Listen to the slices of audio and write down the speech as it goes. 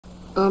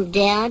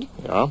Dad?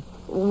 Yeah?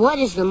 What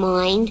is the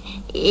mind?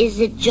 Is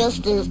it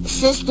just a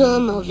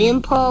system of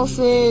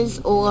impulses,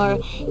 or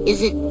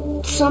is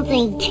it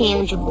something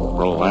tangible?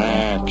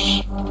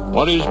 Relax.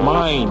 What is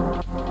mind?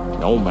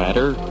 No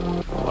matter.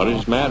 What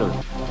is matter?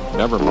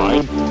 Never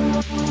mind.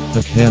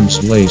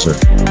 Occam's laser.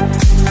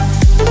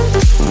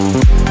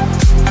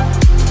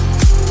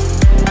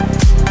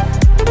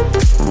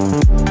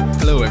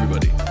 Hello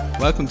everybody,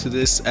 welcome to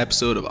this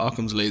episode of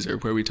Occam's Laser,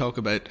 where we talk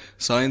about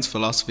science,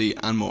 philosophy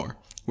and more.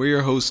 We're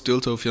your hosts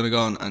Dulto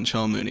Fionnagon and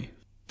Sean Mooney.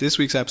 This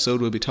week's episode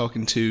we'll be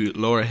talking to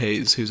Laura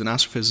Hayes, who's an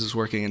astrophysicist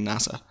working in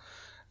NASA.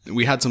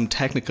 We had some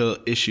technical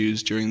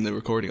issues during the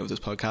recording of this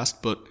podcast,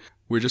 but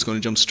we're just going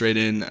to jump straight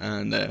in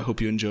and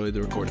hope you enjoy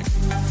the recording.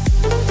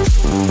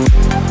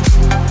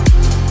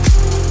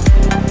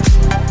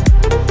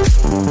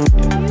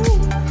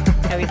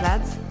 How are you,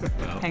 lads?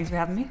 Thanks for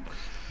having me.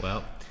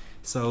 Well,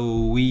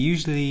 so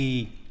there's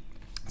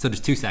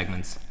two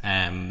segments.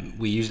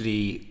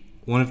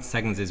 One of the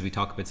segments is we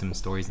talk about some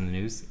stories in the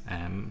news,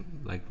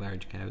 like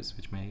large cows,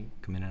 which may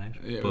come in and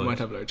out. Yeah, but we might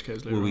have large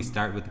cows later. Will we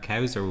start with the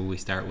cows, or will we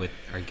start with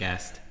our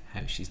guest,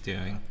 how she's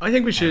doing? I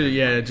think we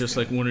should, just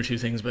like one or two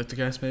things about the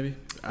guest maybe,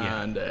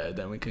 and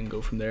then we can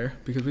go from there,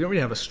 because we don't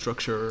really have a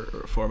structure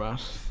or a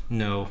format.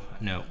 No,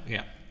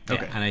 yeah.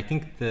 Okay. And I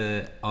think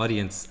the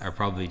audience are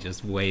probably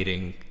just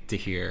waiting to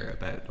hear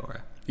about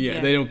Laura.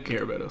 Yeah, they don't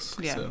care about us.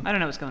 Yeah, So. I don't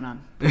know what's going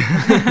on.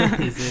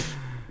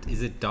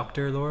 Is it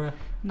Dr. Laura?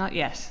 Not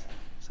yet.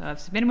 So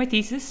I've submitted my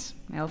thesis,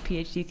 my old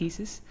PhD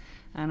thesis,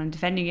 and I'm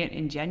defending it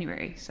in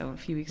January, so a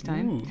few weeks'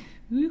 time. Ooh.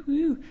 Woo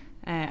woo.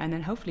 And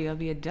then hopefully I'll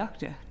be a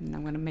doctor, and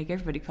I'm going to make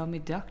everybody call me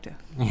doctor.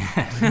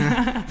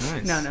 Yeah.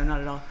 Nice. No,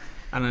 not at all.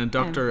 And a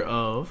doctor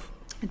of?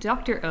 A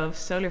doctor of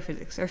solar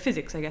physics, or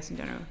physics, I guess, in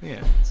general.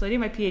 Yeah. So I did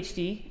my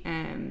PhD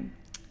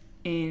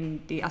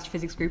in the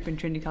astrophysics group in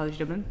Trinity College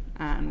Dublin,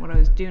 and what I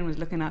was doing was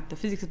looking at the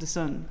physics of the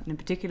sun, and in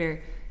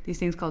particular these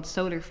things called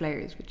solar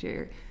flares, which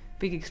are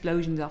big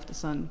explosions off the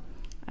sun.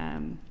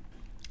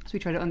 So we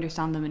try to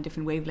understand them in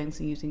different wavelengths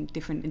and using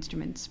different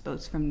instruments,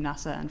 both from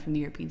NASA and from the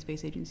European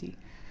Space Agency,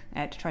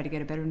 to try to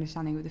get a better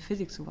understanding of the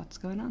physics of what's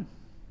going on.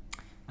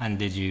 And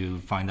did you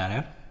find that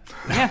out?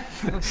 Yeah,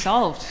 it was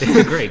solved.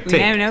 Great. We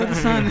now know the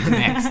sun.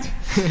 Next.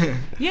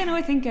 Yeah, no,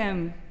 I think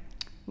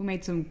we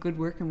made some good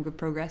work and good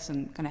progress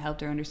and kind of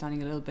helped our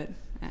understanding a little bit.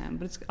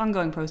 But it's an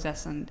ongoing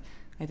process, and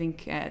I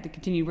think the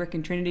continued work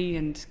in Trinity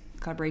and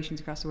collaborations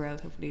across the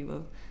world hopefully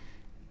will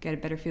get a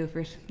better feel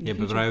for it. Yeah,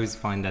 but I always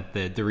find that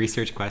the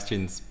research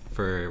questions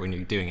for when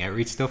you're doing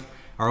outreach stuff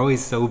are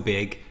always so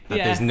big that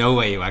there's no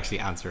way you actually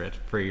answer it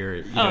for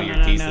your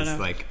thesis. No.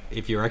 Like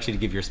if you were actually to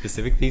give your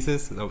specific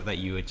thesis that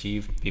you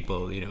achieved,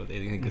 people, they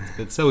think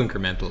it's so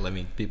incremental. I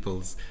mean,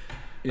 people's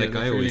like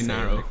I always say,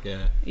 narrow.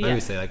 I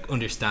always say like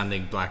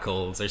understanding black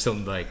holes or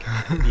something like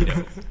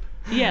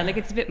Yeah, like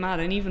it's a bit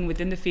mad, and even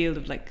within the field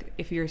of like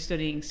if you're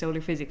studying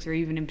solar physics or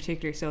even in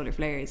particular solar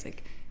flares,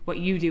 like what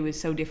you do is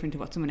so different to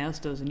what someone else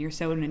does, and you're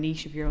so in a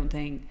niche of your own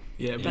thing.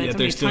 Yeah, But but it's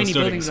they're only still tiny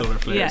studying buildings solar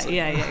flares.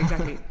 Yeah,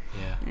 exactly.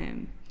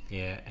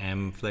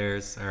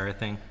 Flares are a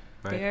thing,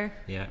 right? They are.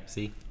 Yeah,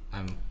 see,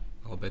 I'm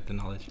all about the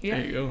knowledge. Yeah.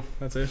 There you go,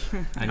 that's it.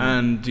 And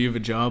And do you have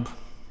a job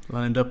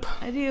lined up?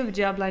 I do have a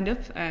job lined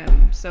up,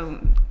 so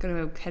I'm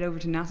going to head over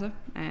to NASA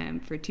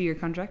for a 2-year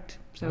contract.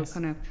 So Nice.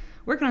 kind of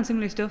working on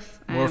similar stuff.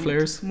 More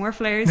flares? More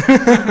flares.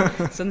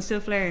 Sun's still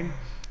flaring.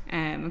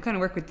 I'm kind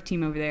of working with the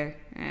team over there,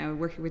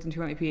 working with them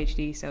throughout my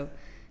PhD, so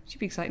it should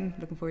be exciting.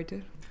 Looking forward to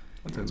it.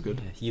 That sounds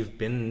good. You've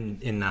been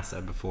in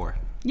NASA before,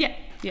 Yeah.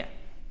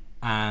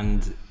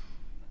 and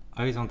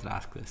I always wanted to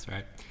ask this,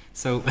 right?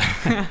 So,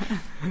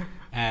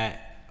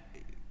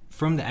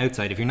 from the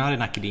outside, if you're not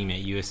in academia,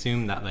 you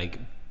assume that like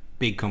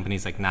big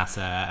companies like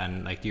NASA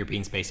and like the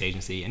European Space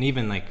Agency, and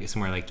even like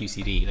somewhere like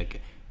UCD,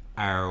 like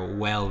are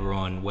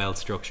well-run,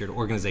 well-structured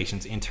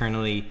organizations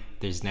internally.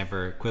 There's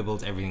never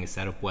quibbles. Everything is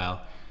set up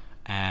well.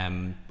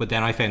 But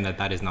then I found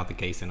that is not the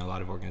case in a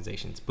lot of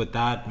organizations. But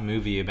that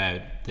movie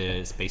about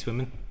the space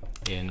women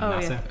in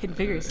NASA, Hidden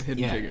Figures.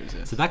 Hidden Figures,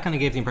 yeah. So that kind of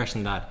gave the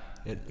impression that,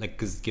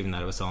 because given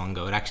that it was so long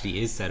ago, it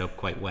actually is set up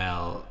quite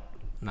well,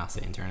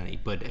 NASA internally.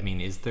 But I mean,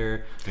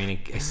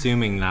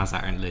 assuming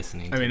NASA aren't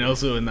listening. I mean,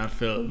 also in that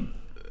film,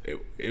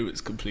 it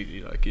was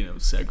completely like,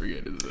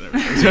 segregated and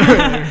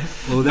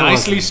everything. Well,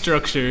 nicely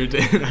structured,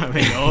 and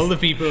having all the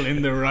people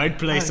in the right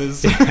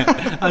places.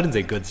 I didn't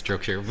say good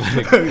structure,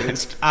 but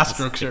It's a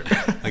structure.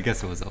 I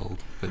guess it was old.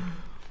 But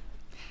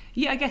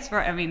Yeah, I guess,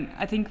 right. I mean,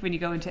 I think when you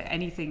go into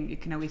anything, you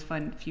can always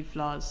find a few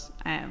flaws.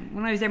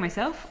 When I was there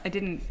myself,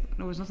 there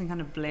was nothing kind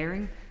of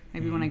blaring.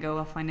 Maybe when I go,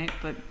 I'll find out.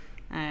 But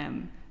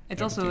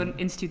it's also an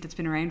institute that's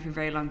been around for a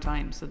very long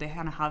time, so they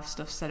kind of have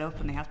stuff set up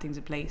and they have things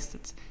in place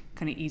that's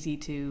kind of easy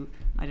to,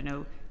 I don't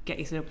know, get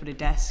you set up with a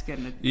desk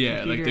and a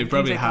computer Like they've and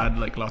probably things like had that.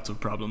 like lots of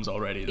problems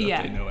already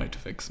that they know how to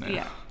fix now.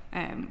 Yeah.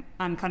 And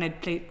kind of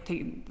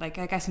like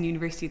I guess in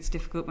university it's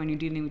difficult when you're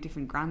dealing with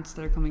different grants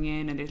that are coming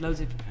in and there's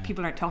loads of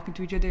people aren't talking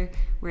to each other,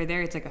 where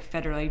there it's like a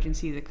federal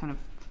agency that kind of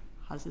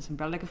has this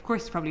umbrella. Like of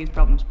course there probably is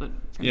problems, but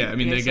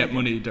they get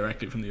money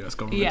directly from the US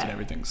government and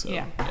everything, so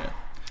yeah.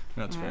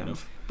 That's fair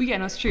enough. But yeah,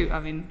 no, it's true. I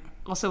mean,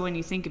 also when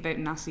you think about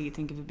NASA, you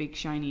think of a big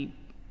shiny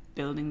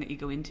building that you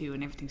go into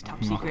and everything's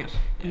top secret,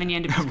 and then you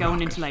end up just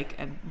going into like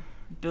a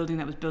building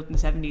that was built in the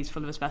 70s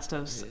full of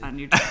asbestos, and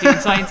you're just doing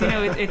science. You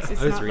know, it's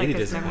I was not really like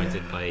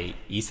disappointed by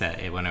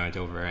ESA when I went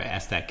over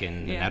STEC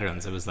in the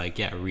Netherlands. It was like,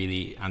 a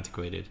really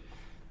antiquated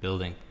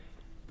building,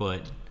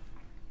 but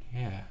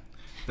yeah.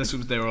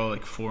 They were all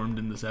like formed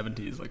in the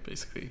 70s, like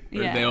basically.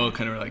 Yeah. They all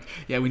kind of were like,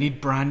 we need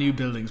brand new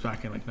buildings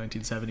back in like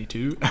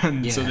 1972,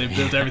 and so they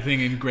built everything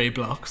in grey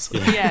blocks.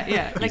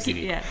 Yeah. Like,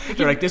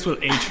 They're like, this will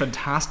age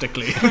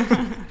fantastically.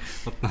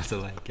 What that's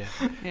like,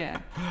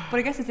 Yeah. But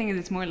I guess the thing is,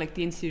 it's more like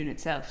the institute in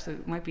itself. So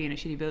it might be in a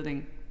shitty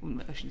building.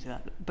 Well, I shouldn't say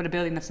that, but a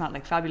building that's not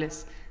like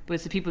fabulous. But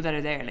it's the people that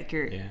are there. Like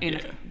you're in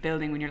a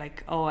building when you're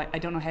like, oh, I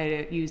don't know how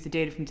to use the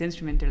data from this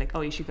instrument. They're like,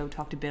 oh, you should go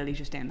talk to Bill. He's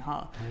just down the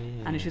hall,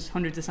 and it's just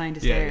hundreds of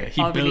scientists there.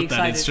 He all built really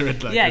that excited.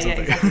 instrument. Like,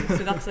 exactly.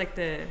 So that's like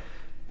that's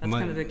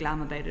kind of the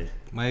glam about it.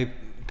 My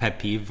pet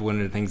peeve, one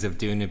of the things of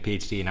doing a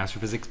PhD in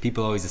astrophysics,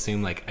 people always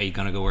assume like, are you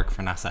gonna go work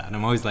for NASA? And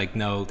I'm always like,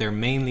 no. They're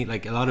mainly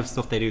like, a lot of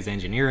stuff they do is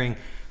engineering.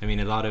 I mean,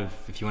 a lot of,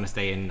 if you want to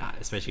stay in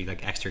especially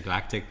like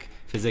extragalactic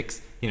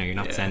physics, you're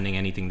not sending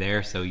anything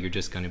there, so you're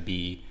just going to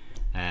be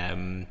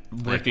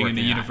working in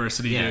the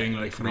university doing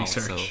like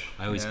research. So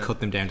I always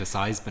cut them down to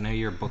size, but now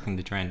you're bucking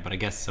the trend. But I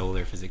guess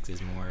solar physics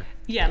is more.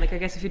 Yeah, like I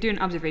guess if you're doing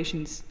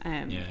observations,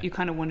 you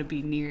kind of want to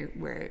be near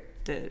where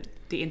the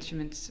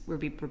instruments were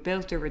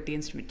built, or with the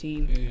instrument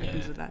team, and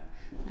things like that.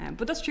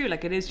 But that's true.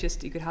 Like it is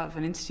just, you could have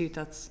an institute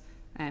that's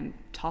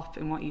top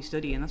in what you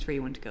study, and that's where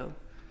you want to go.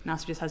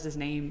 NASA just has this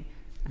name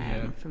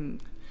from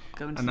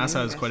going to. And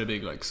NASA has quite a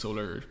big like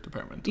solar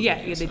department. They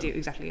do,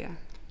 exactly.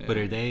 But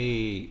are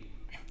they,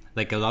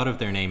 like, a lot of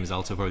their name is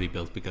also probably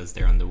built because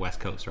they're on the West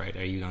Coast, right?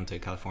 Are you going to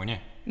California?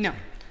 No.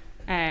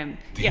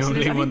 The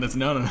only one that's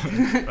not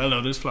on. Well,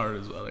 no, there's Florida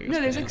as well, I guess.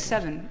 No, there's like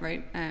 7,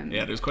 right?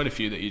 There's quite a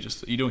few that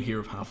you don't hear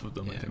of half of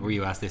them. I think. Were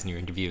you asked this in your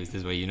interview? Is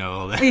this why you know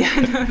all that?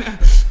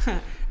 No.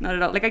 Not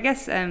at all. Like I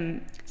guess, so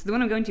the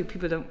one I'm going to,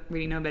 people don't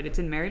really know about. It's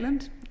in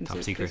Maryland.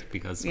 Top secret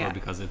because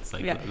it's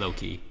like low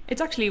key.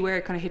 It's actually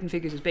where kind of Hidden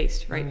Figures was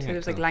based, right? So there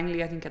was like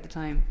Langley, I think, at the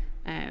time.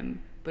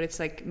 But it's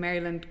like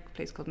Maryland, a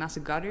place called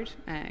NASA Goddard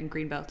in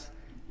Greenbelt.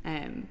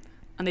 And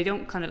they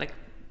don't kind of like,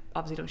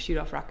 obviously don't shoot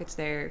off rockets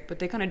there, but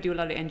they kind of do a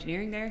lot of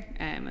engineering there,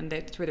 and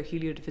that's where their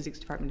heliophysics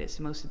department is.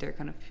 So most of their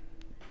kind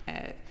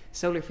of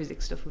solar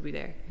physics stuff will be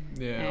there.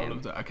 All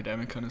of the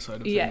academic kind of side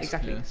of things. Yeah,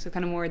 exactly. So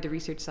kind of more the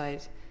research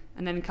side.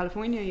 And then in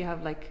California you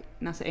have like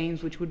NASA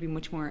Ames, which would be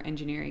much more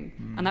engineering,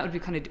 and that would be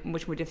kind of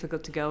much more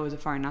difficult to go as a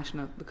foreign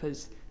national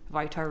because of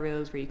ITAR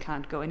rules where you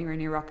can't go anywhere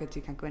near rockets,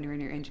 you can't go anywhere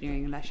near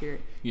engineering unless you're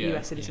a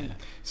US citizen.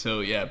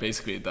 So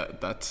basically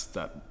that's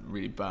that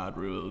really bad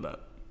rule that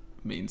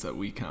means that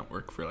we can't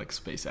work for like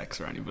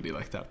SpaceX or anybody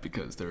like that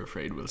because they're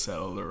afraid we'll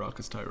sell all their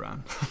rockets to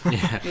Iran.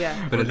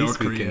 But at least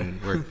we can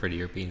work for the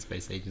European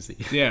Space Agency.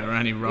 Or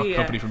any rock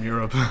company from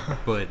Europe.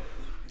 But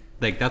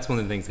like that's one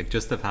of the things, like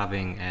just of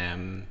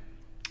having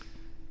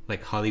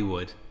like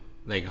Hollywood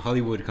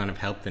kind of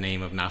helped the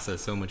name of NASA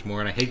so much more.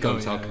 And I hate going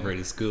to talk about it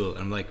at school, and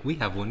I'm like, we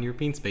have one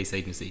European Space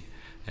Agency,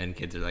 and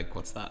kids are like,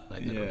 what's that?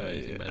 Like,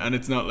 and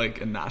it's not like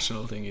a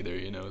national thing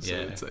either, so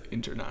it's like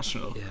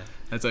international.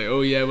 It's like,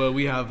 well,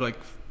 we have like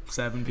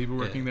 7 people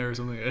working there or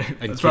something.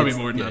 That's probably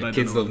more than that.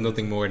 Kids love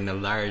nothing more than a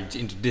large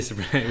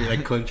interdisciplinary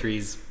like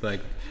countries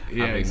like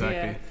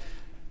exactly.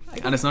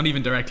 And it's not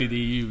even directly the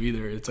EU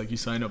either. It's like you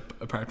sign up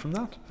apart from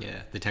that.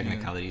 The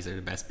technicalities are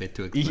the best bit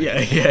to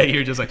explain.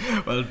 You're just like,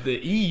 well, the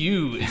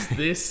EU is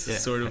this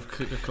sort of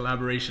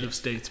collaboration of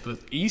states, but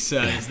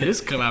ESA is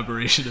this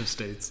collaboration of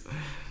states.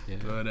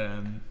 But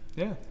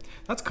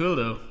that's cool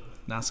though.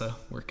 NASA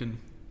working,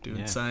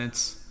 doing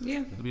science.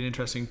 It'll be an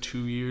interesting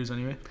 2 years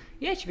anyway.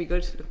 It should be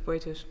good. Look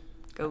forward to it.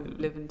 Go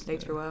live in the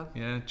States for a while.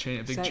 A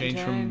big change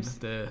from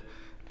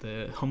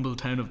the humble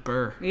town of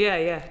Burr.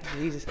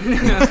 Jesus.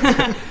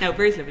 No,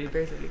 Burr's lovely.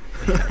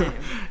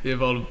 You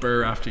have all of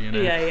Burr after you now.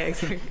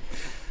 Exactly.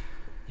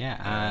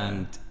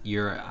 And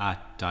you're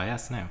at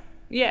DIAS now.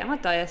 I'm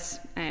at DIAS.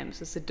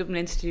 So it's the Dublin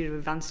Institute of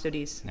Advanced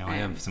Studies. Now I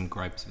have some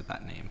gripes with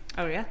that name.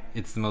 Oh yeah?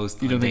 It's the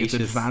most you don't think it's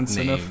audacious advanced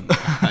name.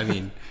 enough? I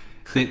mean,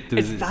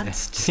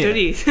 advanced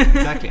studies.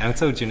 Exactly, and it's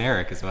so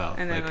generic as well.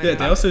 I know. They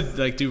also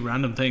like do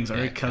random things,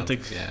 right? Celtic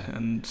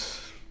and.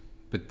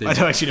 But I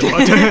don't actually know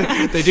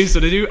what they do.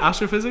 So they do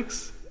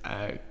astrophysics,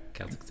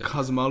 Celtic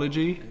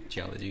cosmology,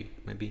 geology,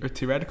 maybe, or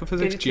theoretical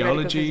physics,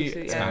 geology,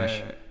 physics,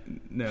 Spanish.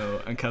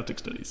 And Celtic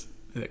studies,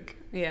 I think.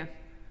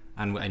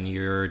 And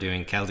you're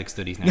doing Celtic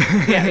studies now.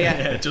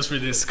 Just for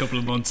this couple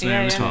of months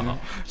now,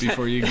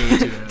 before you go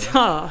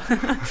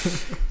to.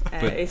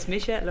 It's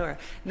Misha, Laura.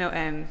 No,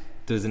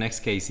 There's an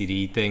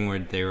XKCD thing where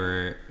they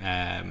were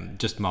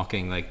just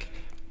mocking like.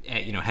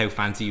 How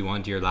fancy you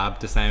want your lab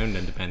to sound,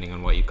 and depending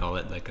on what you call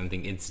it, like I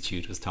think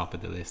institute was top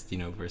of the list,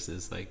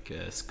 versus like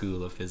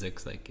school of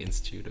physics, like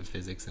institute of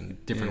physics,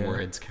 and different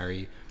words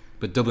carry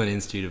But Dublin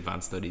Institute of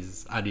Advanced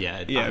Studies.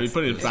 Yeah, we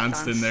put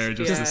advanced in there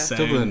just to sound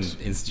Dublin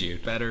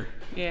Institute. better.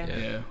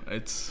 Yeah.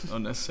 It's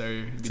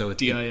unnecessary. So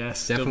DIS,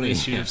 it's Dublin definitely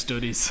Institute of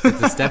Studies.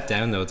 It's a step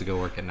down though to go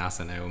work at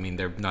NASA now. I mean,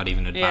 they're not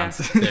even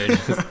advanced. They're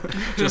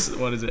just Just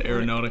what is it?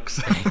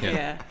 Aeronautics.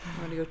 Yeah. I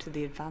want to go to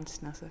the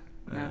advanced NASA.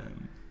 No.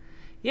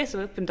 Yeah,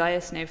 so up in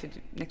DIS now for the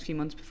next few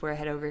months before I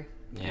head over.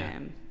 Yeah.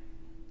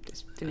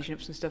 Just finishing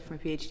up some stuff for my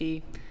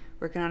PhD.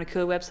 Working on a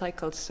cool website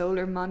called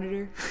Solar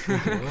Monitor.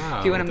 Wow.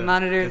 If you want to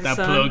monitor Get the that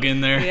sun. plug in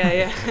there.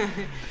 Yeah.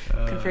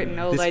 Converting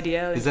old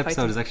IDL. This into episode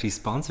Python. is actually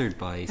sponsored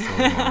by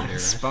Solar Monitor.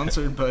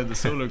 Sponsored by the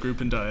Solar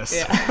Group in DIS.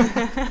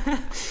 Yeah.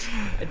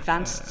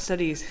 Advanced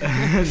studies.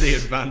 The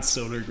Advanced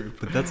Solar Group.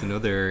 But that's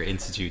another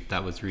institute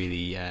that was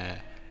really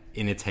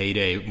in its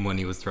heyday.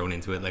 Money was thrown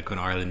into it, like when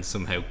Ireland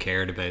somehow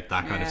cared about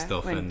that kind of Yeah,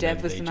 stuff, when and Deb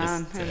then was they the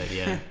just man.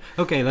 said,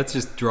 okay, let's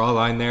just draw a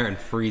line there and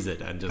freeze it,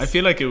 and just I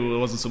feel like it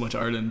wasn't so much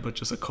Ireland, but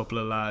just a couple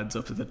of lads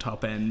up at the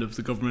top end of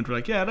the government were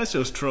like, yeah, let's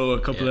just throw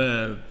a couple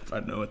of, I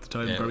don't know, at the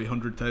time, probably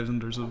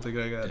 100,000 or something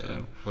like that.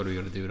 what are we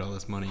going to do with all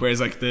this money? Whereas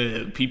like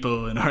the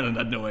people in Ireland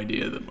had no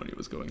idea that money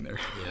was going there.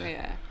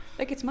 Yeah.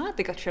 Like, it's mad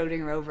they got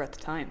Schrodinger over at the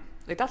time.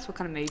 Like, that's what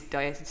kind of made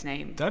DIS its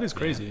name. That is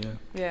crazy,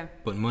 Yeah.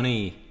 But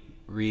money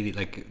really,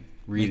 like,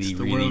 Makes the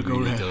really world go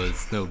round.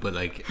 does. No, but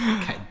like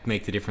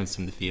make the difference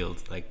from the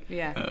field. Like,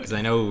 Yeah. because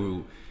I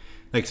know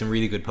like some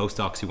really good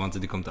postdocs who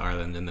wanted to come to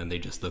Ireland, and then they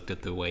just looked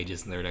at the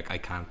wages and they're like, I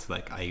can't.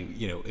 Like,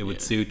 it would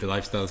suit, the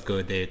lifestyle's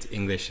good. It's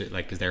English,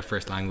 like, is their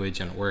first language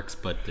and it works,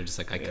 but they're just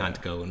like, I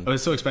can't go. And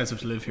it's so expensive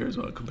to live here as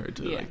well compared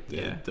to like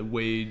Yeah. the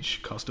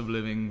wage cost of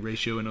living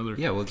ratio in other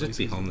yeah, well, just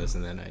be places. homeless,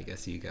 and then I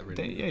guess you get rid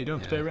of it. Yeah, you don't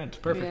have to pay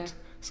rent. Perfect.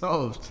 Yeah.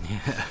 Solved.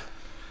 Yeah.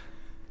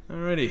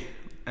 Alrighty.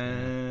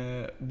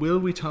 Will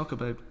we talk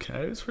about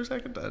cows for a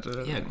second? I don't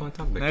know. Yeah, go on,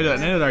 talk about Now cows.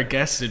 that our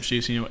guest is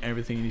introduced, you know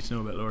everything you need to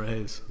know about Laura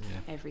Hayes.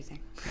 Everything.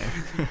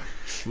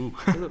 Ooh.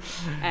 Ooh.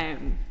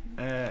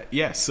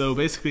 So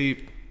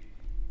basically,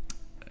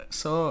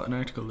 saw an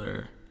article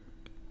there.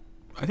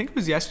 I think it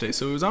was yesterday.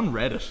 So it was on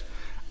Reddit,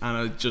 and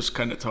I just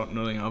kind of thought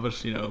nothing of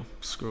it.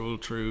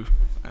 Scrolled through.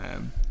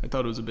 I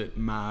thought it was a bit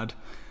mad.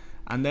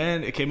 And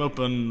then it came up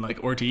on like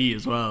RTE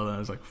as well, and I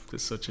was like,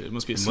 it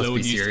must be a slow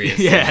news serious.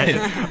 day.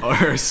 Yeah,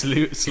 or a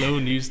slow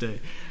news day.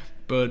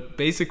 But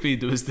basically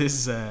there was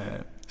this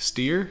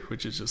steer,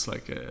 which is just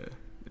like a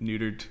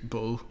neutered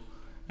bull.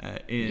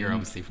 You're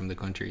obviously from the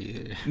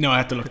country. No, I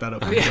had to look that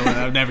up.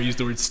 I've never used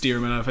the word steer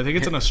in my life. I think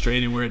it's an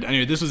Australian word.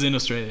 Anyway, this was in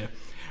Australia.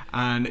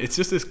 And it's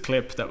just this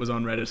clip that was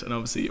on Reddit, and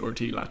obviously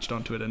RTE latched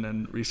onto it and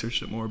then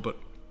researched it more. But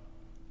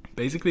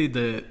basically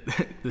the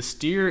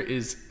steer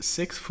is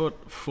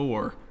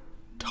 6'4"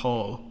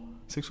 tall,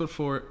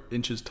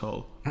 6'4"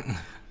 tall.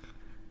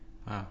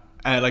 Wow.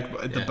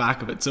 Like the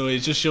back of it, so it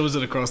just shows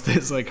it across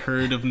this like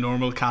herd of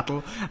normal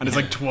cattle, and it's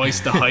like twice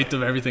the height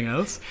of everything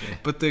else.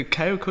 But the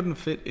cow couldn't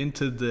fit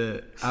into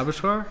the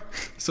abattoir,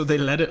 so they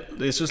let it.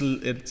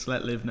 It's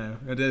let live now.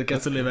 It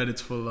gets to live out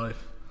its full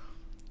life.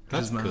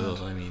 That's cool.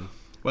 I mean,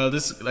 well,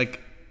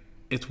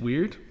 it's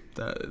weird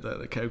that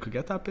a cow could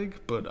get that big,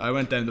 but I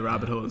went down the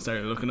rabbit hole and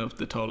started looking up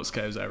the tallest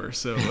cows ever.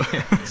 So,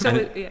 So,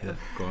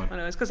 go on.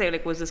 I was going to say,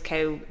 like, was this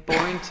cow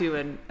born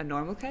to a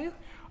normal cow?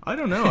 I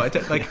don't know.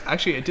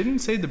 Actually, it didn't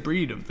say the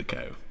breed of the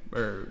cow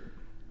or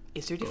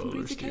Is there different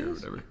bull or breeds of steer or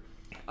cows? whatever.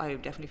 I'm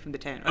definitely from the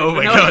town. Oh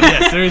my god,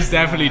 yes, there is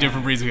definitely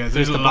different breeds of cows.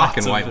 There's the lots black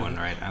and of white them. one,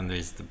 right? And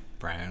there's the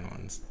brown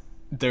ones.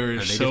 There Are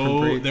they different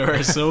breeds? there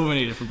are so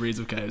many different breeds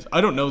of cows.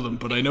 I don't know them,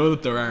 but I know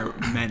that there are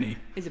many.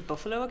 Is it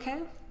buffalo a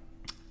cow?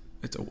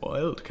 It's a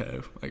wild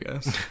cow, I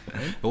guess.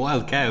 A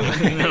wild cow.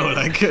 No,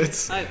 like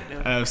it's I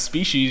don't know. a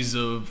species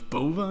of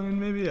bovine,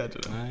 maybe. I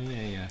don't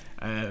know.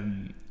 Yeah.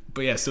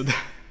 But yeah, so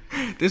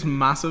this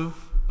massive,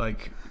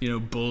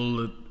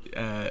 bull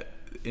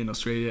in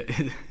Australia,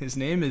 his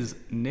name is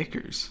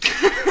Knickers.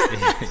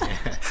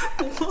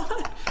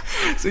 What?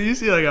 So you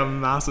see like a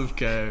massive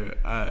cow,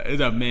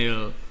 it's a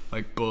male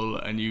like bull,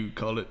 and you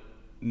call it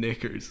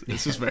Knickers.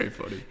 It's just very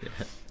funny.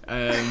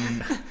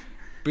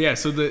 But yeah,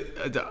 so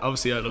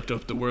obviously I looked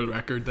up the world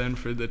record then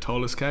for the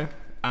tallest cow,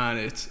 and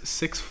it's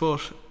 6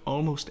 foot,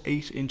 almost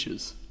 8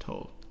 inches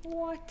tall.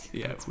 What?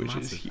 Yeah, which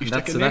is huge. And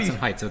Like so that's in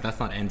height. So that's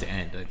not end to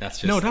end. Like, that's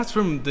just no, that's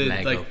from the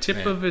leg up, tip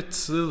yeah. of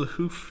its little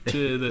hoof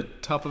to the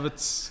top of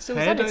its So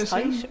head. is that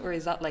I its assume? height, or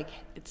is that like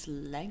its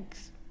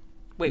legs?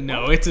 Wait,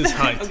 No, what? it's his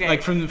height. Okay.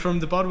 Like from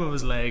the bottom of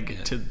his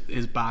leg to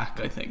his back,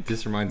 I think.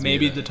 This reminds me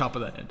maybe of the top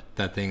of the head.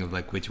 that thing of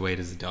like, which way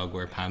does a dog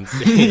wear pants?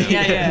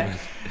 Yeah.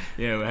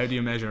 Yeah, well, how do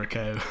you measure a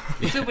cow?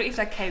 So, but if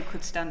that cow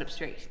could stand up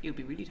straight, it would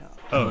be really tall.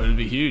 Oh, it'd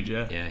be huge,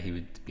 yeah. Yeah, he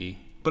would be.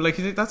 But like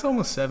that's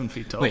almost 7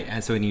 feet tall. Wait,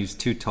 and so he was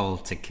too tall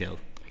to kill.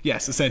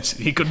 Yes,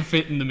 essentially, he couldn't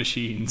fit in the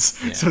machines,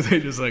 Yeah. so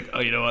they're just like, oh,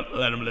 you know what,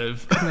 let him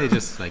live. Couldn't they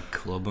just like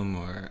club him,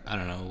 or I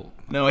don't know?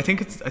 No, I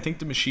think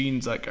the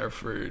machines like are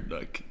for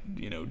like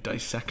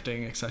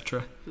dissecting,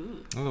 etc.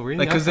 Oh, really?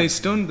 Like because That's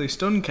they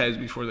stun cows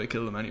before they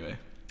kill them anyway.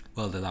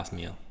 well, the last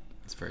meal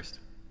is first.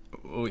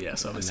 Oh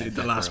yes, obviously then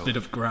the they last grow. bit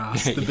of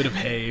grass, the bit of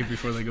hay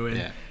before they go in.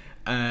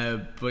 Yeah.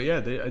 But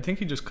yeah, I think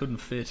he just couldn't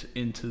fit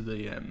into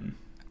the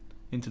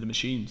into the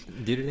machines.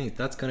 The other thing is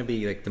that's going to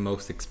be like the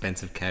most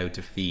expensive cow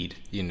to feed.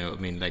 You know, I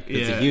mean, like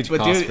it's Yeah, a huge but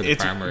cost for the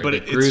farmer. But They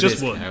grew it's just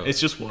this one. cow. It's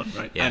just one,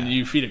 right? Yeah. And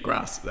you feed it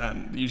grass,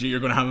 and usually you're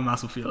going to have a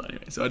massive field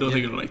anyway. So I don't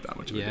think it'll make that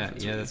much of a Yeah,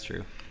 difference. yeah, really. that's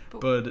true.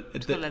 But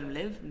Just gotta let him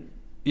live. And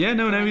yeah,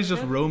 no, now he's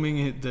just Correct.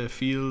 roaming the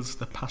fields,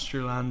 the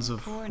pasture lands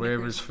of Poor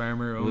wherever knickers. his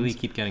farmer Will he owns.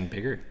 keep getting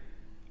bigger?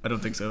 I don't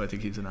think so. I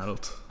think he's an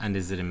adult. And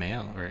is it a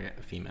male or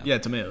a female? Yeah,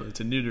 it's a male. It's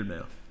a neutered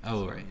male.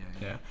 Oh, right.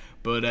 Yeah. Yeah,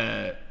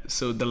 but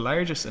so the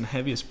largest and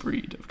heaviest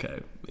breed of cow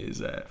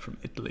is from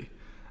Italy.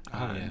 Oh,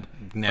 yeah. And,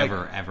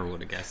 Never ever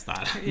would have guessed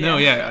that. No,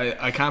 yeah,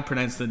 I can't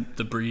pronounce the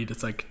breed.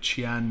 It's like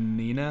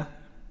Chianina.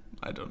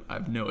 I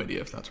have no idea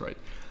if that's right.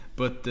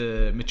 But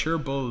the mature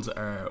bulls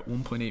are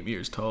 1.8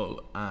 meters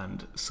tall,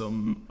 and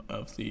some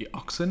of the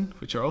oxen,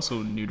 which are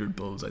also neutered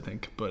bulls, I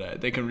think,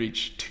 but they can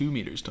reach 2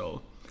 meters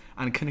tall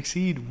and can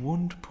exceed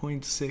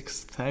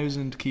 1.6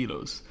 thousand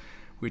kilos,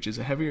 which is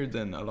heavier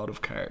than a lot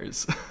of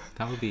cars.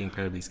 That would be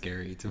incredibly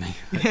scary to me.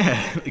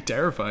 Yeah, like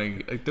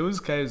terrifying. Like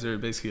those cows are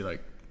basically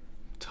like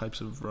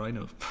types of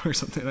rhino or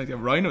something like that.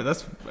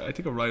 I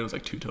think a rhino is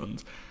like 2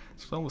 tons.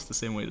 It's almost the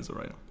same weight as a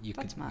rhino.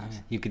 That's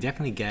mad. You could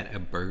definitely get a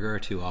burger or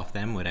two off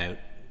them without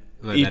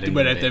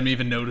Without them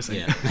even noticing.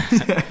 Yeah.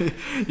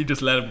 You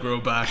just let them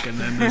grow back, and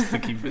then there's the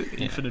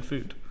infinite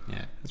food.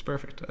 Yeah. It's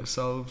perfect. I've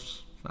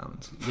solved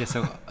famines. Yeah,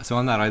 so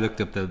on that I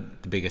looked up the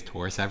biggest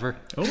horse ever.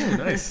 Oh,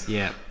 nice.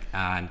 Yeah,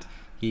 and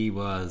he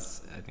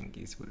was, I think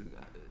it's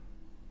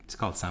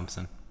called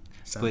Samson.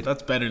 But-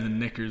 That's better than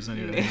knickers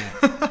anyway.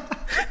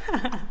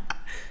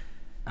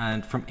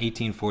 And from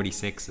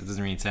 1846, it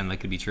doesn't really sound like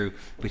it'd be true,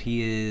 but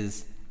he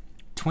is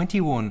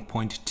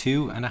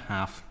 21.2 and a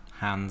half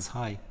hands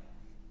high.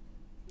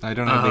 I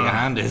don't know how big a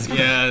hand is. But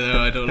Yeah, no,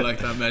 I don't like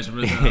that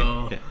measurement at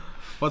all. Yeah.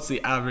 What's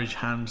the average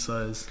hand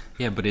size?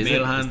 Yeah, but is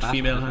Male it hand, is that-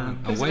 female I don't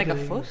hand? know. Is it like a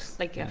wide- foot?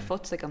 Like a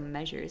foot's like a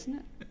measure, isn't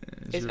it?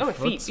 Is Is- your oh, a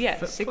feet, yeah,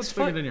 foot's 6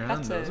 bigger foot, than your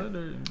hand, that's though, is a- it?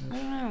 Or- I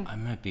don't know. I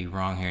might be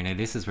wrong here. Now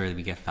this is where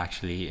we get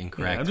factually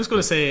incorrect. Yeah, I'm just going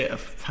to say a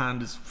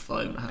hand is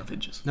 5.5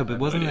 inches. No, I but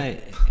have wasn't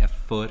idea. a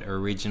foot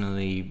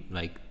originally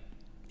like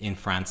in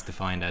France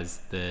defined as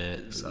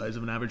the Size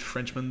of an average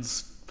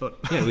Frenchman's foot.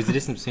 yeah, it was the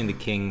distance between the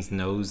king's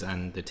nose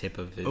and the tip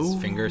of his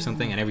finger or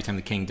something, and every time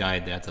the king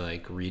died they had to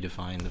like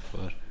redefine the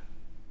foot.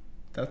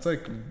 That's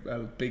like a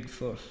big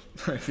foot,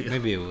 I feel.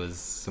 Maybe it was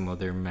some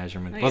other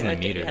measurement. It Maybe wasn't a I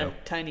think meter you had though.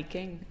 a tiny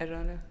king. I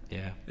don't know.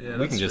 Yeah, Yeah, we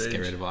that's can just strange.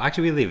 get rid of it.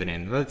 Actually, we leave it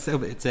in.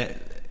 It's a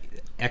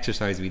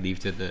exercise we leave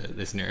to the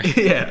listener.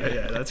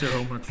 yeah, that's your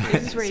homework for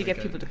This is where you get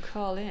okay. people to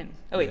call in.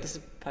 Oh wait, this is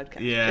a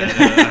podcast. Yeah,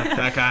 no,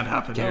 that can't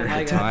happen Oh here.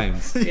 my God.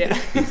 Times Yeah.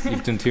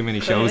 you've done too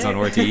many shows on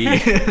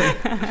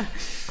RTE.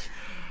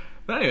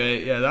 But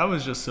anyway, yeah, that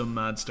was just some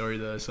mad story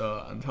that I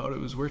saw and thought it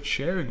was worth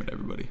sharing with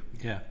everybody.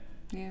 Yeah.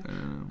 Yeah.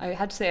 I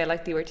had to say I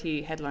liked the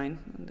RT headline.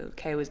 The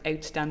cow was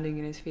outstanding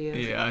in his field.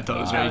 Yeah, I thought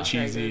it was Wow. very That's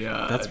very cheesy.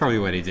 good. That's probably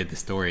why they did the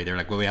story. They're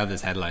like, well, we have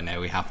this headline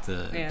now. We have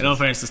to. Yeah. In all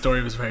fairness, the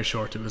story was very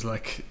short. It was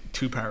like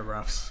 2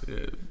 paragraphs.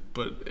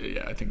 But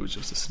yeah, I think it was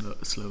just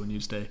a slow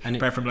news day. And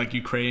apart from like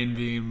Ukraine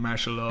being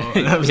martial law,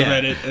 and that was Yeah.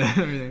 about it and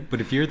everything.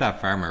 But if you're that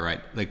farmer,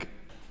 right? Like,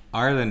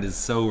 Ireland is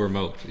so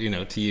remote,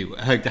 to you.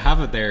 Like, to have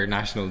it their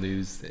national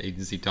news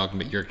agency talking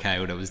about your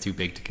cow that was too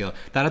big to kill.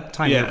 That at the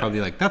time, you're Yeah.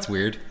 probably like, that's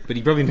weird. But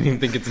you probably didn't even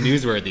think it's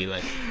newsworthy.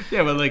 Like,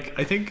 Yeah, well, like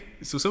I think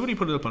so. Somebody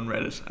put it up on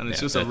Reddit, and it's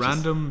Yeah, just a that's just-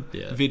 random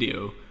yeah.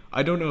 video.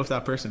 I don't know if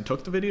that person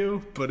took the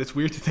video, but it's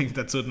weird to think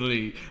that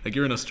suddenly, like,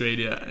 you're in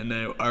Australia and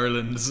now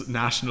Ireland's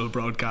national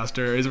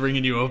broadcaster is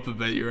ringing you up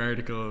about your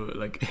article,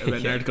 like about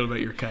an Yeah. article about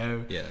your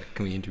cow. yeah,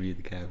 can we interview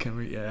the cow? Can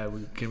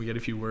we get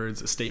a few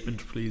words, a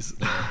statement, please?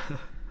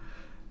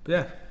 But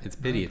yeah, It's a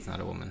pity it's not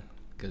a woman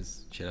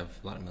because she'd have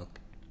a lot of milk.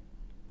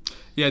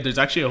 yeah. There's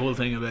actually a whole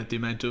thing about the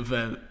amount of.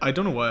 I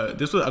don't know why I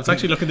was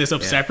actually looking this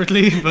up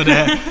separately, but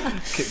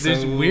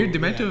there's weird the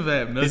amount of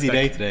milk. Busy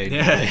day today.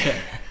 Yeah.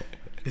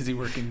 Busy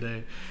working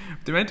day.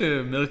 The amount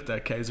of milk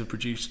that cows have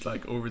produced,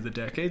 like over the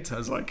decades,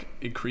 has like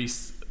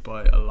increased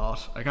by a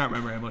lot. I can't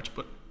remember how much,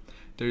 but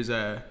there's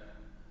I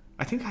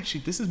think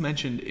actually this is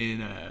mentioned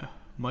in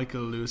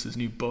Michael Lewis's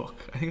new book.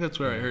 I think that's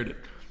where I heard it.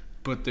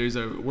 But there's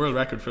a world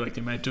record for like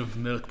the amount of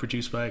milk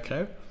produced by a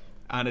cow,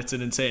 and it's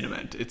an insane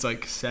amount. It's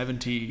like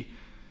 70.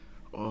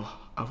 Oh,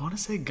 I want to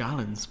say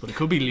gallons, but it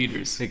could be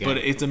liters. Okay. But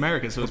it's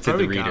America, so it's Up to the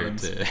probably reader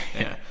gallons. to-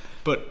 Yeah,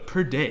 but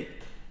per day.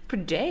 Per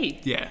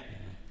day. Yeah.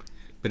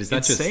 But is that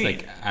Insane.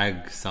 just like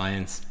ag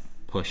science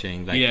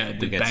pushing? Like, Yeah, we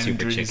the get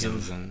super boundaries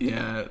chickens of, and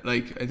yeah,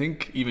 like I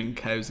think even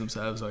cows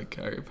themselves like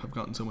have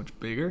gotten so much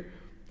bigger,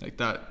 like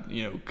that.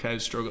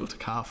 Cows struggle to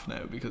calf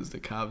now because the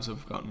calves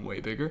have gotten way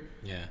bigger.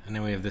 yeah, and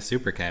then we have the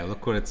super cow.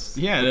 Look what it's.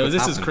 Yeah, look no, what's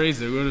this is happened.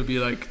 crazy. They're going to be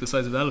like the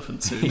size of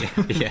elephants soon.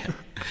 yeah,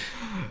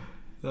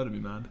 That'd be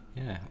mad.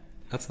 yeah.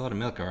 That's a lot of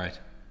milk, all right.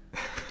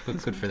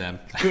 Good for them.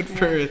 Good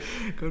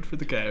for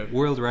the cow.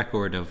 World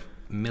record of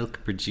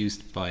milk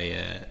produced by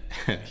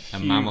a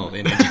mammal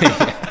in a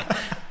day.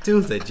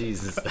 Dulce,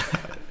 Jesus.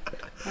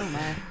 Oh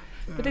man.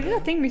 But they did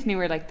that thing recently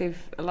where like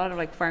a lot of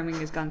like farming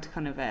has gone to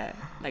kind of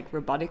like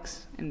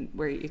robotics, and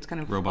where it's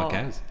kind of Robot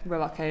cows.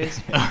 Robot cows.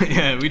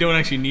 Yeah, we don't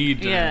actually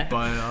need Yeah.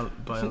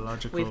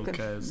 biological We've got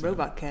cows.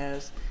 robot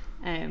cows,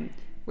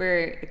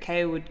 where a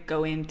cow would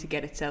go in to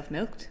get itself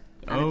milked,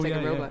 and it's like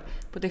a robot.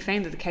 But they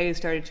found that the cows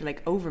started to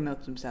like over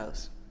milk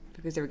themselves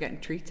because they were getting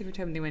treats every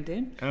time they went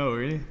in. Oh,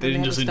 really? they They didn't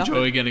had just to stop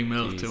enjoy it. getting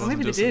milked. Jeez. It Well, wasn't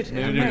maybe just, they did.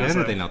 maybe I they don't How just did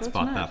like- they not That's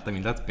spot mad. that? I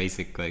mean, that's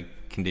basic like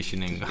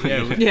conditioning.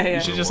 Yeah, Yeah,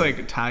 You should just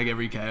like tag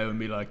every cow and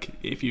be like,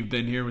 if you've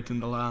been here within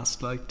the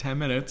last like 10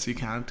 minutes, you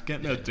can't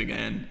get milked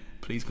again.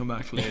 Please come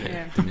back later.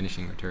 Yeah.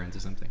 Diminishing returns or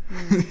something.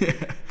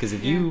 Because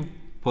if you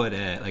put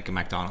like a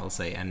McDonald's,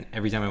 say, and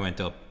every time I went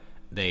up,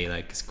 they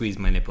like squeezed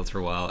my nipples for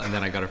a while, and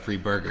then I got a free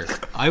burger,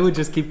 I would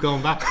just keep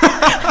going back.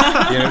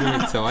 You know what I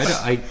mean? So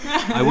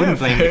I wouldn't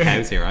blame the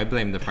cows here. I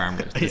blame the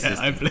farmers. The Yeah,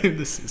 system. I blame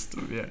the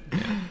system. Yeah.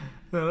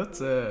 No,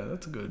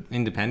 that's good.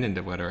 Independent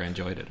of whether I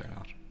enjoyed it or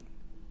not.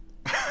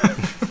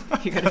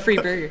 You got a free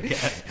burger.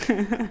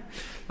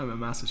 I'm a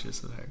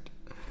Massachusetts at heart.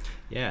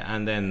 Yeah,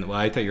 and then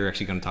I thought you were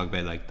actually going to talk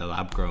about like the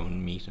lab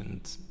grown meat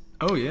and.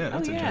 Oh yeah,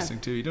 that's yeah. interesting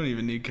too. You don't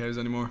even need cows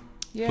anymore.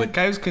 Yeah. But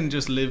cows can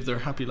just live their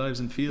happy lives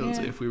in fields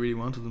Yeah. if we really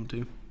wanted them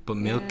to. But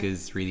milk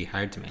is really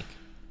hard to make.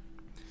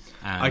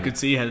 I could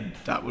see how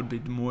that would be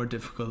more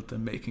difficult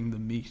than making the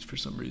meat for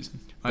some reason.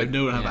 I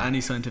don't have yeah. any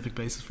scientific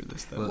basis for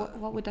this though.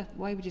 What would that?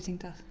 Why would you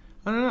think that?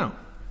 I don't know.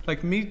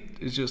 Like meat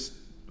is just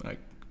like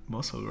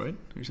muscle, right,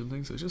 or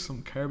something. So it's just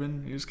some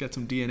carbon. You just get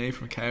some DNA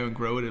from a cow and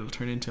grow it. It'll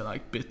turn into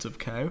like bits of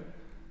cow.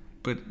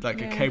 But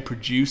like a cow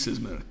produces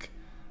milk.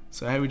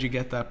 So how would you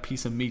get that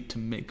piece of meat to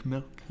make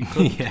milk? You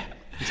couldn't. Yeah.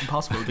 It's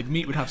impossible. The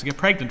meat would have to get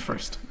pregnant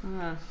first.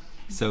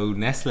 So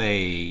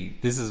Nestle,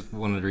 this is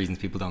one of the reasons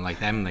people don't like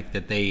them, like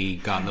that they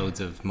got loads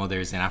of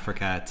mothers in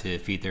Africa to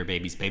feed their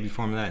babies baby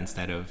formula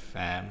instead of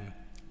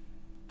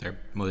their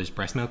mother's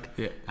breast milk.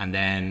 Yeah. And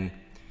then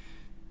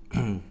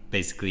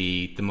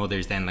basically the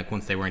mothers then, like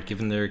once they weren't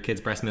giving their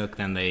kids breast milk,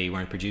 then they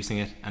weren't producing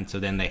it, and so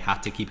then they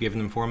had to keep giving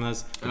them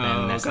formulas. But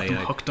then Got them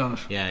hooked on it.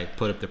 yeah,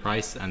 put up the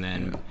price, and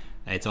then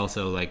it's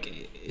also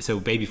like, so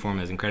baby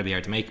formula is incredibly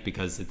hard to make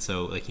because it's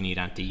so like you need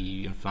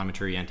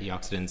anti-inflammatory,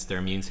 antioxidants, their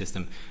immune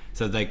system.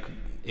 So like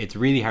it's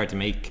really hard to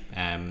make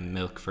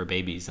milk for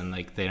babies, and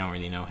like they don't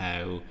really know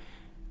how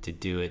to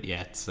do it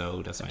yet.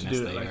 So that's why To do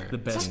Nestle it, like, are the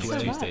best doing way. it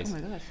So these bad. days. Oh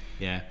my god.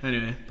 Yeah.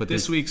 Anyway, But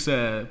this this- week's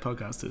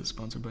podcast is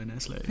sponsored by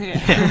Nestle.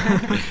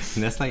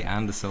 Nestle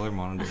and the solar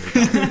monitor.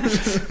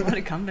 What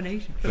a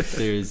combination. But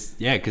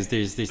because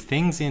there's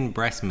things in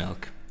breast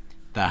milk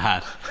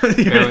that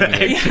You're bear with an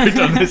me. expert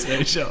on this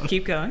now, Sean.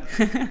 Keep going.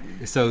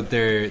 So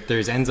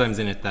there's enzymes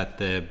in it that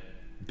the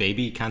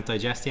baby can't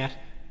digest yet,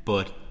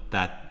 but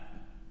that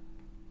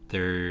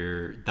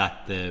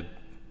the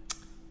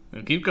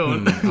Keep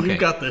going. okay. You've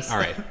got this. All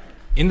right.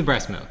 In the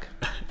breast milk,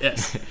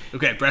 Yes.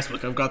 Okay, breast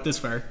milk. I've got this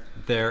far.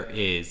 there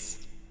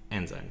is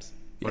enzymes.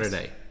 What are Yes.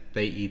 they?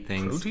 They eat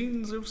things.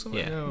 Proteins or something?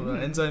 Yeah. No,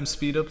 enzymes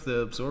speed up the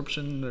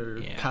absorption or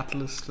Yeah.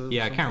 catalyst. Or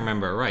Yeah, I something. can't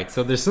remember. Right.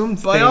 So there's some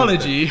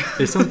Biology.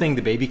 There's something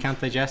the baby can't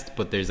digest,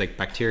 but there's like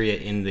bacteria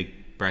in the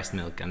breast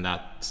milk, and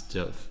that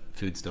stuff,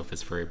 food stuff,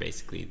 is for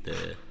basically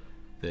the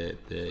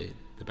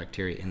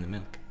bacteria in the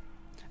milk.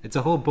 It's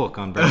a whole book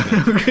on breast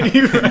milk,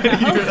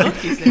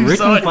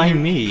 written by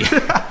me.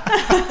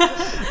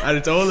 And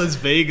it's all as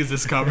vague as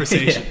this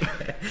conversation.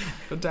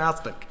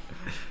 Fantastic.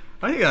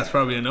 I think that's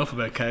probably enough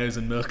about cows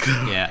and milk.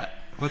 Yeah.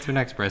 What's our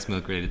next breast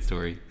milk related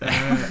story?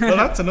 Well,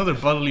 that's another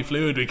bodily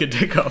fluid we could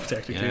take off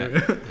technically.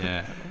 Yeah.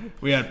 Yeah.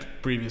 We had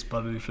previous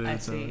bodily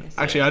fluids. I see.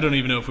 Actually, I don't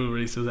even know if we'll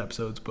release those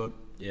episodes, but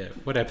Yeah.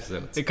 What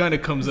episodes? it kind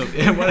of comes up.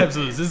 Yeah, what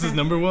episodes? This is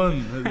number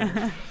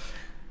 1.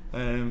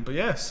 But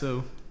yeah,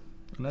 so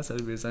unless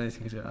anybody has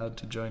anything to add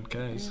to giant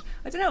cows.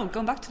 I don't know.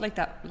 Going back to like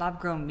that lab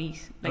grown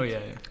meat. Like, Oh, yeah.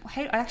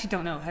 How, I actually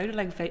don't know. How do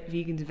like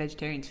vegans and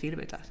vegetarians feel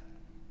about that?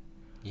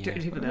 Yeah.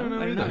 Do people I don't know?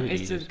 know I don't know. either.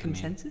 Is there I mean-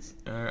 consensus?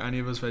 Are any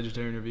of us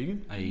vegetarian or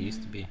vegan? I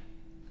used to be.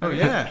 Oh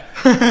yeah.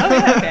 Oh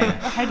yeah. Okay.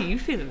 Well, how do you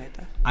feel about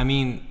that? I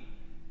mean,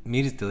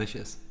 meat is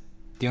delicious.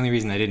 The only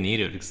reason I didn't eat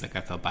it was like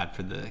I felt bad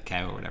for the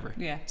cow or whatever.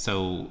 Yeah.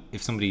 So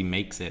if somebody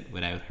makes it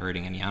without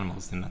hurting any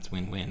animals, then that's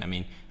win-win. I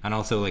mean, and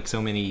also like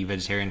so many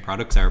vegetarian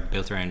products are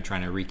built around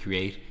trying to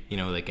recreate, you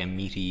know, like a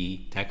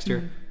meaty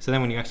texture. So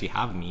then when you actually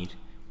have meat,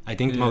 I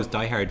think most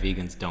diehard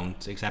vegans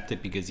don't accept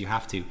it because you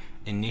have to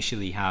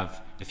initially have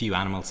a few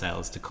animal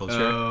cells to culture.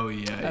 Oh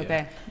yeah.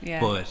 Okay. Yeah.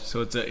 But So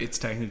it's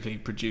technically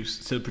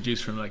still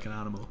produced from like an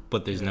animal.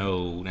 there's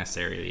no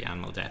necessarily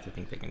animal death. I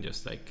think they can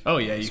just like Oh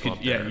yeah, you swap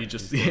could. Yeah, their you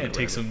just blood or take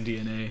whatever. some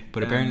DNA.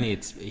 But apparently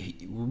it's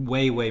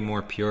way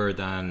more pure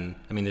than,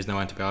 I mean, there's no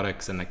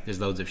antibiotics and like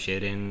there's loads of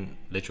shit in,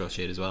 literal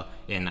shit as well,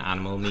 in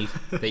animal meat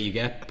that you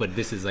get, but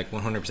this is like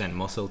 100%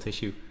 muscle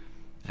tissue,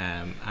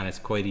 and it's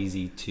quite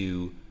easy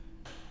to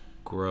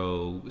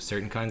grow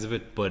certain kinds of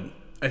it, but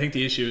I think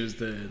the issue is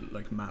the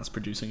like mass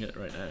producing it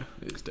right now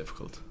is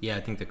difficult. yeah,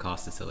 I think the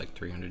cost is still like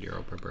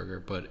 €300 per burger,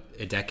 but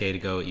a decade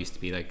ago it used to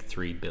be like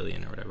 3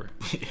 billion or whatever.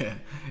 Yeah.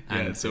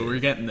 And So we're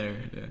getting there.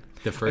 Yeah.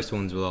 The first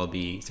ones will all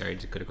be, sorry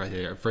to cut across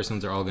here, first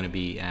ones are all going to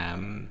be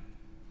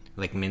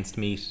like minced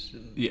meat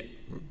Yeah.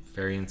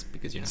 variants,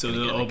 because you're not So gonna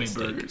they'll get, all like, be a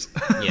steak. burgers.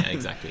 Yeah,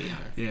 exactly. Yeah.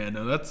 Yeah,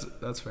 no,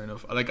 that's fair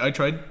enough. Like, I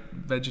tried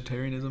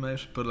vegetarianism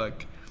out, but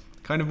like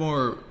kind of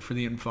more for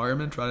the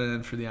environment rather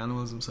than for the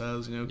animals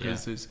themselves, you know,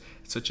 because there's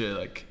such a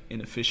like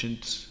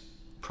inefficient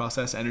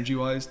process energy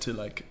wise to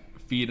like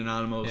feed an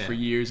animal for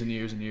years and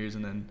years and years,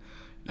 and then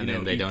And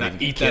then they don't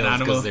even eat get that killed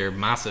animal because they're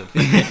massive.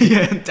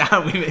 yeah,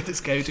 damn, we made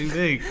this cow too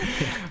big.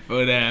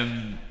 But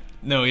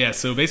no, yeah,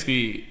 so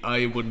basically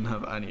I wouldn't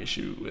have any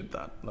issue with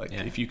that. Like,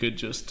 if you could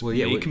just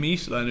make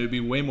meat, then it would be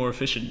way more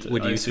efficient.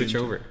 Would you switch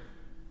over?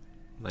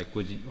 Like,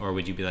 would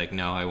you be like,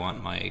 no, I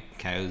want my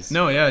cows?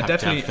 No, yeah, have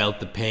definitely to have felt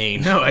the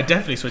pain. No, I'd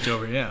definitely switch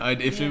over. Yeah,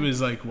 if it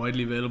was like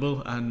widely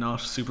available and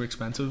not super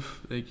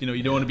expensive, like, you know,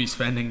 you don't want to be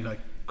spending like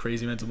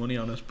crazy amounts of money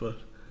on it. But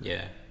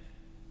yeah,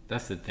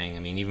 that's the thing. I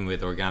mean, even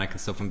with organic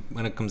and stuff,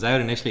 when it comes out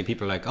initially,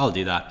 people are like, I'll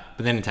do that.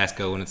 But then in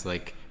Tesco, when it's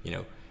like, you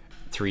know,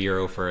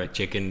 €3 for a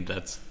chicken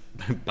that's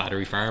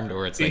battery farmed,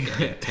 or it's like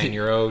a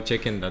 €10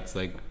 chicken that's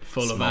like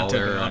full of smaller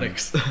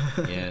antibiotics.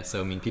 Yeah,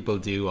 so I mean, people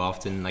do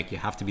often like, you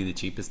have to be the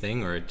cheapest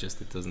thing, or it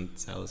doesn't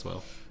sell as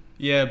well.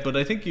 Yeah, but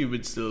I think you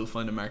would still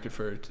find a market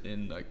for it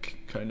in like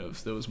kind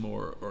of those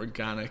more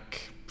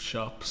organic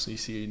shops you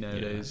see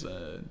nowadays.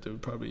 They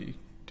would probably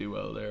do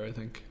well there, I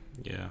think.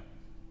 Yeah.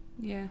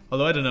 Yeah.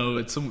 Although I don't know,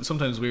 it's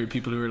sometimes weird.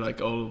 People who are like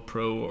all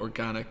pro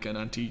organic and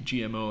anti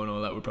GMO and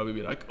all that would probably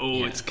be like,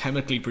 oh, it's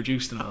chemically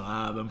produced in a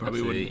lab, and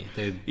probably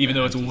wouldn't, even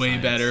though it's way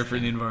better for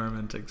the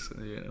environment.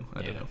 You know,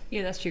 I don't know.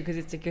 Yeah, that's true, because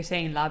it's like you're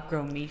saying lab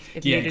grown meat.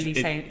 It's Yeah, literally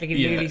saying like it's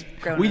literally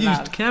grown we in a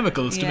used lab.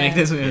 chemicals to make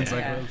this. And it's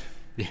like, Yeah. well,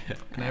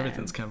 Yeah.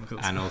 everything's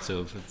chemicals. And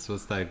also, if it's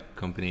what's that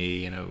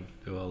company, you know,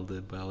 do all the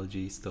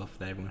biology stuff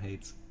that everyone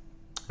hates.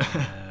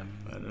 I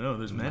don't know.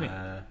 There's many.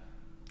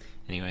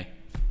 Anyway,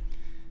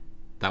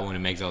 that one, it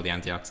makes all the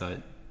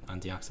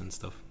antioxidant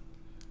stuff.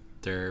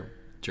 They're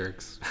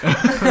jerks.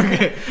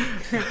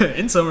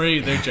 In summary,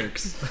 they're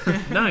jerks.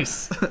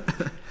 Nice.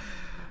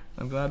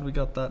 I'm glad we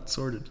got that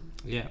sorted.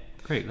 Yeah,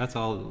 great. Let's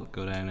all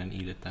go down and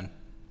eat it then.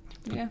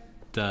 But Yeah.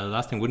 the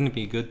last thing, wouldn't it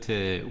be good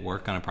to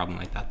work on a problem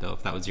like that though?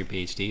 If that was your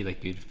PhD,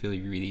 like, you'd feel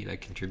you're really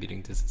like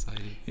contributing to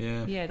society.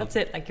 Yeah. Yeah, that's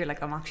it. Like, you're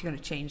like, I'm actually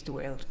going to change the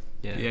world.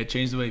 Yeah,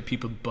 change the way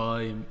people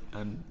buy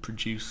and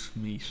produce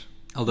meat.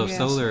 Although Yeah.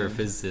 solar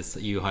physicists,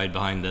 you hide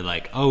behind the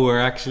like, oh, we're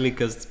actually,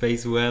 because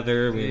space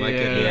weather, we might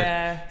get here.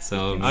 Yeah.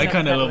 So I Set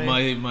kind that of love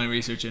way. my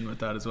research in with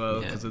that as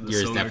well, because of the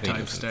yours solar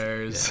definitely type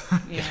doesn't.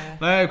 stars. Yeah.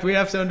 Like, we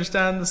have to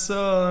understand the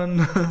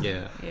sun.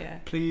 Yeah. Yeah.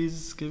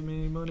 Please give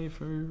me money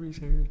for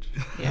research.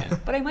 Yeah.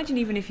 But I imagine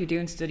even if you're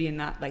doing studying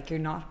that, like, you're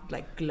not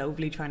like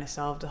globally trying to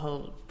solve the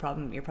whole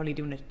problem. You're probably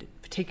doing a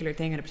particular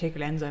thing and a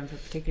particular enzyme for a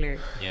particular,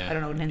 I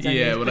don't know what an enzyme is.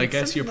 Yeah, well, but I it's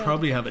guess you something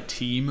probably have a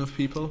team of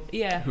people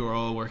who are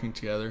all working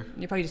together.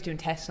 you're probably just doing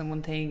tests on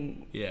one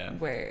thing. Yeah.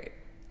 Where,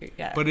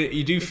 But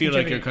you do feel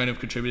like you're contributing. kind of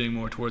contributing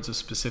more towards a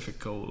specific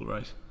goal,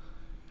 right?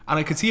 And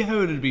I could see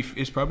how it'd be.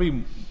 It's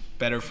probably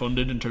better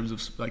funded in terms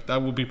of like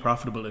that would be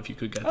profitable if you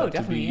could get that to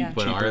definitely, be yeah.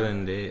 But cheaper.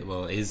 Ireland,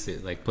 is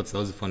it like puts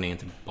loads of funding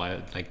into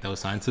like those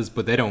sciences,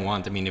 but they don't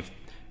want. I mean, if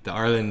the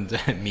Ireland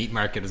meat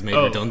market is made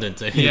redundant,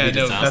 it'd be a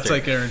disaster. That's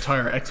like our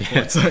entire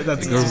exports.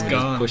 That's the just government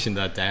gone. is pushing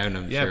that down.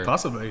 I'm sure.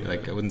 Possibly.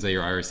 Like, I wouldn't say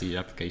your IRC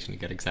application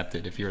would get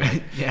accepted if you're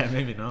like, yeah,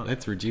 maybe not.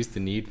 let's reduce the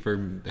need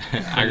for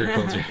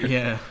agriculture.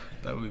 Yeah,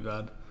 that would be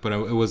bad. But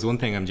it was one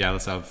thing I'm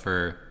jealous of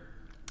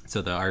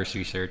so the Irish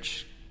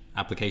research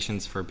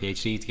applications for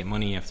PhD to get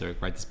money, you have to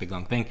write this big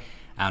long thing.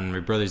 And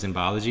my brother's in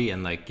biology,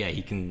 and like,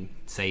 he can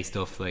say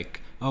stuff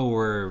like, oh,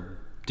 we're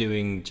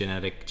doing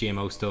genetic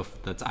GMO stuff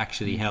that's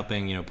actually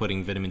helping, you know,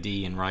 putting vitamin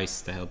D in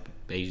rice to help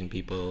Asian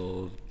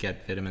people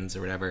get vitamins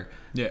or whatever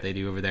they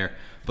do over there.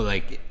 But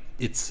like,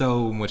 it's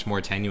so much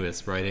more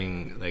tenuous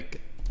writing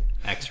like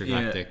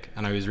extragalactic.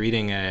 And I was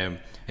reading a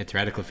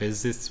theoretical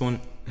physicists one.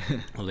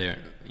 Well,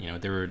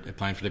 they were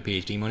applying for the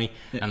PhD money,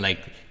 and like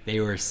they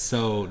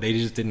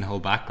just didn't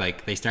hold back.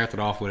 Like, they started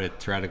off with a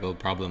theoretical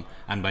problem,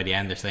 and by the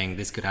end they're saying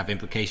this could have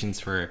implications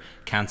for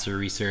cancer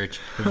research,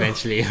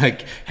 eventually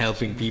like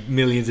helping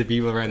millions of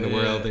people around the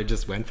world. They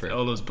just went for it.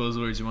 All those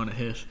buzzwords you want to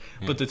hit.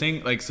 But the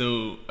thing, like,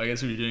 so I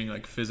guess if you're doing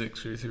like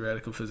physics or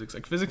theoretical physics,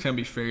 like physics can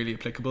be fairly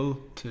applicable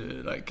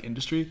to like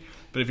industry,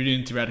 but if you're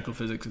doing theoretical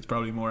physics, it's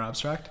probably more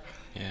abstract.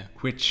 Yeah.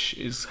 Which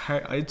is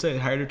I'd say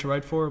harder to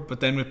write for. But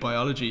then with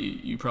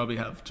biology, you probably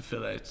have to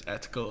fill out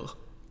ethical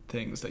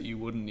things that you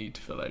wouldn't need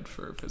to fill out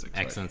for physics.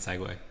 Excellent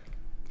segue.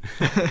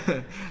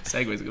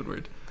 Segue is a good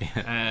word.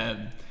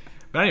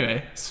 But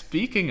anyway,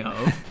 speaking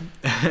of,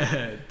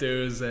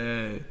 there was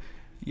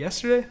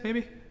yesterday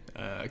maybe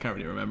I can't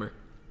really remember.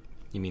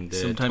 You mean the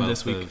sometime 12th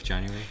this week of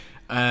January?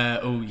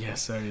 Oh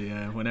yes, sorry.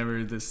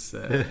 Whenever this.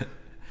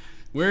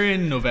 We're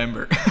in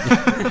November.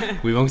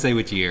 We won't say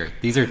which year.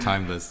 These are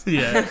timeless.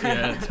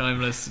 yeah,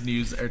 timeless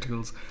news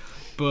articles.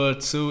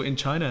 But so in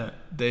China,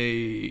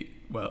 a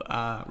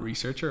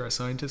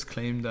scientist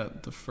claimed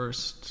that the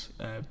first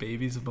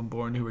babies have been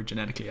born who were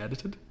genetically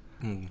edited.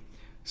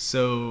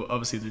 So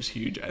obviously there's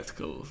huge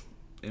ethical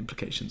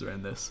implications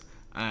around this.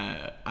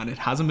 And it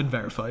hasn't been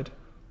verified.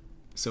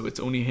 So it's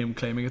only him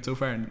claiming it so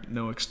far, and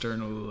no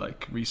external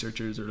like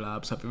researchers or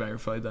labs have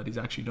verified that he's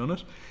actually done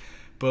it.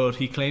 But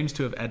he claims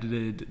to have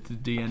edited the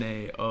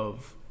DNA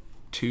of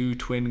 2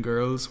 twin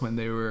girls when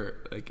they were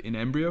like in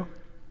embryo,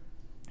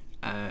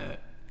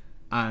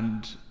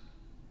 and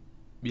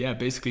yeah,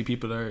 basically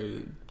people are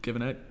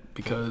giving out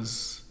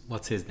because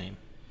What's his name?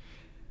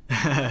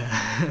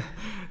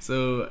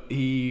 so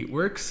he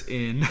works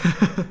in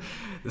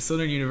the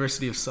Southern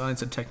University of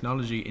Science and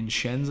Technology in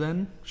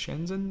Shenzhen,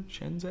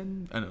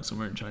 I don't know,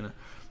 somewhere in China,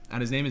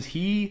 and his name is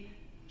He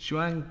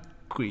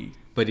Xuankui.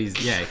 But he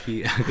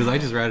because I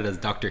just read it as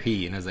Dr.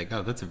 He, and I was like,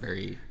 oh, that's a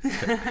very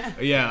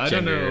Yeah, I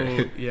don't gender.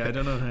 know. Yeah, I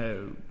don't know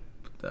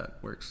how that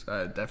works.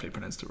 I definitely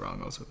pronounced it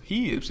wrong. Also,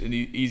 he is an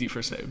easy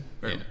first name.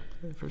 Or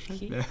first name.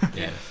 He? Yeah.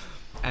 yeah.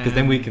 Because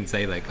then we can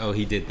say like, oh,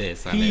 he did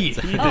this. And He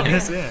it's- did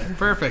this. Yeah,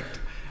 perfect.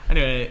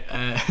 Anyway,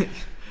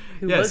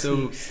 Who yeah. was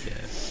So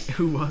yeah.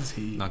 who was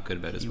he? Not good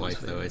about his He was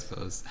wife though, I famous.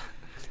 suppose.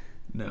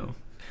 No,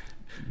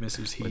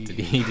 Mrs. He. What did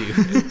he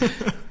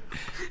do?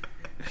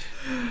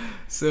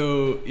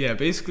 So yeah,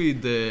 basically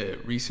the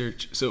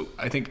research. So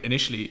I think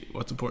initially,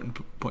 what's important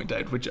to point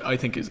out, which I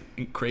think is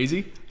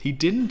crazy, he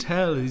didn't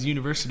tell his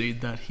university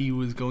that he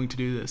was going to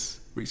do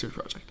this research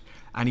project,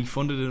 and he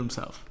funded it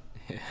himself.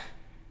 Yeah.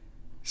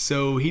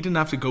 So he didn't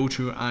have to go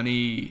through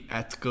any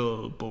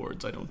ethical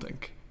boards. I don't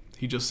think.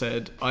 He just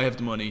said, "I have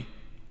the money.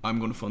 I'm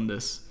going to fund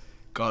this."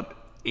 Got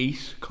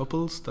 8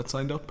 couples that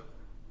signed up,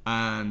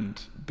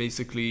 and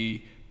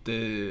basically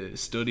the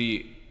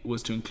study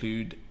was to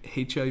include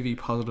HIV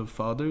positive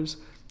fathers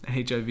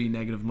and HIV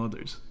negative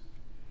mothers.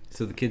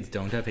 So the kids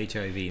don't have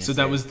HIV. So instead,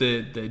 that was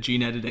the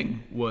gene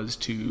editing was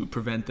to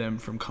prevent them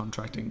from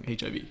contracting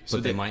HIV. So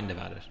But they mightn't have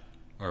had it,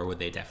 or would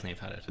they definitely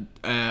have had it?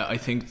 I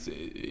think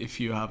if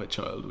you have a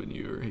child when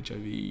you're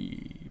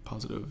HIV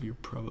positive, you're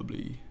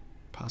probably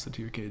pass it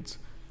to your kids.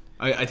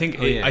 I think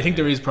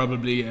there is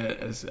probably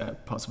a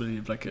possibility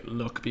of like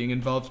luck being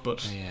involved,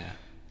 but Yeah.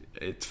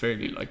 it's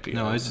fairly likely.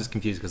 No, I was just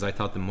confused because I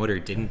thought the mother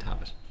didn't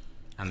have it,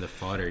 and the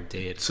father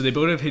did. So they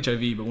both have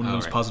HIV, but one of Oh,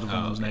 them's right. positive, one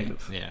of Oh, them's okay.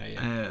 negative. Yeah,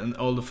 yeah. And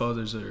all the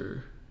fathers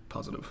are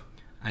positive.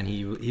 And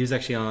he was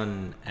actually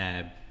on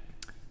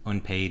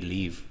unpaid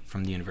leave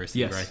from the university,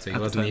 Yes, right? So he at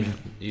the wasn't time.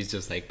 even. He's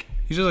just like.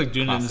 He's just like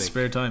doing it in his Classic.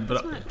 spare time.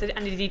 But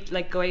And did he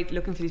like go out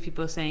looking for these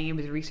people saying it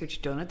was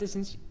research done at this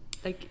university?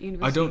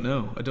 I don't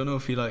know. I don't know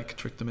if he like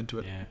tricked them into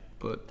it. Yeah.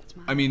 But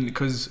mad. I mean,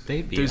 because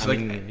They'd be. there's I like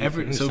mean,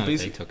 every you so understand if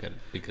they basically. took it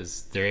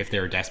because if they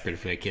were desperate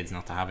for their kids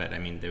not to have it, I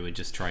mean, they would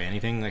just try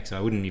anything. Like, so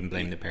I wouldn't even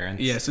blame the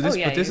parents. Yeah, so Oh, this,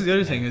 yeah, but this yeah. is the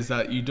other thing is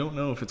that you don't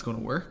know if it's going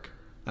to work,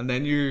 and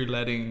then you're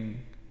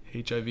letting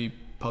HIV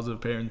positive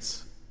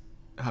parents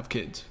have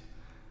kids.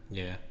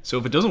 Yeah. So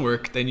if it doesn't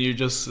work, then you're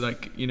just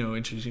like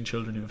introducing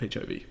children who have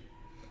HIV.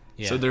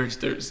 Yeah. So there's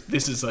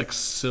this is like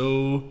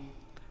so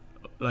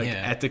like Yeah.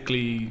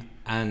 ethically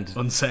and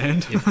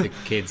unsound. if the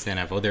kids then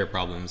have other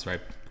problems, right?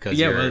 Because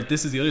Yeah, well,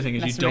 this is the other thing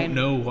is you Less don't around.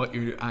 know what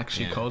you're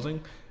actually Yeah.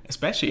 causing,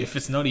 especially if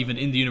it's not even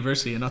in the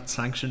university and not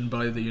sanctioned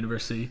by the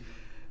university.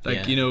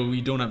 Like Yeah.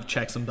 you don't have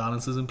checks and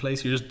balances in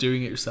place. You're just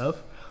doing it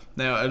yourself.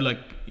 Now, I'm like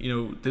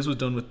this was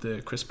done with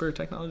the CRISPR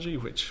technology,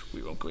 which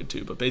we won't go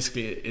into, but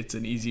basically it's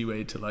an easy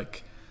way to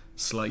like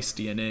slice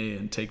DNA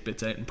and take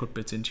bits out and put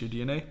bits into your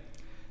DNA.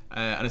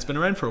 And it's been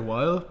around for a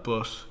while,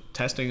 but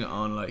testing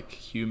on like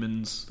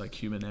humans, like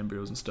human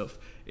embryos and stuff,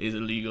 is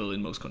illegal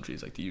in most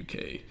countries like the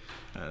UK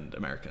and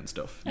America and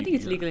stuff. I think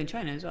it's legal in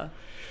China as well.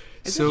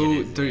 So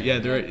It is, yeah.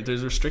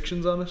 there's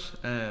restrictions on it,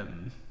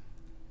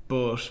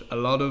 but a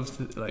lot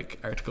of like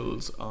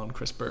articles on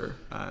CRISPR,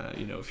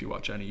 if you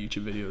watch any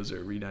YouTube videos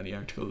or read any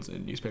articles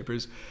in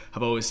newspapers,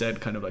 have always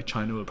said kind of like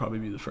China will probably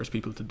be the first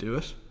people to do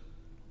it,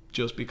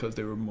 just because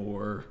they were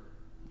more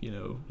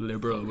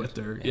liberal with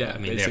their I mean, they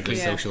have the basically.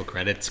 Yeah. social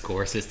credit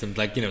score systems.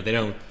 Like, they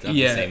don't have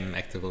Yeah. the same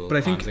ethical But I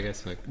norms, think I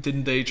guess. Like,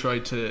 didn't they try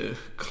to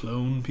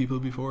clone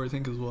people before, I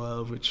think, as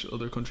well, which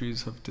other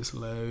countries have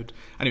disallowed.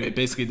 Anyway,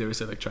 basically they were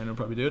said like China will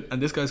probably do it,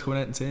 and this guy's coming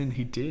out and saying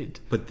he did.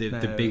 but the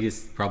Now-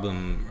 biggest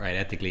problem, right,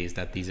 ethically, is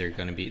that this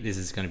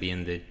is going to be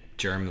in the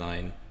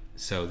germline,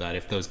 so that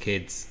if those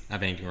kids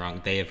have anything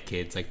wrong, they have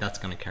kids, like that's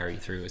going to carry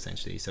through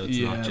essentially. So it's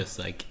Yeah. not just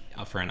like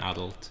for an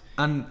adult.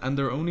 And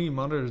they're only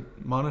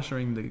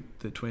monitoring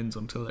the twins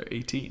until they're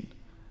 18.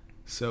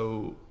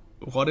 So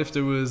what if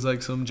there was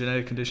like some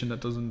genetic condition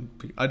that doesn't?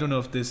 I don't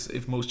know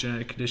if most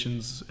genetic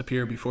conditions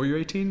appear before you're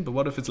 18, but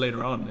what if it's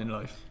later on in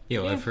life? Yeah,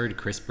 well, I've heard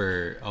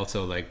CRISPR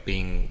also like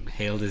being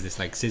hailed as this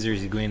like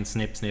scissors, you go in,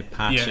 snip,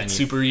 patch. Yeah, and it's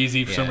you- super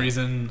easy for some Yeah.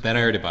 reason. Then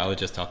I heard a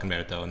biologist talking about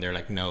it though, and they're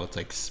like, no, it's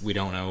like we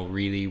don't know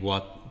really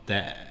what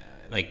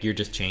like you're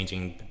just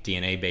changing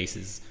DNA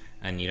bases,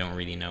 and you don't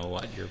really know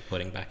what you're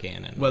putting back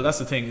in. And Well, that's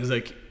the thing is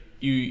like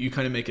you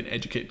kind of make an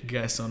educated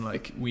guess on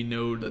like we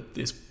know that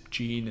this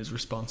gene is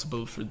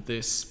responsible for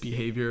this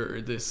behavior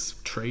or this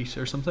trait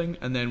or something,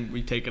 and then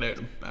we take it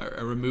out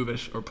or remove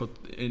it or put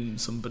in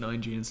some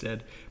benign gene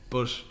instead.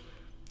 But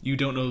you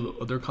don't know the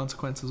other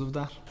consequences of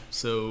that,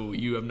 so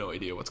you have no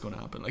idea what's going to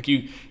happen.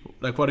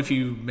 Like what if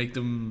you make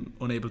them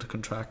unable to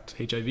contract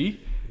HIV,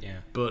 yeah,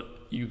 but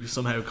you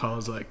somehow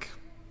cause like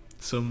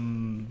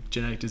some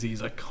genetic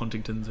disease like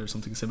Huntington's or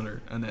something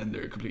similar, and then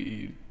they're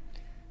completely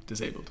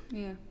disabled.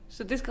 Yeah.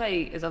 So this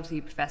guy is obviously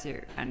a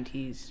professor, and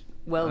he's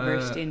well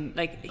versed in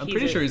like. I'm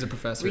pretty sure he's a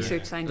professor.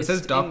 Research It scientist.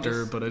 says doctor,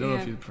 this, but I don't know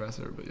if he's a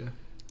professor. But yeah.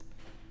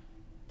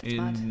 That's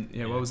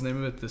mad. What was the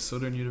name of it? The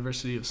Southern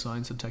University of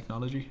Science and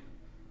Technology.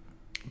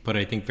 But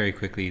I think very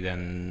quickly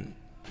then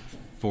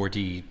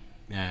 40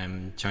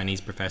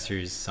 Chinese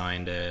professors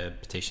signed a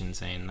petition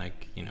saying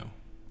like, you know,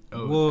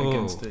 whoa.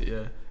 Against it,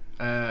 yeah.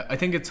 I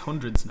think it's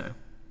hundreds now.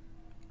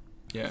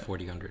 Yeah.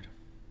 40, 100.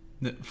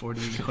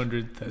 40,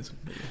 100,000.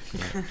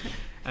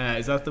 Yeah.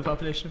 Is that the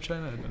population of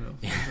China? I don't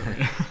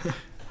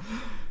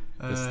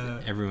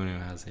know. Everyone who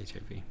has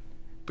HIV.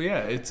 But yeah,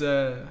 it's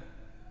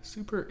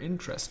super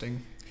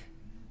interesting.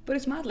 But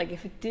it's mad, like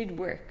if it did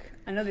work,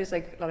 I know there's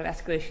like a lot of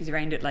ethical issues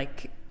around it,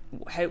 like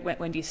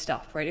when do you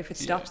stop, right? If it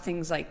stops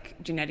things like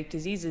genetic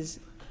diseases,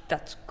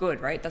 that's good,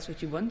 right? That's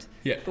what you want.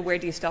 Yeah. But where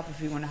do you stop if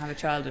you want to have a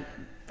child with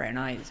brown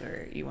eyes,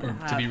 or you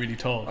want to be really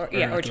tall, or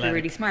to be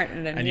really smart,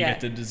 and then you get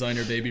the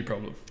designer baby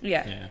problem.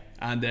 Yeah.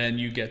 And then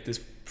you get this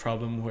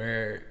problem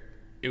where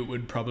it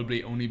would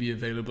probably only be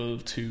available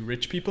to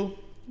rich people.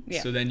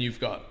 Yeah. So then you've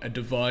got a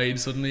divide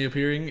suddenly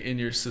appearing in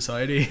your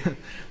society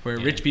where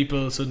rich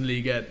people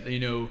suddenly get, you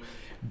know,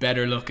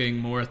 better looking,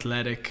 more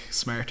athletic,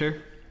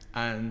 smarter,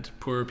 and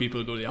poorer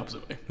people go the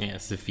opposite way. Yeah,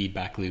 it's the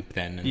feedback loop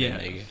then. And Yeah.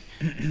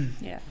 then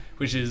Yeah.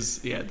 Which is,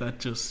 that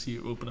just,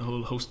 you open a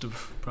whole host of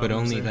problems. but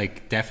only there.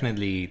 like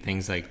definitely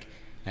things like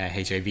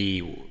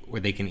HIV,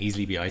 where they can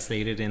easily be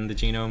isolated in the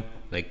genome,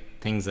 like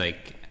things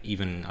like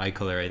even eye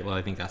color. Well,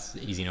 I think that's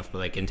easy enough, but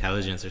like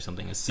intelligence or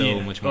something is so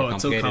much more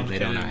it's so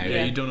complicated. They don't know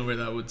how you don't know where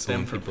that would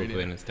stem from. people go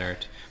in and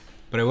start.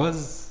 But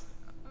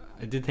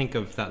I did think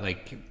of that,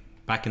 like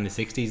back in the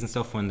 60s and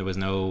stuff, when there was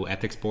no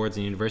ethics boards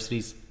in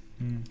universities,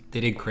 they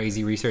did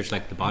crazy research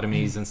like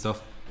lobotomies and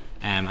stuff,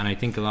 and I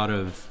think a lot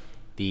of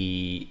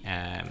the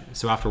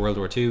so after World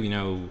War II, you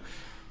know,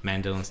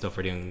 Mendel and stuff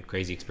were doing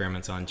crazy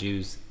experiments on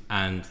Jews,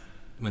 and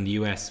when the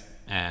US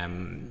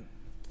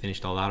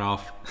finished all that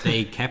off,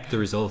 they kept the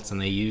results and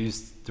they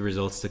used the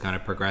results to kind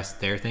of progress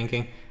their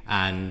thinking.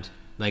 And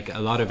like a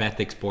lot of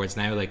ethics boards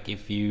now, like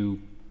if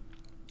you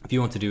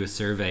want to do a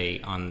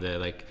survey on the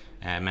like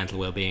mental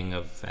well-being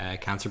of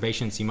cancer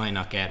patients, you might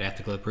not get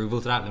ethical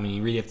approval to that. I mean,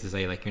 you really have to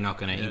say like you're not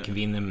going to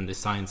inconvene them and the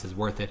science is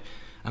worth it.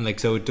 And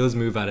like, so it does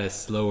move at a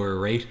slower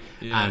rate,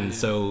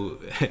 so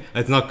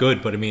it's not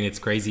good, but I mean, it's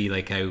crazy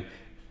like how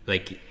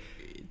like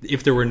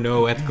if there were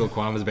no ethical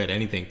qualms about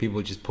anything, people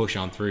would just push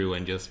on through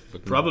and just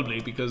probably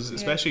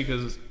especially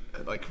because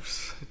like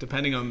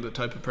depending on the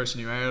type of person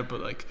you are, but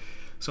like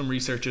some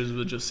researchers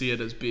will just see it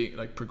as being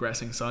like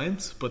progressing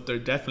science, but there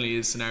definitely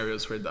is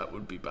scenarios where that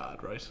would be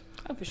bad, right?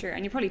 Oh, for sure.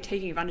 And you're probably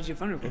taking advantage of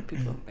vulnerable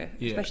people,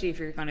 especially if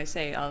you're going to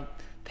say, I'll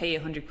pay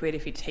 £100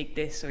 if you take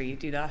this or you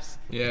do that.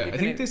 Yeah, I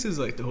think this is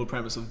like the whole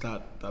premise of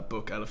that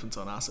book, Elephants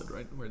on Acid,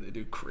 right? Where they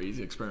do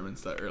crazy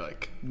experiments that are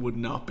like would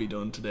not be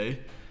done today.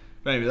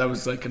 But anyway, that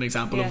was like an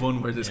example of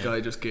one where this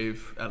guy just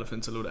gave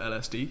elephants a load of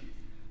LSD.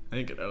 I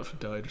think an elephant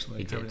died or something.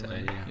 He did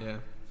die, yeah.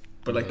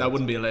 But like that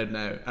wouldn't be allowed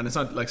now, and it's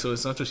not like, so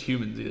it's not just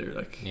humans either.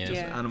 Like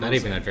animals. That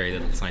even had very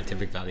little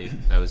scientific value.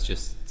 That was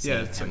just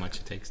seeing how much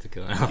it takes to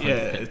kill an elephant. Yeah,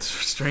 it's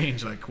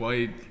strange. Like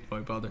why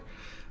bother?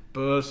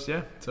 But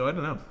yeah, so I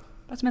don't know.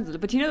 That's mental.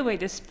 But you know the way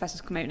this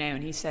professor's come out now,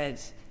 and he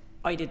said,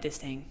 "I did this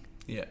thing."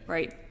 Yeah.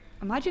 Right.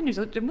 Imagine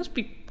there must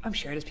be. I'm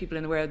sure there's people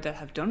in the world that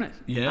have done it.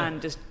 Yeah.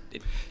 And just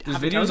there's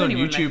videos on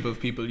YouTube of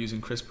people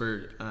using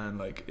CRISPR and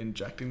like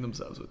injecting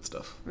themselves with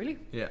stuff. Really?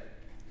 Yeah.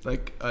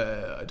 Like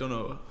I don't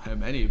know how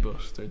many,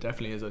 but there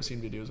definitely is. I've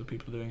seen videos of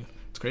people doing it.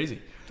 It's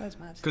crazy. That's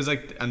mad. Because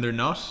like, and they're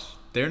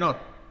not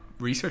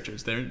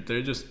researchers.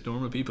 They're just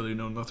normal people who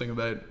know nothing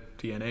about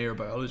DNA or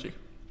biology.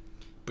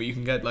 But you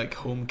can get like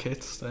home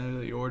kits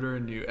that you order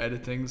and you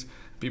edit things.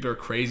 People are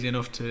crazy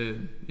enough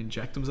to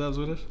inject themselves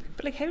with it.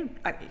 But like how?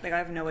 I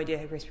have no idea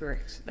how CRISPR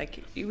works.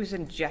 Like you just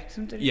inject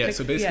something. Yeah. Like,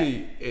 So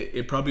basically,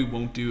 it probably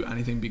won't do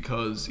anything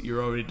because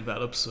you're already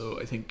developed.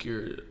 So I think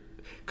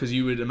because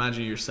you would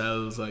imagine your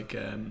cells like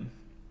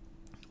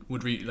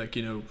would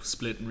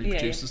split and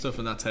reproduce and stuff,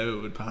 and that's how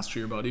it would pass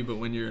through your body. But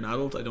when you're an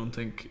adult, I don't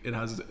think it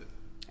has.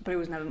 But it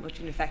wasn't having much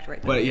of an effect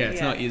right now. But yeah,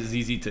 it's not as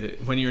easy to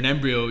when you're an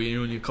embryo.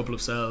 You only a couple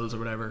of cells or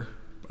whatever.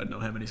 I don't know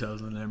how many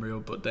cells in an embryo,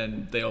 but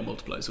then they all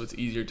multiply, so it's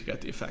easier to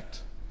get the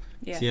effect.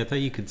 Yeah. See, I thought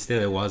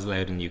it was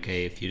allowed in the UK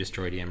if you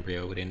destroy the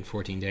embryo within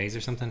 14 days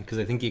or something, because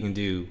I think you can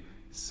do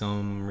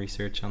some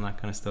research on that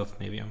kind of stuff.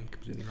 Maybe I'm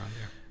completely wrong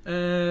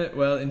there.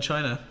 Well, in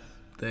China,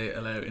 they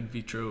allow in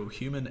vitro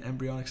human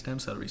embryonic stem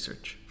cell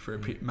research for a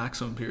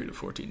maximum period of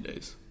 14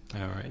 days. Oh,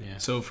 right, yeah.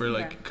 So for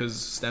because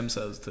stem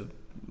cells, the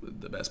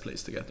best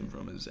place to get them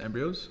from is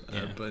embryos.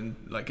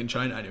 But in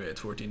China anyway,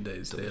 it's 14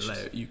 days. Delicious. They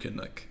allow you can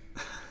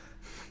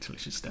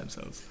delicious stem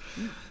cells.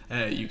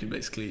 You can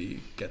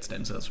basically get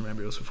stem cells from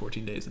embryos for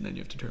 14 days and then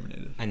you have to terminate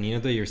it. And you know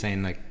that you're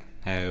saying like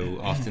how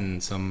often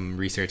some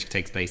research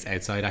takes place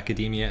outside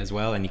academia as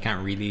well, and you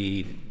can't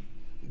really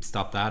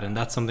stop that, and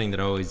that's something that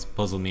always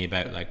puzzled me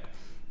about. Like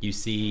you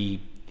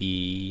see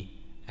the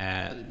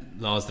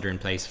laws that are in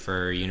place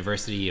for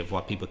university of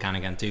what people can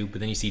and can't do, but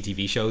then you see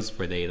TV shows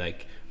where they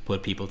like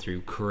put people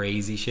through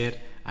crazy shit,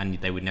 and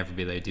they would never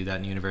be able to do that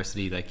in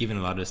university. Like even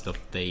a lot of the stuff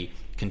they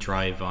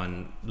contrive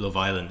on Love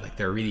Island, like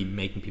they're really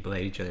making people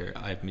hate each other,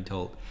 I've been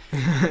told.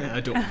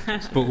 I don't.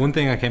 But one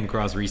thing I came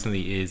across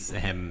recently is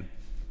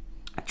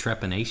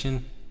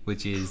trepanation,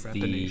 which is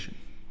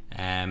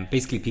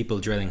basically people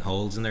drilling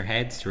holes in their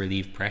heads to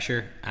relieve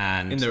pressure,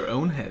 and in their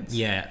own heads.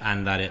 Yeah,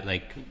 and that it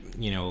like,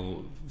 you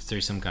know,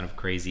 there's some kind of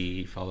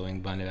crazy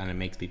following behind it, and it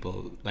makes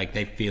people like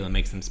they feel it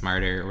makes them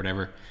smarter or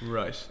whatever.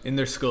 Right, in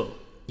their skull.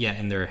 Yeah,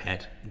 in their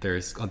head.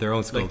 There's their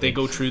own skull. Like they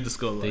go through the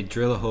skull. They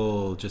drill a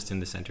hole just in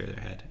the center of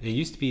their head. It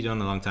used to be done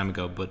a long time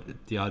ago,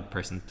 but the odd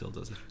person still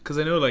does it. Because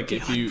I know, like,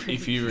 if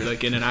you were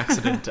like in an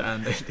accident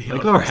and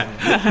like Laura.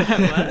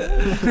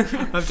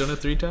 I've done it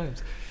 3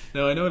 times.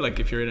 No, I know, like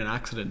if you're in an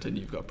accident and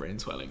you've got brain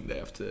swelling, they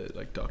have to,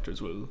 like,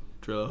 doctors will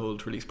drill a hole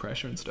to release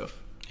pressure and stuff.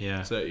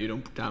 Yeah. So that you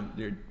don't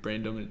your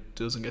brain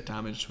doesn't get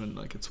damaged when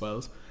like it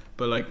swells.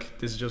 But like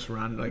this is just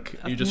random. Like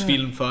you're just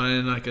feeling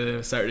fine, like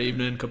a Saturday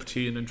evening, cup of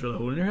tea, and then drill a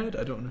hole in your head.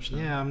 I don't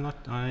understand. Yeah, I'm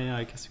not.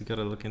 I guess we got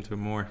to look into it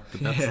more.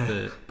 But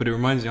that's But it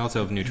reminds me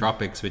also of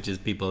nootropics, which is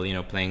people, you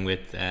know, playing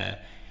with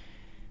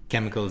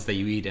chemicals that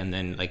you eat, and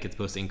then like it's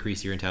supposed to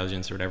increase your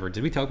intelligence or whatever.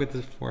 Did we talk about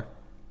this before?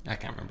 I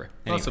can't remember.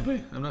 Anyway.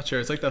 Possibly. I'm not sure.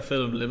 It's like that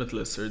film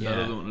Limitless or that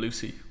other one,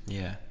 Lucy.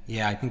 Yeah,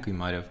 I think we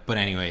might have. But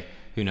anyway,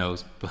 who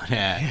knows? But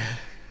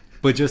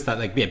but just that,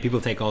 like, yeah, people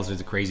take all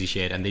sorts of crazy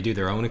shit and they do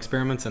their own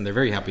experiments, and they're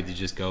very happy to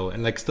just go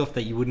and like stuff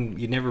that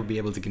you'd never be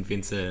able to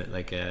convince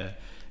a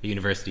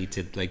university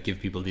to like give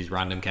people these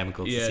random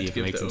chemicals to see if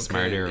it makes them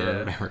smarter or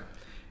whatever.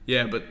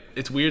 Yeah, but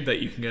it's weird that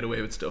you can get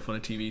away with stuff on a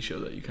TV show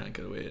that you can't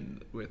get away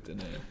with in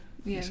a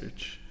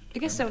research. I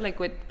guess so, like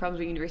with problems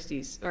with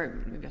universities,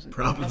 or maybe that's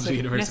not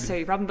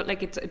necessarily a problem, but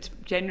like it's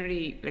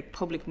generally like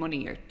public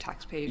money or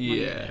taxpayer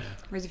money. Yeah.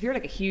 Whereas if you're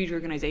like a huge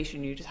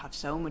organization, you just have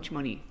so much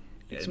money.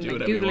 Yeah, do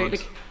like Google, you want.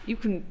 like you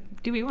can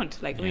do what you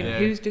want. Like I mean,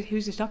 who's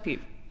to stop you?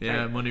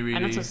 Yeah, right? money really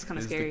and that's what's kind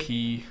of is scary. The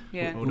key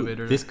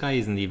motivator. This guy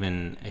isn't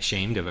even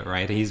ashamed of it,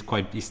 right? He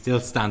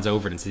still stands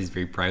over it and says he's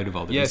very proud of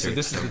all the research. So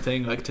this is the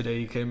thing. Like today,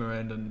 he came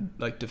around and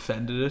like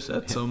defended it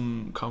at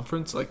some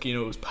conference. Like, you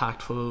know, it was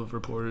packed full of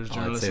reporters,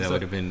 journalists. I'd say that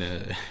would have been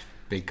a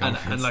big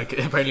conference. And like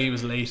apparently he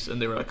was late, and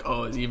they were like,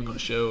 "Oh, is he even going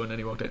to show?" And then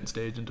he walked out on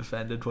stage and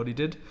defended what he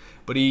did,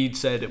 but he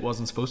said it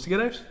wasn't supposed to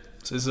get out.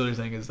 So this other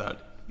thing is that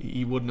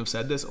he wouldn't have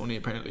said this. Only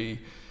apparently,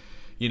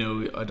 you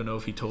know, I don't know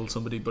if he told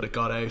somebody, but it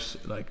got out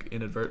like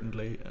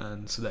inadvertently,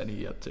 and so then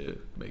he had to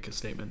make a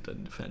statement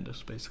and defend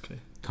it, basically.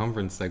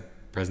 Conference like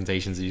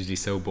presentations are usually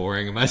so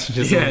boring. Imagine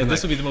just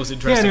this would be the most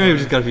interesting. Yeah, anyway, we've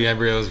just got a few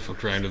embryos,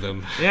 fucked around with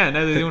them. Yeah,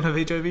 now they don't have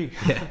HIV.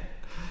 Yeah,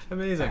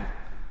 amazing.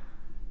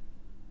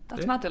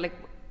 That's mad though.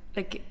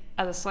 Like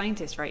as a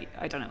scientist, right?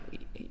 I don't know.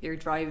 Your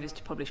drive is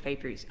to publish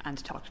papers and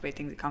to talk about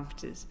things at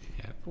conferences.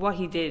 Yeah. What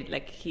he did,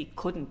 like he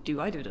couldn't do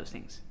either of those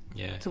things.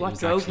 Yeah. So what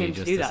drove him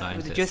to do that?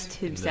 Was it just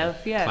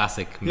himself? Yeah.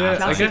 Classic. Yeah.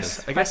 I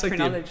guess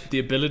like the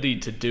ability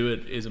to do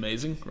it is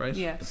amazing, right?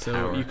 Yeah.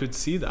 So you could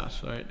see that,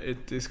 right?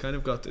 It's kind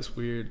of got this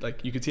weird,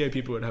 like you could see how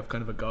people would have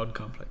kind of a god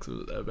complex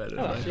about it.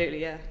 Oh, right?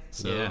 absolutely, yeah.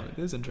 So it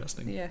is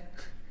interesting. Yeah.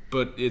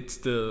 But it's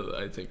still,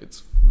 I think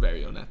it's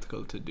very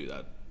unethical to do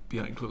that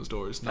behind closed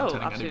doors, not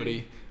telling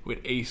anybody, with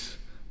 8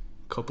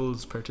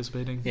 couples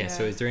participating. Yeah,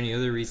 so is there any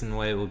other reason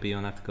why it would be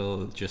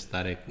unethical? Just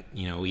that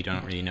we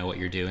don't really know what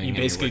you're doing. You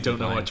basically don't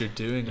know what you're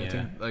doing. I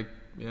think,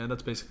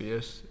 that's basically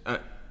it.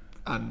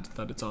 And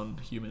that it's on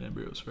human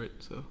embryos, right?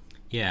 So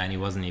yeah, and he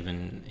wasn't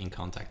even in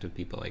contact with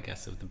people, I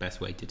guess, of the best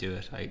way to do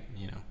it. I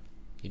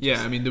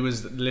mean, there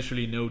was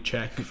literally no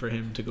check for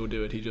him to go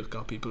do it. He just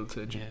got people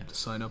to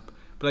sign up.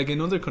 But like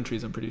in other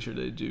countries, I'm pretty sure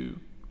they do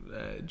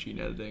gene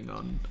editing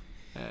on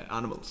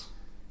animals.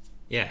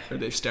 Yeah, or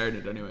they've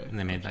started anyway, and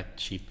they made that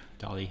sheep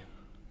dolly.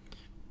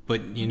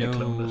 But you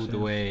know the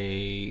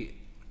way,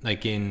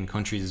 like in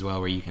countries as well,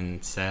 where you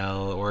can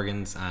sell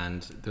organs,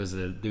 and there was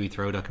a Louis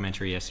Theroux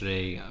documentary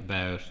yesterday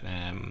about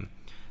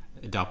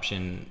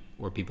adoption,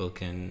 where people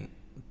can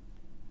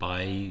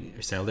buy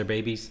or sell their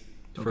babies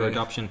for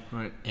adoption,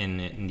 right?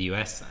 In the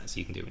US, so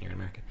you can do it when you're in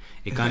America.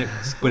 It kind of,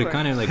 but it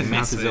kind of like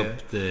messes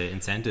up the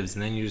incentives,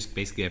 and then you just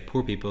basically have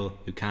poor people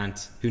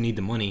who need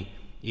the money,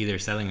 either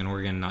selling an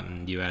organ, not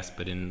in the US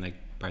but in like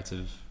parts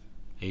of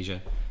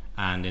Asia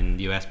and in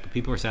the US, but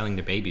people are selling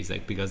their babies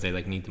like because they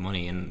like need the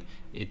money, and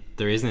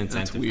there is an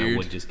incentive that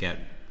would just get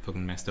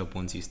fucking messed up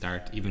once you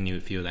start, even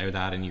if you allow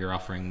that and you're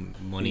offering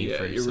money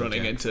for you're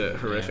running into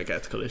horrific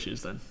ethical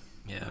issues then.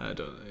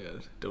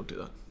 Don't do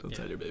that. Don't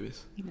sell your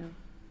babies. No.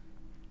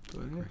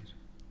 But,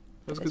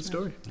 that's a good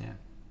story. Yeah.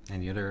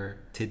 Any other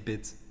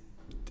tidbits?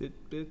 Do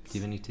you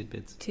have any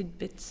tidbits?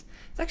 It's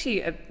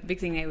actually a big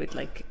thing now with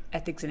like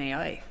ethics and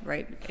AI,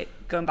 right?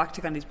 Going back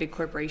to kind of these big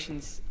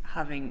corporations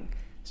having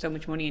so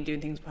much money and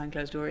doing things behind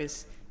closed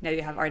doors. Now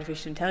you have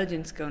artificial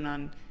intelligence going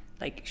on.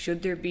 Like,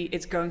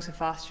 it's growing so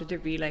fast, should there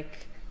be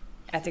like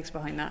ethics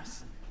behind that?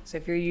 So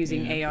if you're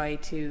using AI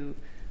to,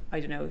 I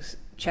don't know,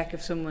 check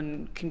if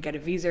someone can get a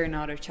visa or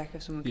not, or check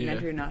if someone can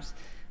enter or not,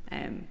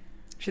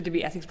 should there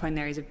be ethics behind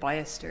there? Is it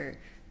biased, or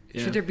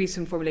should there be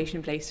some formulation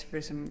in place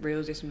for some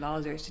rules or some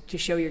laws, or to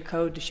show your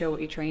code, to show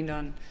what you trained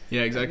on?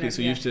 Yeah, exactly.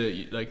 So you have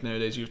to, like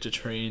nowadays, you have to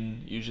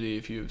train, usually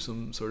if you have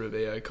some sort of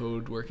AI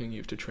code working, you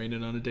have to train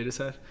it on a data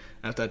set.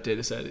 And if that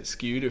data set is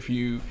skewed, if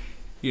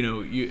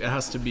it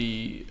has to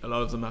be, a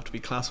lot of them have to be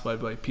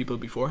classified by people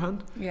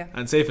beforehand. Yeah.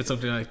 And say if it's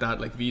something like that,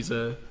 like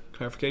visa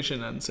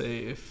clarification, and say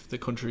if the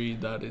country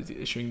that is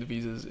issuing the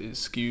visas is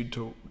skewed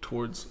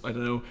towards, I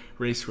don't know,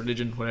 race,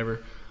 religion,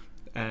 whatever,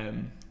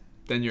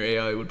 then your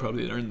AI would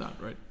probably learn that,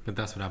 right? But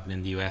that's what happened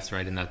in the US,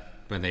 right? In that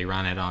when they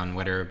ran it on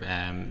whether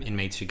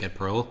inmates should get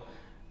parole,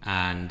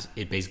 and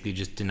it basically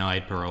just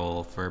denied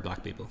parole for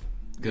black people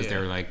because they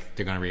were like,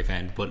 they're going to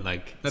reoffend. But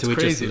like, that's so it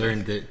crazy, just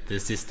learned the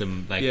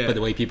system, like, by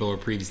the way people were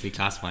previously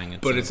classifying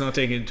it. But so. it's not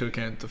taking into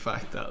account the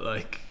fact that,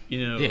 like,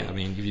 yeah, I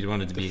mean, if you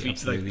wanted to be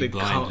absolutely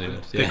blind to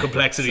it, the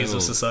complexities so,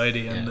 of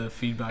society and the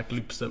feedback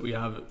loops that we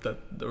have,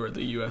 or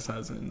the US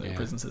has in their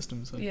prison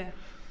system. So. Yeah.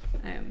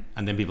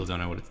 And then people don't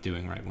know what it's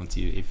doing, right?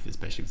 Especially if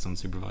it's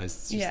unsupervised,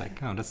 it's just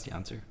like, oh, that's the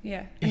answer.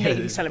 Yeah, and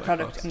you sell a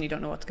product and you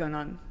don't know what's going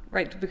on,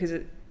 right? Because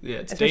it's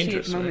especially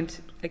dangerous, at the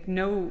moment, like,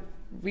 no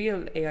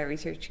real AI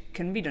research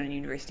can be done in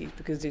universities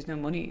because there's no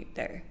money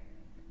there.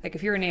 Like,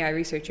 if you're an AI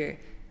researcher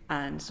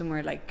and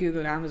somewhere like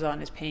Google or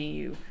Amazon is paying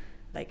you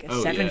like a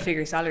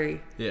 7-figure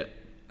salary,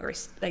 or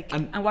like,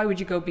 and why would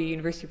you go be a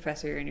university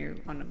professor and you're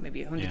on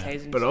maybe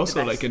 100,000? But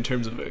also, like, in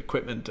terms of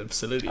equipment and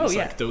facilities,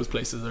 like, those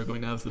places are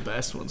going to have the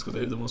best ones because they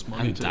have the most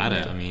money. And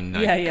data, I mean,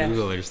 like,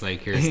 Google is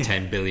like, here's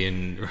 10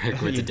 billion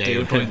records a day,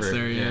 data points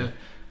there,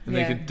 and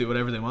they could do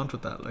whatever they want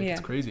with that. Like,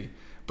 it's crazy.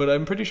 But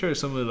I'm pretty sure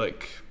some of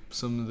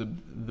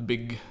the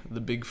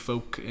big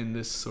folk in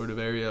this sort of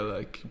area,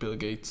 like Bill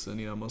Gates and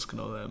Elon Musk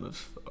and all them,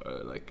 have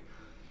like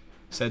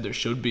said there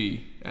should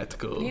be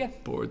ethical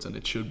boards, and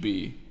it should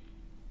be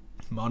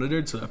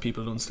monitored so that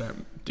people don't start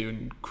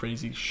doing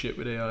crazy shit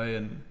with AI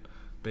and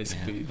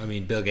basically. I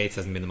mean, Bill Gates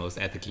hasn't been the most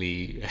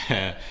ethically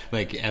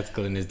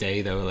ethical in his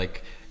day, though.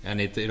 Like, and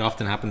it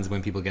often happens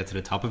when people get to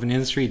the top of an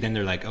industry, then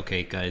they're like,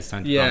 okay, guys,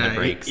 time to put on the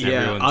brakes.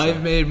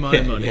 I've made my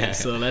money,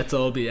 so let's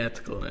all be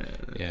ethical now.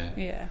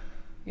 Yeah,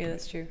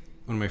 that's true.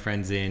 One of my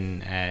friends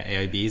in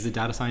AIB is a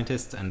data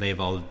scientist, and they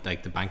have all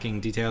like the banking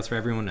details for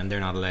everyone, and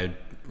they're not allowed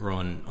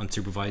run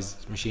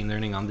unsupervised machine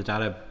learning on the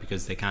data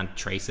because they can't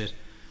trace it,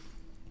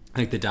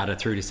 like the data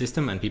through the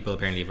system, and people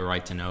apparently have a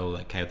right to know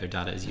like how their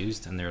data is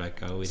used, and they're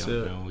like, oh, we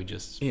don't know, we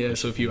just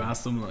so if you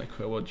ask them like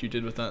what you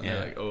did with that, and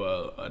they're like, oh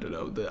well, I don't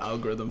know, the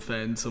algorithm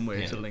found some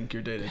way to link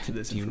your data to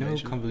this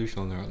information.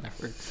 Convolutional neural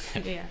networks.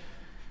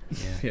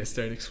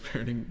 Start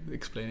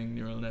explaining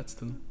neural nets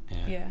to them.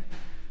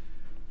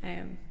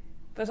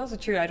 But it's also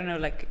true, I don't know,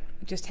 like,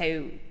 just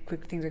how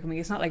quick things are coming.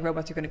 It's not like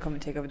robots are going to come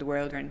and take over the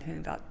world or anything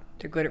like that.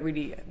 They're good at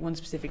really one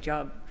specific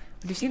job.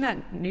 Have you seen that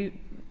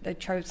I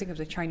tried to think of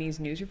the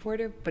Chinese news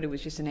reporter, but it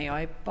was just an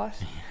AI bot?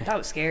 That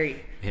was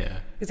scary.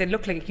 Because it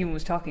looked like a human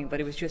was talking, but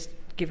it was just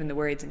given the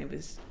words and it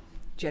was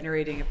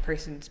generating a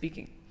person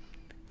speaking.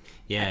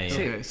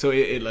 So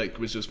it like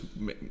was just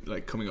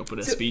like coming up with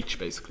a speech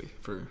basically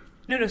for...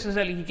 No, so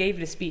he gave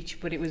it a speech,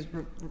 but it was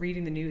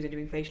reading the news and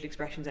doing facial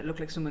expressions that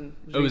looked like someone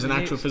was it was an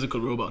actual physical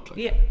robot,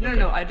 like.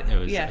 I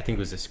think it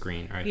was a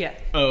screen, right?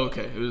 Oh,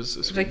 okay. It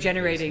was like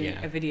generating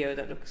a video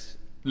that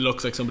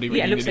looks like somebody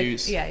reading the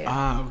news. Okay.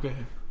 Yeah,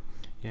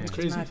 it's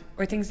crazy. Mad.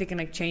 Or things they can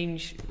like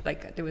change,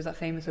 like there was that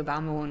famous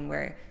Obama one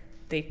where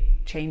they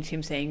changed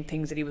him saying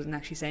things that he wasn't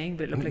actually saying,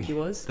 but it looked like he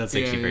was. That's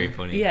actually very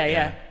funny.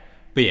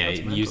 But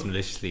use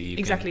maliciously.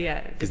 Exactly,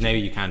 Because now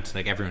you can't,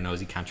 like, everyone knows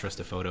you can't trust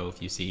a photo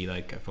if you see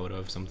like a photo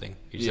of something.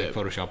 You just like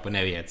Photoshop, but now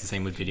it's the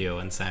same with video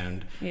and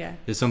sound.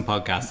 There's some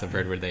podcasts I've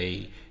heard where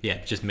they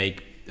just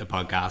make a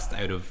podcast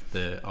out of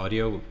the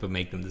audio but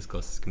make them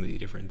discuss completely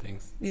different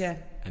things.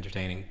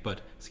 Entertaining but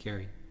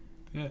scary.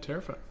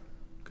 Terrifying.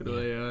 Good old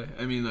AI.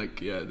 I mean, like,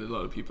 there's a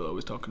lot of people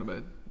always talking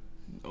about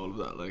all of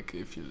that. Like,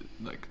 if you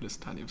like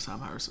listen to any of Sam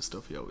Harris's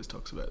stuff, he always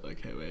talks about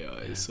like how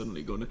AI is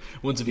suddenly going to,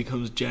 once it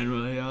becomes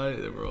general AI,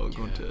 then we're all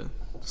going to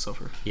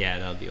suffer.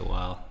 That'll be a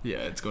while.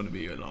 It's going to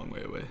be a long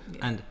way away.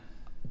 And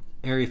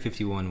Area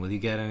 51, will you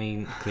get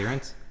any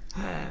clearance?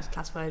 It's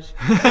classified.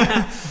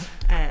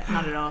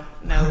 Not at all.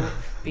 No,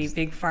 be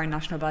big foreign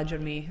national badge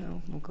on me.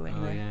 Won't go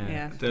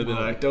anywhere. They'll be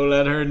like, don't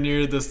let her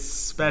near the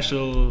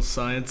special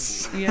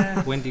science.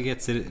 When do you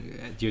get do you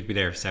have to be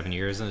there for 7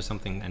 years or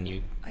something, and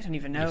I don't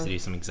even know. You have to do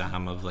some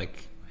exam of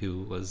like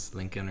who was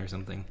Lincoln or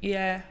something.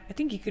 I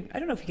think you could. I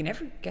don't know if you can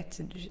ever get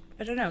to.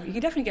 I don't know. You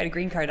can definitely get a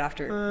green card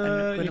after.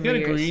 You get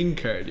a green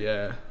card.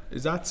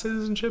 Is that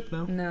citizenship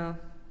now? No.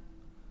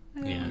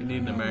 You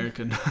need an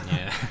American.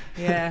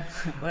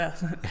 Well,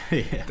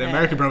 the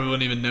American probably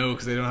wouldn't even know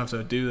because they don't have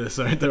to do this.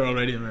 Right? They're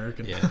already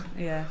American.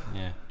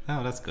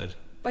 Oh, that's good.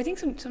 But I think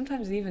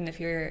sometimes even if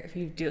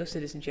you dual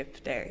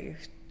citizenship there,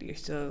 you're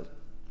still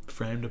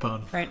frowned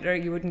upon. Or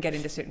you wouldn't get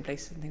into certain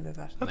places and things like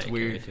that. That's like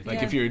weird.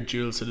 Like if you're a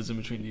dual citizen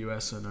between the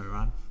US and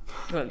Iran.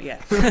 Well,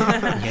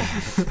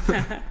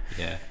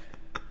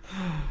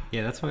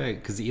 that's why,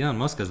 because Elon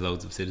Musk has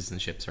loads of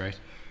citizenships, right?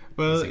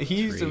 Well, like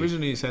he's 3.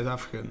 originally South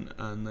African,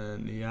 and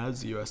then he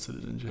has US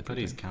citizenship. I thought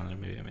he's Canada.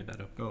 Maybe I made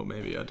that up. Oh,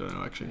 maybe, I don't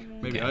know actually.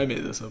 Maybe Okay. I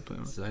made this up.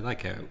 So I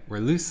like how we're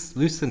loose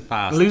and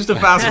fast. Lose the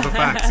fast with the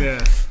facts,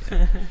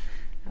 yeah.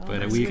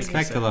 But we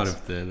expect a lot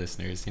of the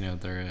listeners. You know,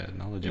 they're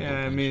knowledgeable. Yeah,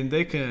 I bunch. mean,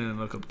 they can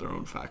look up their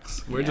own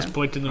facts. We're Yeah. just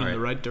pointing them in Alright.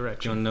 the right Do you want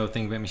to direction. know the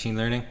thing about machine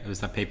learning? It was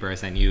that paper I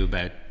sent you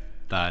about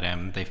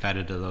that they fed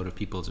it a load of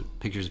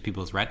pictures of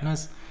people's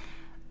retinas.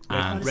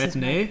 And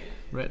Retina?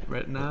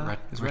 Retina? Ret-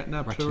 Is ret-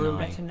 retina retinae. plural?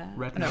 Retina.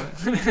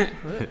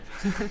 Retina.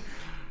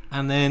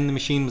 and then the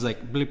machine was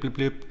like blip blip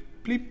blip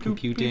bleep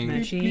computing.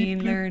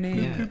 Machine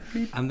learning.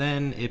 Yeah. And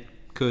then it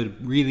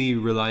could really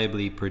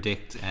reliably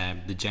predict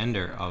the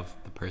gender of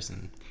the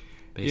person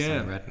based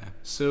on the retina.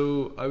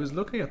 So I was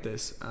looking at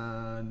this,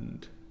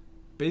 and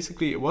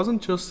basically it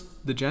wasn't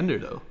just the gender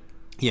though.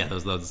 Yeah, there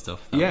was loads of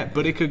stuff. Yeah,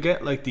 but it could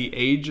get like the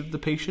age of the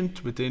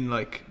patient within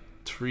like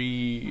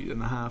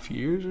 3.5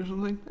 years or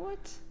something,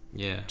 What?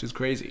 Yeah, which is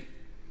crazy.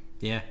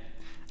 yeah.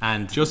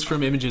 And Just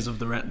from images of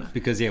the retina.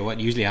 because what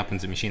usually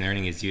happens in machine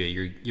learning is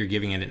you're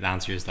giving it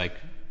answers like,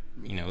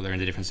 you know, learn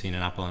the difference between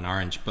an apple and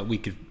orange, but we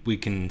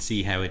can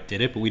see how it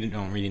did it, but we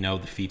don't really know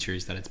the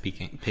features that it's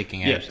picking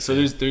Yeah, out. so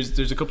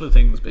there's a couple of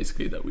things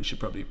basically that we should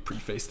probably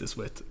preface this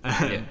with.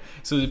 Yeah.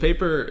 So the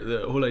paper,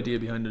 the whole idea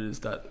behind it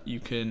is that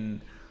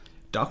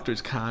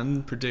doctors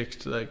can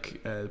predict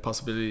like the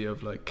possibility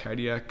of like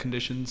cardiac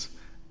conditions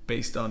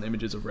based on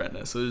images of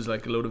retina. So there's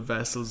like a load of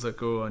vessels that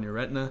go on your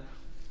retina,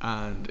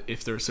 and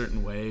if they're a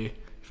certain way,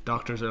 if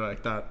doctors are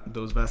like that,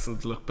 those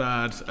vessels look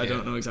bad. I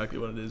don't know exactly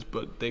what it is,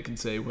 but they can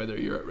say whether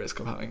you're at risk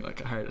of having like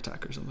a heart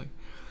attack or something.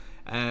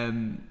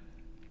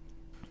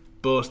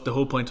 But the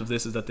whole point of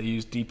this is that they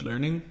use deep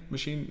learning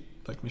machine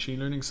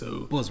learning.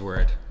 So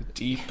Buzzword.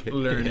 deep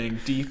learning,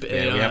 deep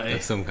AI. Yeah, we have to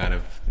have some kind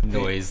of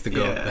noise to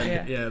go up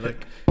there. Yeah,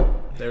 like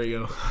there we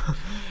go.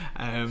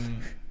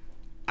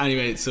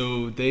 Anyway,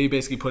 so they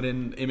basically put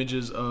in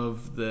images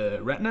of the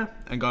retina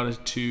and got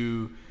it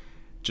to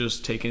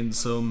just take in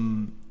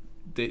some.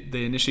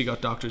 They initially got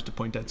doctors to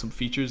point out some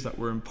features that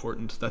were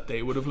important that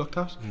they would have looked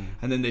at,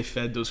 and then they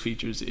fed those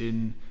features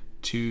in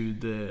to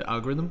the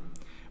algorithm.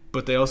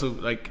 But they also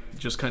like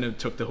just kind of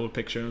took the whole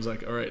picture and was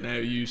like, all right, now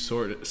you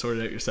sort it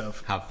out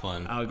yourself. Have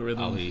fun.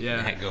 Algorithm, I'll be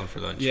yeah. going for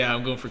lunch. Yeah,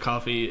 I'm going for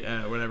coffee,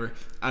 whatever.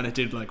 And it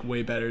did like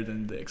way better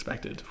than they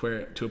expected,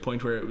 where to a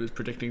point where it was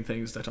predicting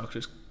things that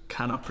doctors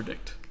cannot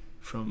predict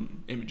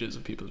from images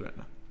of people's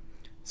retina.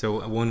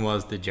 So one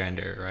was the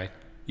gender, right?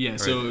 Yeah,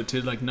 so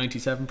to like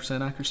 97%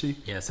 accuracy,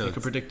 Yeah, so you could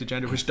it's- predict the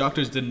gender, which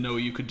doctors didn't know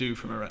you could do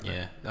from a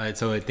retina. Yeah.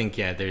 So I think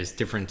there's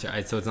different.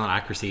 So it's not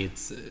accuracy;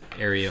 it's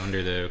area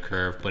under the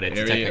curve, but it's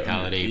a Area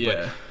technicality.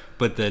 under- yeah.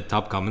 But the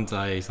top comment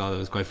I saw that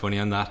was quite funny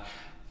on that,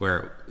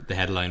 where the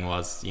headline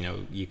was, you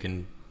know, you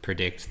can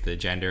predict the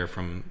gender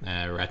from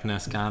a retina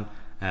scan.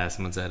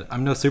 Someone said,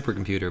 "I'm no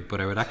supercomputer, but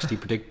I would actually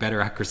predict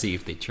better accuracy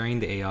if they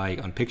trained the AI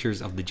on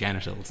pictures of the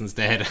genitals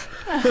instead."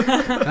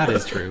 That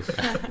is true.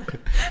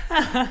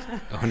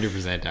 100% Are you going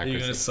to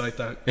accuracy. cite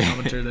that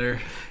commenter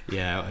there?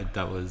 Yeah,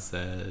 that was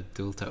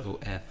Dulta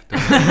OF.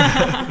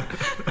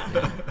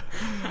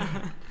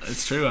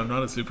 It's true, I'm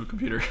not a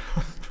supercomputer.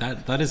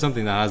 That is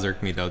something that has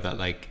irked me though. That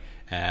like,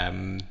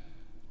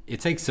 it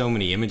takes so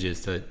many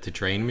images to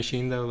train a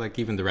machine though. Like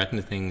even the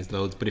retina thing is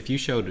loads. But if you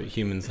showed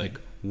humans like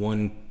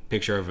one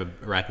picture of a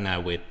retina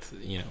with,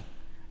 you know,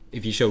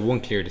 if you showed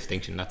one clear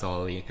distinction, that's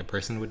all like, a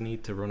person would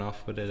need to run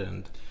off with it.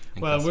 And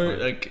Well, classify we're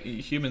it. like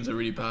humans are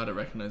really bad at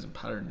recognizing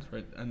patterns,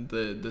 right? And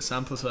the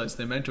sample size,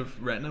 the amount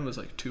of retina was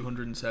like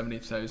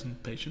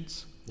 270,000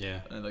 patients,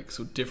 yeah. and like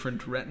so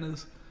different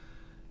retinas.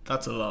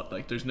 That's a lot.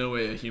 Like, there's no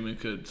way a human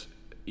could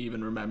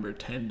even remember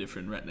 10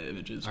 different retina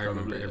images. I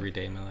probably. remember every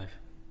day of my life.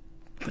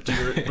 But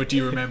do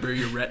you remember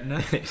your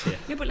retina?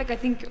 Yeah, but like I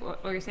think what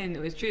you're saying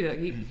though is true.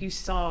 Like you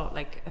saw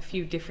like a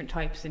few different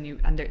types, and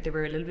there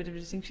were a little bit of a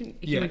distinction.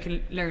 A human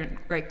can learn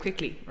very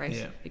quickly, right?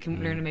 Yeah. It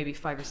can learn in maybe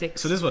 5 or 6.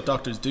 So this is what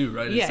doctors do,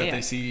 right? Is Yeah, that yeah.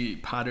 they see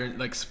pattern,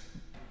 like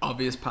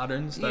obvious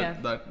patterns that Yeah.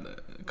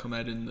 that come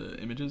out in the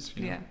images.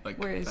 You know, Yeah. like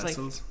Whereas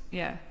vessels.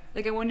 yeah.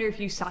 Like I wonder if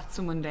you sat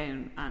someone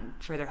down and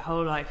for their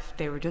whole life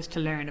they were just to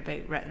learn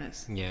about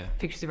retinas, Yeah.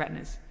 pictures of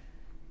retinas.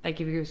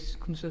 Like if you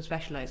come so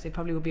specialised, they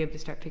probably would be able to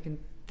start picking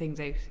things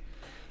out.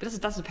 But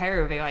that's the power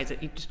of AI, is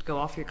that you just go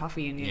off your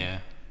coffee and you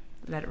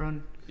let it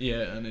run.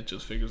 Yeah, and it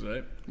just figures it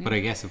out. But I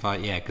guess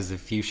because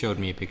if you showed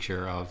me a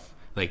picture of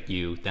like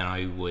you, then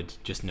I would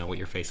just know what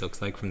your face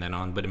looks like from then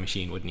on. But a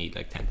machine would need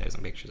like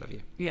 10,000 pictures of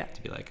you. Yeah.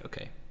 To be like,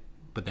 okay.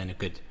 But then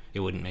it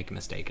wouldn't make a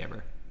mistake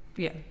ever.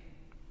 Yeah.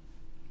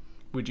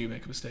 Would you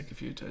make a mistake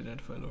if you had to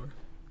identify Laura?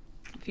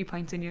 A few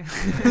pints in you.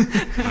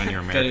 On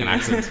your American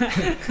accent.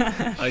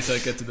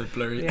 Eyesight gets a bit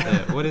blurry.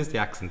 Yeah. What is the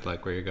accent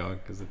like where you're going?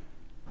 Because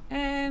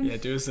Yeah,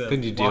 do us a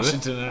Couldn't you do it?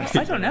 Washington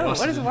accent. I don't know.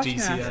 What is a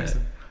Washington DC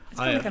accent? It's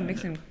kind of like have a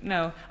mixing.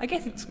 No, I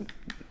guess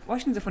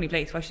Washington's a funny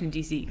place, Washington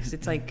DC, because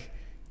it's like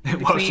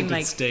between Washington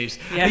like State.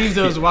 Yeah. Leave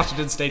those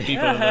Washington State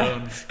people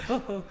alone.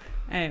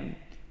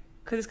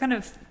 because it's kind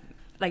of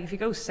like if you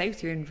go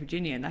south, you're in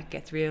Virginia, and that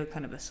gets real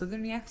kind of a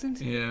southerny accent,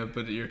 Yeah,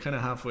 but you're kind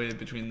of halfway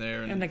between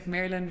there and and like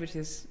Maryland, which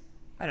is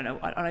I don't know.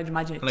 I'd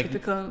imagine a Like-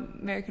 typical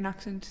American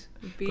accent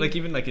would be. Like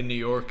even like in New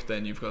York,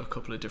 then you've got a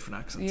couple of different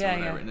accents Yeah, or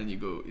whatever, yeah. and then you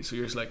go. So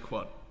you're just like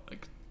what,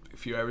 like a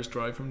few hours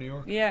drive from New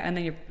York. yeah, and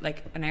then you're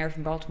like an hour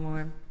from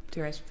Baltimore,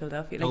 2 hours from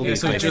Philadelphia. Like All you're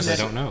these so kind of places in I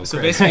the- don't know. So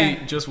Great.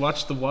 basically, just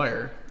watch The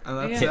Wire, and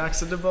that's the Yeah.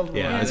 accent of Baltimore.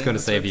 Yeah, I was going to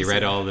that's say, what if you to read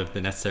say. all of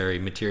the necessary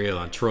material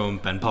on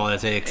Trump and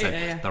politics, and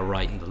Yeah. the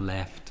right and the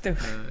left. Yeah,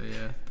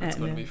 that's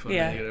going to no. be fun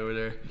Yeah. when you get over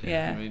there.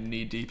 Yeah. I mean,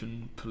 knee deep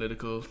in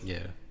political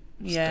Yeah.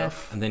 Yeah.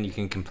 stuff, And then you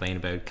can complain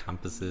about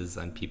campuses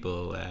and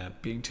people,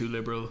 being too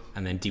liberal.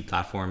 and then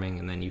deplatforming,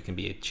 and then you can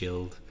be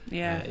chilled.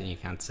 Yeah. And you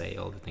can't say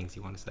all the things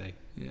you want to say.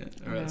 Yeah,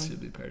 or Yeah. else you'll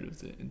be part of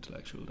the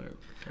intellectual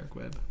dark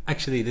web.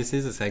 Actually, this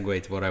is a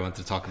segue to what I want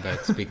to talk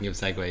about. Speaking of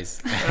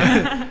segues,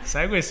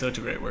 Segue is such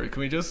a great word.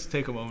 Can we just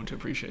take a moment to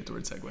appreciate the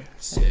word segue?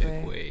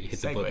 segue, hit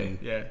the Segue, button.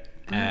 yeah.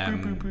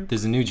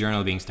 There's a new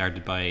journal being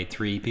started by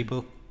 3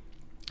 people.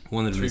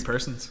 One of them Three is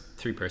persons.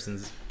 3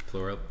 persons,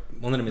 plural.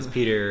 One of them is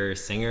Peter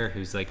Singer,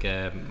 who's like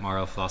a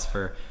moral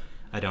philosopher.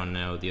 I don't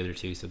know the other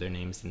 2, so their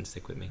names didn't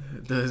stick with me.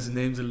 Does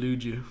names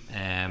elude you?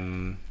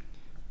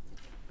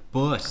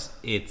 But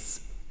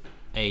it's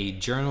a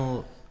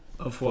journal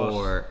Of for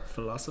what?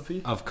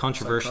 Philosophy? of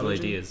controversial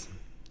Psychology? ideas.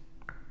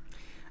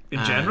 In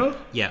And- general?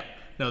 Yeah.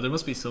 No, there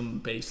must be some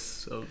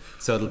base of.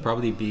 So it'll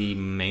probably be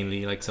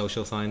mainly like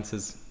social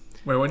sciences.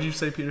 Wait, what did you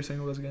say Peter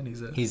Singer was again?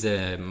 He's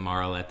a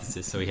moral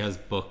ethicist, so he has a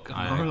book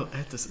moral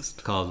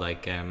ethicist. called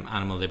like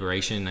Animal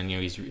Liberation, and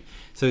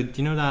so do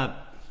you know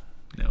that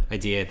No.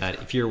 idea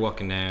that if you're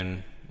walking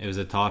down, it was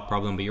a thought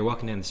problem, but you're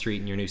walking down the street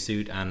in your new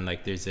suit, and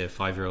like there's a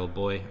 5-year-old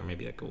boy, or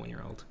maybe like a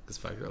 1-year-old, because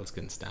 5-year-olds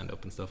couldn't stand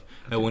up and stuff.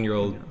 A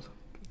 1-year-old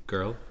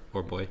girl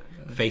or boy,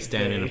 face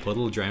down in a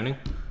puddle, drowning,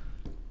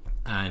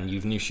 and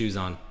you've new shoes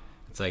on.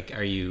 It's like,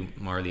 are you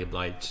morally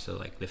obliged to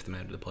like lift them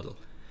out of the puddle?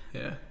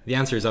 Yeah. The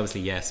answer is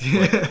obviously yes,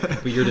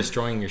 but you're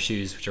destroying your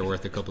shoes, which are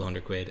worth a couple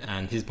 £100.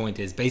 And his point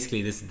is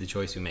basically this is the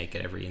choice we make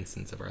at every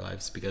instance of our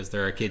lives, because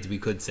there are kids we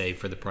could save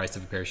for the price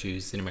of a pair of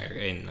shoes in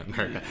America, in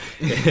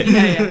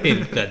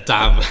the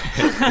damn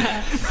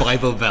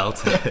Bible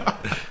Belt,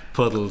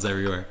 puddles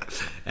everywhere.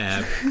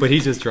 But he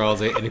just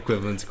draws an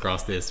equivalence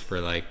across this for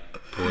like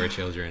poor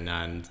children,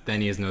 and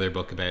then he has another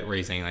book about where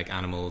he's saying like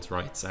animals'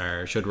 rights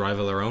should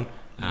rival our own,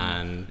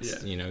 and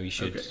you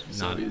should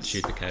not he's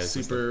shoot the cows.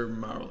 and stuff. Super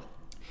moral.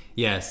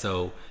 Yeah,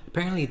 so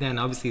apparently then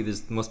obviously there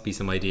must be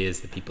some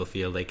ideas that people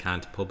feel they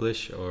can't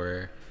publish,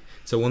 or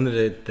so one of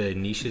the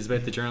niches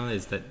about the journal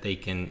is that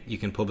you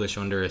can publish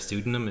under a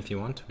pseudonym if you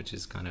want, which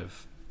is kind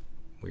of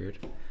weird.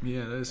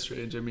 Yeah, that is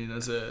strange. I mean,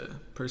 as a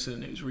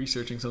person who's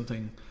researching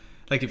something,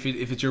 like if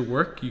it's your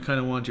work, you kind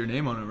of want your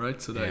name on it, right?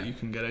 So that you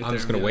can get out there. I'm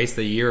just going to waste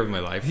a year of my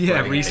life.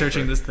 writing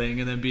researching a paper. this thing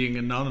and then being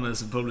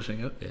anonymous and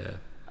publishing it. Yeah.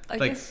 I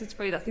guess it's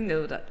probably that thing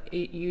though that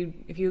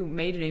if you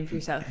made a name for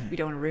yourself, you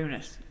don't want to ruin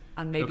it,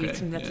 and maybe it's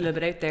something that's a little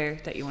bit out there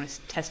that you want to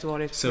test the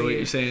waters. So what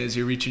you're saying is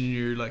you're reaching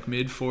your like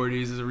mid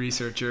 40s as a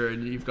researcher,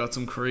 and you've got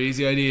some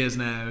crazy ideas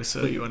now.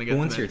 So you want to get. But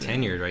once them you're out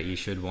there. tenured, right, you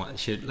should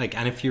like,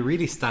 and if you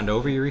really stand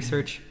over your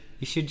research,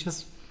 you should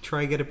just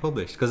try get it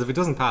published, because if it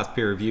doesn't pass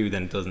peer review,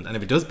 then it doesn't, and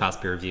if it does pass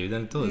peer review,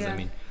 then it does. Yeah. I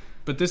mean,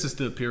 But this is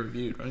still peer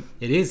reviewed, right?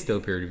 it is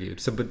still peer reviewed.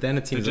 So, but then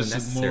it They're seems just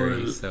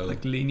unnecessary. more So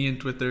like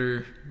lenient with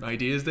their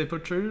ideas they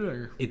put through,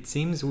 or it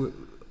seems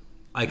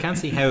I can't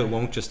see how it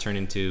won't just turn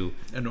into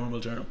a normal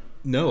journal.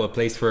 a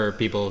place for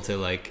people to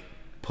like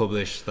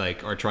publish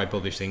like or try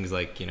publish things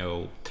like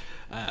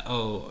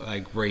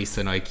like race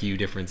and IQ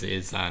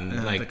differences and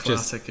the like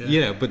classic,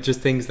 just but just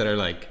things that are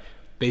like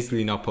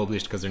basically not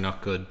published because they're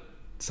not good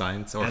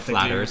science, or Ethically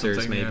flat or earthers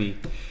something, maybe.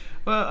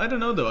 Well, I don't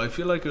know though. I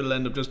feel like it'll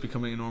end up just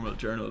becoming a normal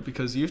journal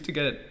because you have to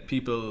get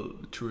people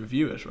to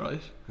review it,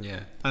 right?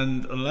 Yeah.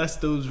 And unless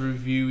those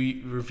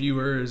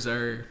reviewers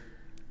are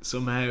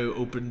somehow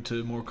open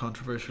to more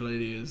controversial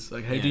ideas,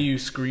 like how do you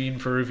screen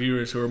for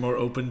reviewers who are more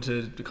open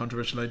to the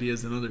controversial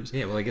ideas than others?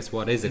 Yeah, well, I guess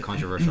what is a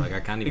controversial? Like I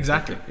can't even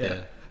Exactly. think of,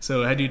 Yeah.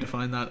 So how do you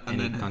define that?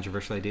 And Any then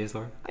controversial ideas,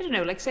 Laura? I don't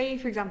know, like say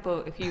for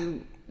example, if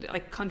you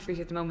like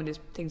controversy at the moment is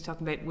things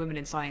talking about women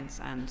in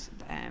science, and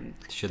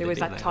Should there they was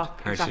be that allowed?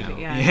 talk Hard to exactly,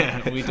 know.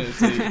 yeah. we did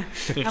see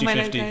Am I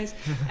allowed, 50-50. guys?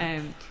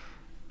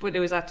 But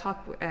there was that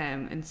talk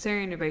in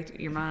CERN about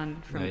your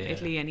man from Oh, yeah.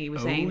 Italy, and he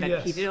was Oh, saying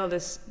that he yes. did all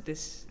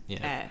this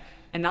Yeah.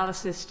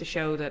 analysis to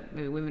show that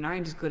maybe women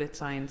aren't as good at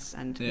science,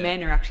 and Yeah.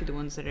 men are actually the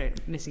ones that are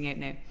missing out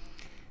now.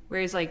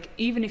 Whereas, like,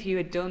 even if you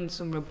had done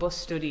some robust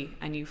study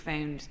and you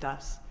found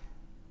that,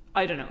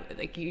 I don't know,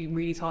 like you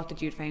really thought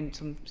that you'd found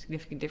some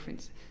significant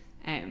difference,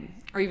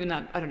 or even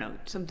that, I don't know,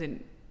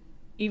 something,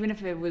 even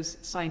if it was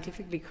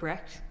scientifically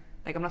correct,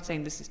 like I'm not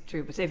saying this is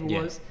true, but say if it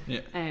was,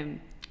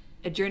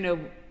 a journal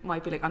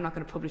might be like, I'm not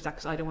going to publish that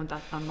because I don't want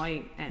that on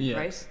my end,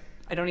 right?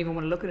 I don't even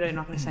want to look at it. I'm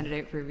not going to send it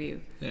out for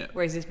review. Yeah.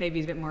 Whereas this maybe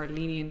is a bit more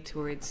lenient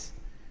towards.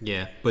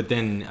 Yeah, but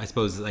then I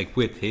suppose like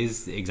with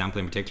his example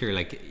in particular,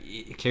 like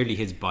clearly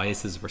his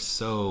biases were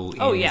so.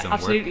 Oh, in yeah, his own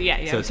absolutely, work.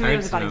 yeah. So it's So that hard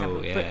was a to bad know.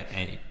 example,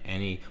 Yeah,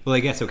 any. Well, I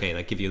guess okay.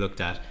 Like if you looked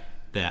at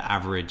the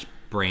average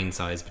brain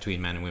size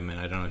between men and women.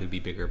 I don't know who'd be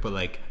bigger, but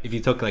like if you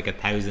took like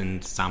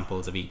 1,000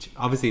 samples of each,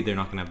 obviously they're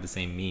not going to have the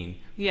same mean.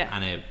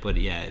 Yeah. But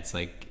yeah, it's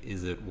like,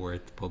 is it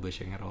worth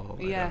publishing at all?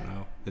 Yeah. I don't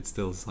know. It's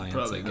still science,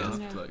 Probably I guess.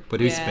 not, like- But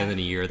who's Yeah. spending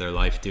a year of their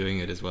life doing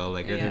it as well?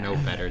 Like, are there no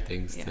better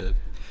things Yeah. to?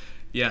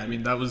 Yeah, I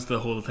mean, that was the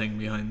whole thing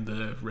behind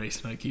the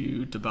race and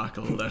IQ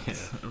debacle that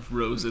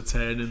rose its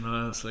head in the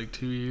last like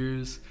 2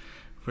 years,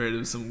 where there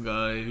was some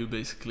guy who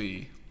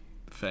basically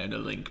found a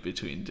link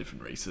between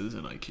different races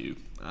and IQ,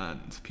 and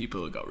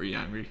people got really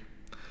angry.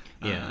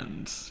 Yeah.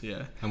 And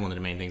yeah. And one of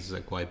the main things was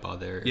like, why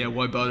bother? Yeah,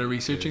 why bother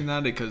researching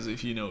that? Because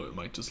if you know, it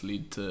might just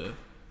lead to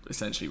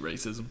essentially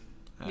racism.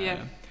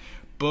 Yeah.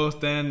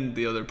 But then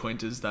the other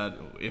point is that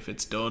if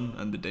it's done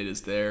and the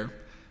data's there,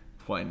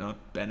 why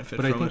not benefit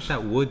But from I think it?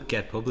 that would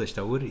get published.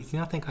 That would. You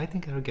know, I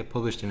think it would get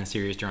published in a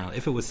serious journal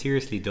if it was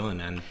seriously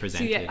done and So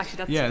presented. yeah, actually,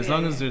 that's Yeah, as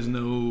long as there's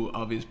no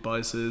obvious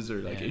biases or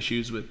like Yeah.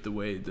 issues with the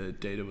way the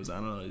data was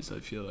analyzed, I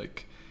feel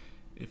like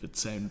if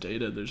it's sound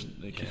data, there's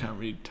like you Yeah. can't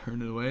really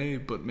turn it away.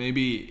 But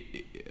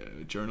maybe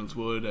journals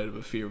would out of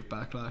a fear of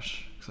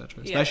backlash,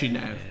 etc. Yeah. Especially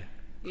now.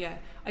 Yeah,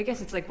 I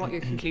guess it's like what your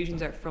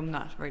conclusions are from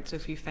that, right? So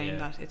if you found Yeah.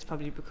 that, it's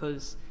probably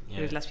because Yeah.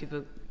 there's less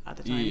people at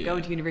the time Yeah.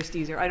 going to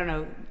universities, or I don't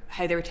know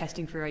how they were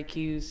testing for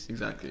IQs.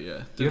 Exactly.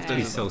 Yeah. You have to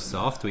be Yeah. so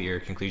soft with your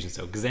conclusions,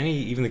 though, because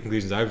even the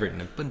conclusions I've written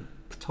have been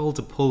told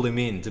to pull them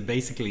in to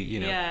basically,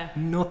 Yeah.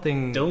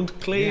 nothing. Don't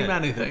claim Yeah.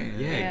 anything.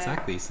 Yeah, Yeah.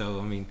 exactly. So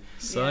I mean,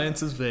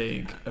 Science is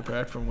vague,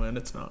 apart from when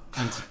it's not.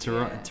 and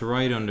to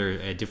write under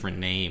a different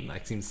name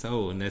like seems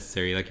so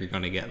unnecessary. Like you're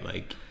gonna get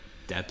like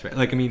death threat.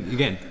 Like I mean,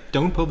 again,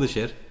 don't publish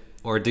it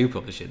or do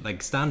publish it.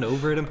 Like stand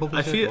over it and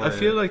publish it. I or-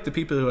 feel like the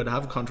people who would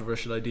have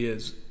controversial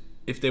ideas,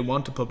 if they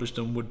want to publish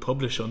them, would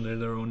publish under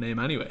their own name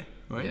anyway,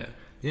 right? Yeah.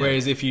 Yeah.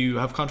 Whereas if you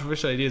have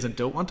controversial ideas and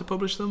don't want to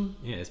publish them,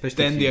 Yeah,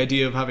 especially then if the you-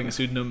 idea of having a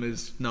pseudonym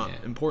is not yeah.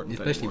 important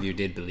Especially anymore. if you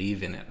did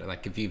believe in it.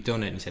 Like if you've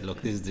done it and you said,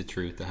 "Look, this is the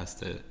truth," it has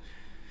to.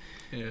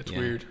 Yeah, it's Yeah.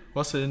 weird.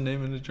 What's the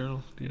name of the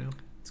journal? Do you know?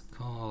 It's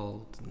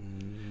called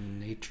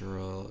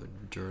Natural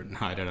Journal.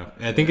 I don't know.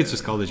 I think it's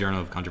just called the Journal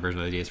of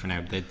Controversial Ideas for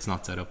now. But it's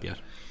not set up yet.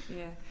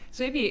 Yeah,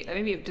 so maybe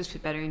it just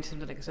fit better into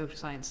something like a social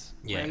science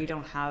Yeah. where you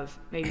don't have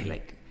maybe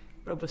like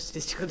robust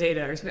statistical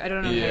data or something. I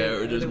don't know. Yeah, how,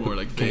 or there's more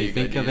like Can you vague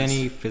think of ideas.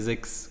 any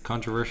physics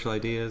controversial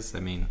ideas? I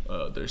mean,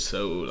 They're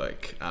so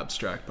like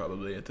abstract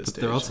probably at this but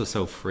stage. they're also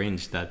so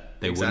fringe that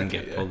they wouldn't Exactly,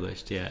 get yeah.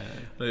 published. Yeah.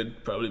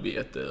 They'd probably be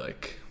at the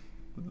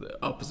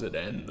opposite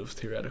end of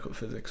theoretical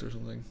physics or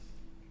something.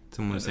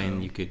 Someone was I saying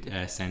know. you could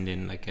send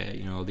in like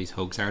all these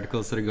hoax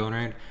articles that are going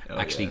around. Oh,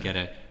 actually yeah. get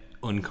a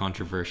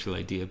uncontroversial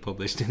idea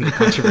published in the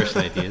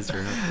controversial ideas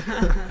journal,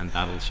 and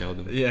that'll show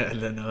them. Yeah, and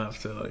then they'll have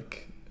to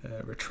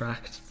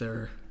retract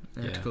their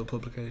Yeah. article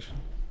publication.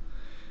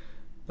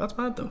 That's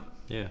bad though.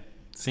 Yeah.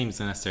 Seems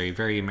unnecessary.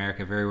 Very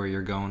America. Very where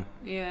you're going.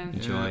 Yeah,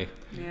 Enjoy.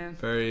 yeah,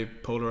 Very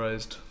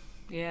polarized.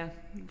 yeah.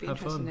 It'd be Have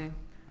interesting fun.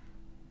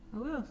 now.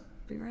 I will.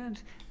 Be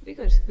around. Be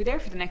good. Be there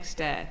for the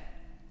next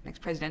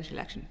presidential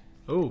election.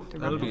 Oh, They're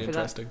that'll ramping be up for that.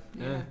 interesting.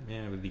 Yeah.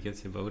 Yeah. Would you get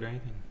to vote or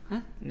anything?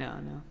 Huh? No.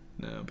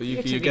 No, but You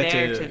you get to be get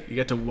there to to- you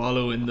get to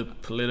wallow in the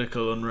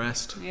political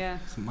unrest. Yeah.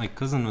 So my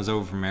cousin was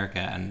over from America,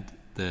 and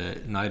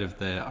the night of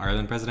the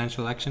Ireland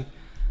presidential election,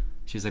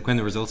 she was like, "When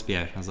the results be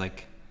out?" I was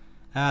like,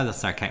 "They'll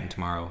start counting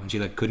tomorrow." And she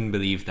couldn't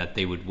believe that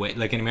they would wait.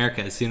 Like in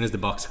America, as soon as the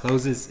box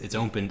closes, it's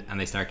opened and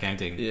they start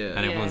counting. Yeah. And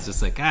everyone's Yeah.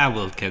 just like,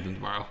 "We'll count them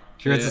tomorrow."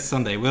 Sure, it's Yeah. a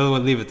Sunday. We'll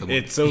leave it to them.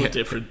 It's so Yeah.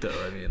 different though.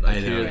 I mean, I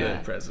like know, here yeah.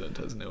 the president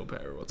has no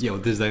power Yo,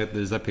 whatsoever.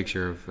 there's that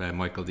picture of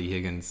Michael D.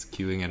 Higgins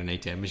queuing at an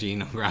ATM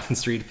machine on Grafton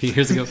Street a few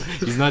years ago.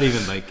 He's not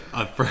even like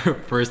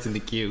first in the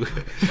queue.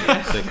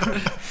 It's like,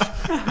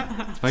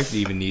 the fact that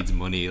he even needs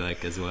money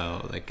like as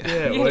well. Like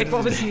Yeah, Yeah, why like, does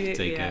what he was he?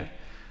 take Yeah. out.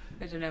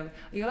 I don't know.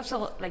 You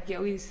also you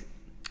always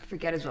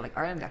forget as well. Like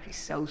Ireland's actually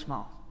so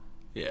small.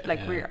 Yeah. Like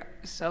Yeah. we're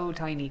so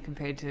tiny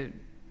compared to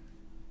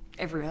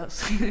everywhere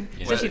else,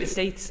 especially Well, the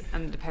states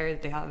and the power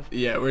that they have.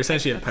 Yeah, we're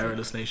essentially a That's it.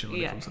 powerless nation when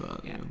Yeah, it comes to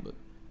that. yeah.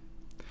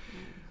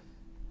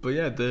 But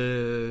yeah,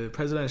 the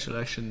presidential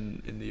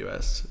election in the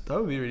US, that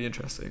would be really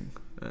interesting.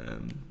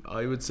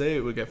 I would say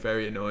it would get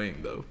very annoying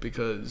though,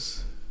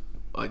 because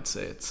I'd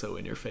say it's so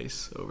in your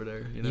face over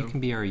there. You know. You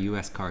can be our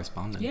US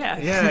correspondent. Yeah.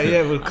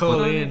 Yeah, we'll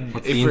call in.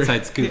 What's if the we're-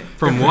 inside scoop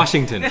from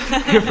Washington?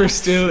 if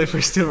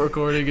we're still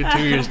recording in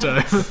 2 years'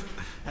 time.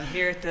 I'm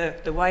here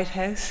at the White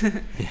House.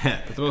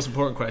 Yeah. But the most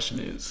important question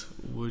is,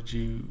 would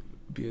you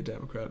be a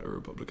Democrat or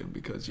Republican?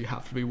 Because you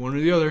have to be one or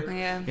the other.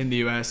 Yeah. In the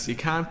US, you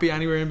can't be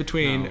anywhere in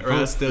between, No, or vote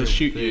else they'll for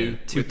shoot the you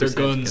with their 2%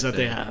 guns get that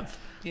they the- have.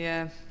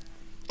 Yeah.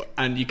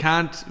 And you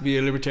can't be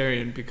a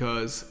libertarian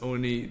because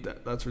only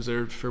that's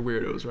reserved for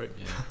weirdos, right?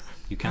 Yeah.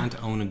 You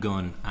can't own a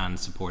gun and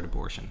support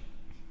abortion.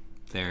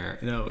 They're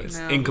No, it's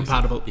No.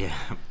 incompatible yeah,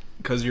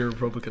 because you're a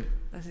Republican.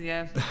 That's,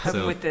 yeah.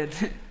 So- With the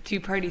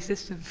two-party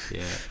system.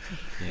 yeah,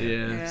 Yeah.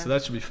 Yeah. So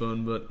that should be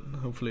fun, but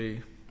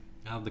hopefully,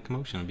 Well, the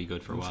commotion will be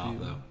good for a while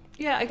Hopefully, though.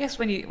 Yeah, I guess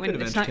when Bit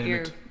of it's not your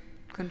entertainment.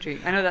 country.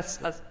 I know that's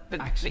but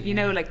Actually, you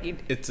know, yeah. like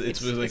it's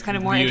like kind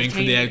of more viewing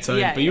from the entertaining. outside,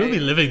 Yeah, but you will yeah. be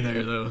living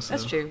there though. So.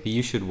 That's true. But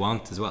you should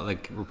want as well.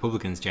 Like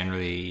Republicans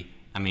generally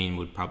I mean,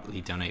 would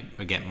probably donate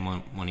or get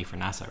money for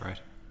NASA, right?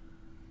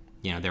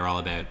 You know, they're all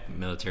about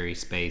military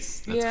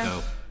space. Let's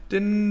go.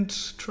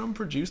 Didn't Trump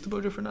reduce the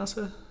budget for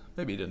NASA?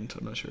 Maybe he didn't.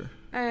 I'm not sure.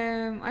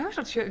 I'm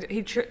not sure.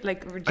 He reduced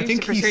I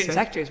think it for certain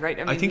sectors, right?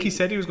 I think he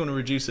said he was going to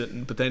reduce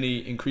it, but then he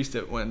increased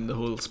it when the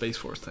whole Space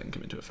Force thing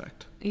came into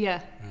effect.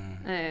 Yeah.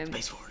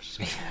 Space Force.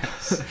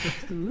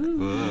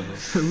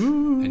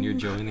 And you're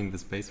joining the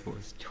Space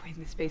Force. Join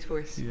the Space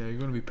Force. Yeah, you're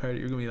going to be part.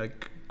 You're going to be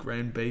like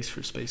ground base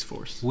for Space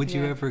Force. Would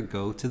you ever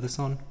go to the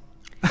sun?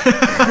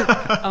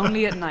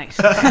 Only at night.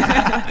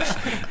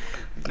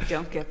 You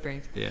don't get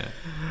brains. Yeah.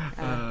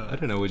 I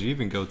don't know. Would you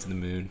even go to the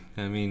moon?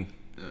 I mean,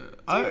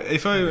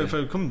 if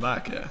I come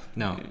back, yeah.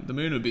 No. The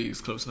moon would be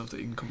close enough that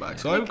you can come back.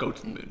 So I would go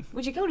to the moon.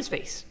 Would you go to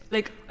space?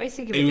 Like, I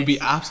think It would be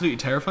absolutely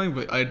terrifying,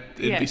 but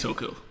it'd be so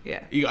cool.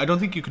 Yeah. I don't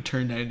think you could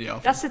turn down the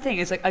offer. That's the thing.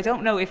 It's like I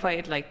don't know if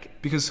I'd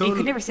like. Because you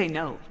could never say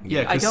no.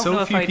 Yeah, I because don't know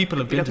so if few I'd people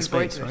have be been to looking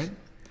forward space, to it. right?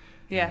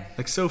 Yeah.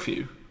 Like so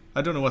few.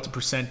 I don't know what the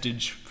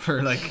percentage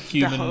for like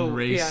human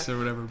race or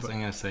whatever. So But I'm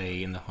gonna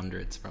say in the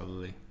hundreds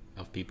probably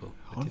of people.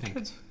 What do you think?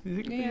 hundreds? You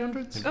think it'd be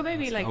hundreds? Oh,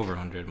 maybe It's like. over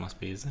 100 must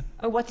be, is it?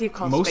 Oh, what do you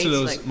call Most space? of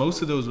those, like,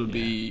 most of those would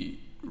be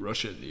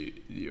Russia and the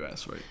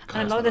US, right?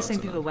 and a lot of the same Cosmonauts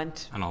and people that.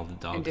 went And all the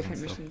dogs in different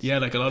and stuff. missions. Yeah,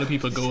 like a lot of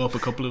people go up a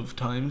couple of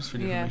times for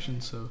different Yeah.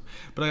 missions. So,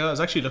 but I was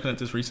actually looking at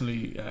this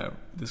recently.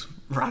 This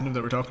random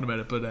that we're talking about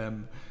it, but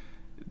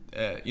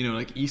you know,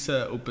 like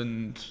ESA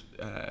opened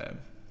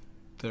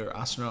their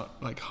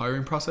astronaut like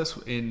hiring process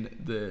in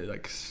the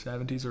like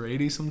 70s or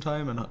 80s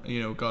sometime, and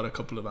you know got a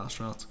couple of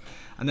astronauts,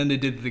 and then they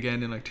did it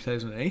again in like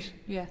 2008.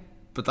 Yeah.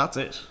 But that's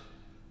it.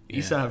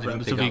 ESA have I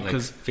think they relatively got, like,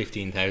 because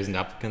 15,000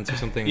 applicants or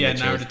something. yeah, and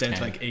they narrowed chose it down to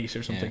 10. like 8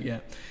 or something. Yeah.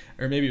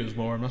 Or maybe it was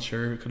more. I'm not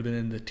sure. It could have been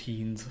in the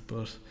teens,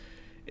 but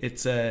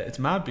it's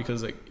mad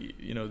because like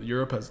you know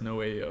Europe has no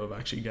way of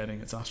actually getting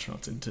its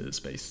astronauts into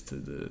space to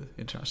the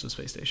International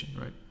Space Station,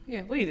 right?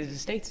 Yeah. Well, either the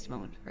States at the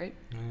moment, right?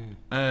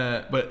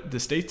 But the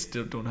States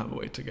still don't have a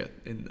way to get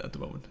in at the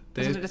moment.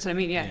 That's what I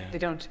mean. Yeah, Yeah. they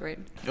don't, right?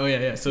 Oh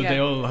yeah. So Yeah. they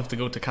all have to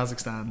go to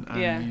Kazakhstan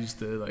and Yeah. use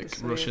the like The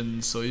Soyuz. Russian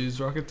Soyuz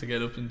rocket to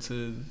get up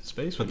into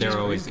space. But which is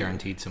they're always crazy.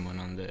 guaranteed someone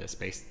on the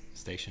space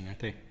station, aren't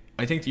they?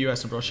 I think the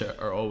US and Russia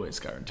are always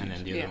guaranteed. And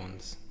then the Yeah. other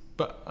ones.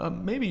 But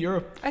maybe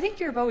Europe. I think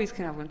Europe always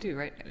can have one too,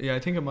 right? Yeah, I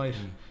think it might.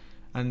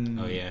 And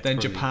Oh, yeah, it's then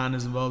probably- Japan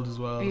is involved as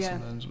well Yeah.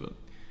 sometimes. But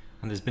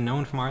And there's been no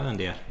one from Ireland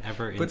yet,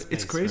 ever in But space,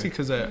 it's crazy right?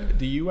 because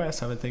the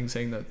US have a thing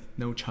saying that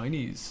no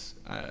Chinese.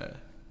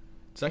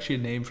 It's actually a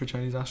name for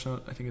Chinese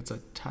astronaut. I think it's a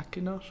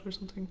tackinaut or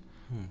something.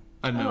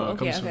 I don't know. Oh, It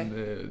comes okay,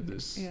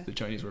 from the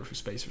Chinese word for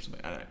space or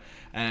something. I don't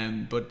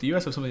know. But the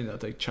US have something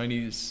that like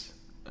Chinese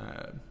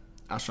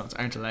astronauts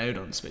aren't allowed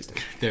on the space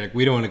station. They're like,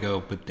 we don't want to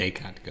go, but they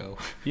can't go.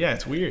 Yeah,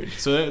 it's weird.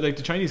 So like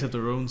the Chinese have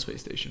their own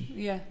space station.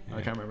 Yeah.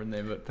 I can't remember the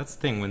name of it. That's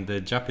the thing, when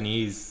the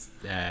Japanese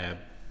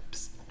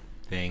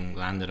thing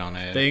landed on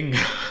a Thing.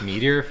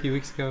 meteor a few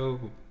weeks ago.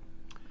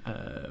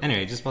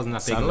 Anyway, it just wasn't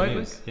that big of a satellite,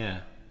 news. like? Yeah.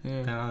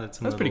 Yeah.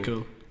 That's pretty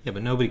cool. Yeah,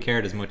 but nobody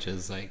cared as much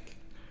as like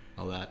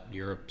all that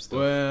Europe stuff.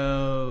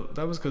 Well,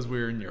 that was because we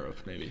were in Europe,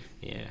 maybe.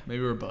 Yeah.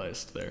 Maybe we're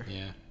biased there.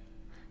 Yeah.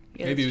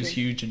 Yeah, Maybe it that's was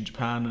true. huge in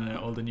Japan and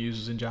all the news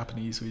was in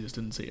Japanese, so we just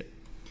didn't see it.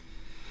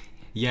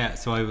 Yeah,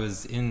 so I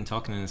was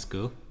talking in a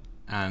school,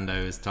 and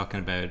I was talking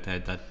about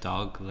that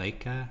dog,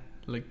 Leica.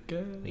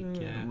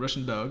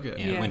 Russian dog, yeah.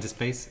 Yeah, went to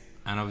space,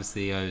 and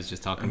obviously I was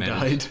just talking And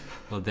about died. it.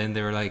 Well, then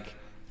they were like,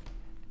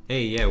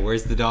 "Hey, yeah,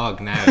 where's the dog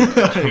now?"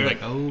 I'm like,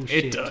 "Oh It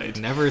shit!" died.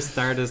 Never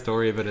start a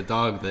story about a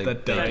dog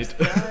That died.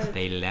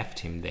 They left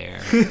him there.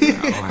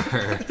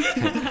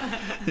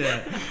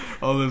 Yeah.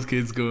 All those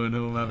kids going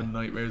home having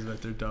nightmares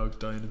about their dogs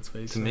dying in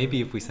space. So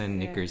maybe if we send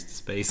Knickers to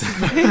space,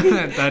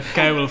 that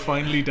cow will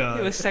finally die.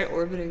 It will start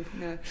orbiting.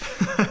 No.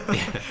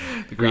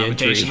 The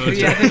gravitational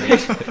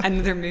Re-entry.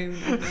 Another moon.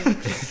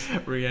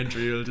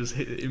 re-entry will just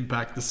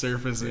impact the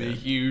surface in a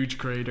huge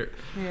crater.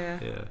 Yeah.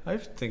 yeah, I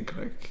think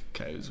like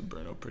cows would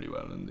burn up pretty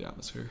well in the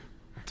atmosphere.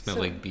 smell So,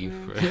 like beef.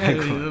 Yeah,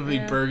 they'll be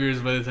Yeah.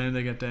 burgers by the time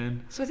they get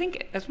down. So I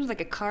think I suppose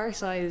like a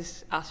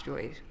car-sized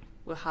asteroid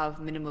will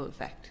have minimal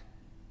effect.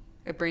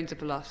 It burns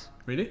up a lot.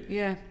 Really?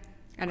 Yeah.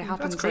 And it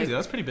happens That's crazy. like,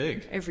 That's pretty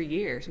big. every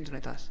year or something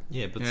like that.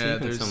 Yeah, but Yeah,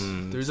 even there's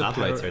some a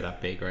satellites power- are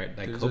that big, right?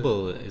 Like there's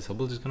Hubble, is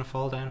Hubble just going to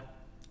fall down?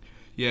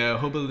 Yeah,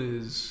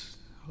 Hubble's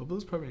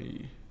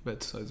probably about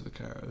the size of a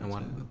car. I would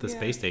And say. the Yeah.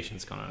 space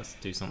station's going to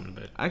do something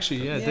about it.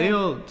 Actually, yeah, Yeah. they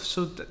all.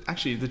 So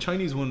actually, the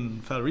Chinese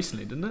one fell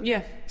recently, didn't it?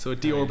 Yeah. So it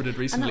deorbited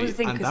recently, was the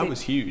thing, and 'cause that they-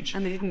 was huge.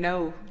 And they didn't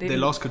know. They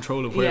lost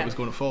control of where Yeah. it was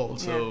going to fall.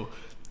 So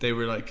they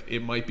were like,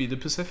 it might be the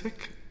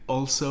Pacific.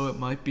 Also, it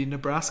might be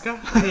Nebraska.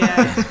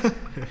 Yeah.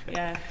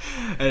 Yeah.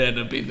 It ended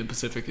up being the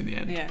Pacific in the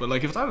end. Yeah. But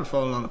like, if that had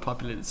fallen on a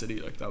populated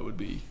city, like that would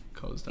be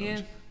cause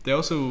damage.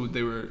 Yeah.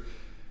 They were,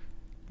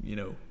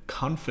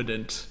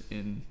 confident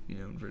in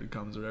inverted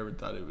commas or whatever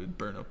that it would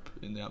burn up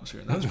in the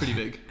atmosphere, and that was pretty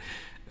big.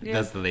 Yeah.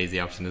 That's the lazy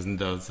option,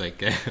 isn't it? It's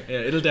like, Yeah,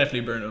 it'll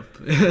definitely burn up.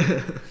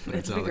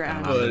 it's a all big gonna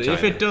round. happen But in if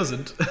China. it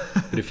doesn't,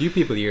 But a few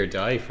people a year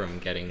die from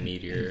getting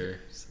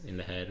meteors in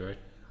the head, right?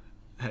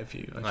 how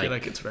few? I Like feel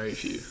like it's very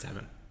few.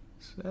 7.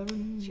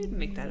 7. Shouldn't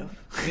make that up.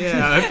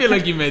 Yeah, I feel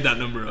like you made that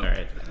number up. All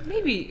right.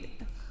 Maybe.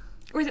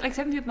 Or is it like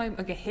 7 people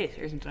might get hit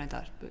or something like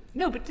that? But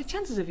no, but the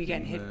chances of you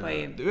getting hit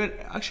by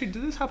Actually,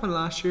 did this happen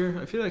last year?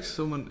 I feel like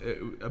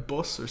a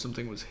bus or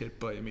something was hit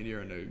by a meteor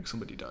and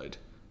somebody died.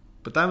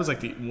 But that was like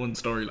the one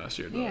story last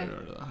year. Yeah.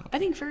 I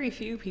think very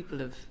few people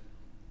have.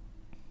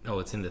 Oh,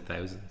 it's in the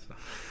thousands.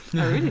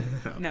 Oh, really?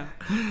 No.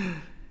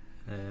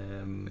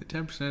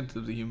 10%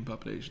 of the human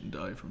population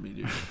die from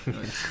meteors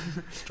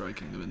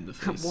striking them in the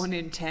face. 1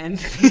 in 10.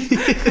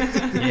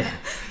 Yeah.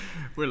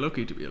 We're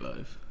lucky to be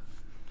alive.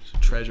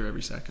 Should treasure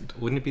every second.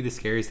 Wouldn't it be the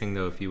scariest thing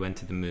though if you went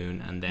to the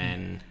moon and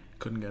then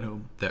couldn't get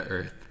home? The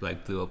Earth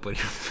like blew up on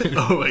you?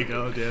 Oh my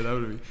god, yeah, that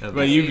would be.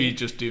 Well, you'd be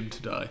just doomed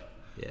to die.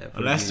 Yeah.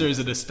 Unless there's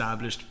an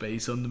established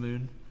base on the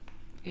moon.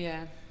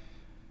 Yeah.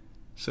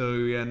 So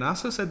yeah,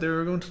 NASA said they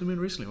were going to the moon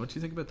recently. What do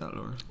you think about that,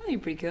 Laura? I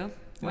think pretty cool.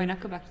 Why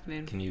not go back to the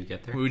moon? Can you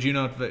get there? Would you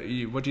not?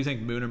 What do you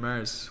think, moon or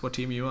Mars? What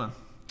team are you on?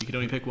 You can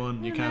only pick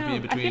one. You can't be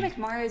in between. I feel like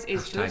Mars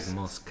is Hashtag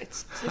Musk.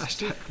 It's just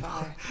too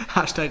far.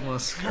 Hashtag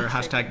Musk or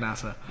hashtag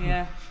NASA.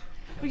 Yeah.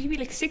 Would you be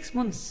like 6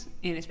 months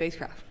in a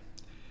spacecraft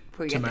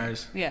before you to get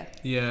Mars? There?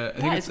 Yeah.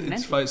 I think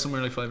it's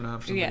somewhere like 5.5 or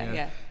something.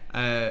 Yeah.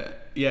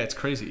 Yeah, it's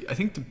crazy. I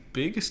think the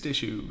biggest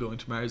issue going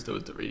to Mars though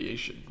is the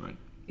radiation, right?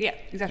 Yeah,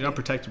 exactly. You're not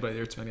protected by the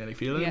Earth's magnetic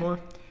field anymore.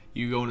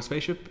 You go in a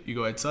spaceship, you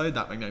go outside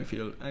that magnetic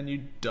field, and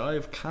you die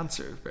of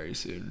cancer very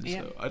soon.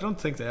 Yeah. So I don't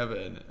think they have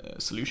a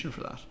solution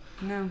for that.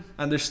 No.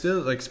 And they're still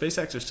like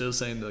SpaceX are still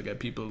saying they'll get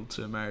people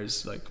to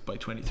Mars like by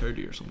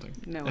 2030 or something.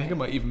 No I think it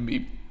might even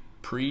be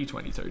pre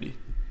 2030.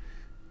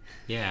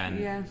 Yeah,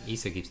 and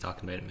ESA keeps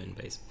talking about a moon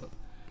base, but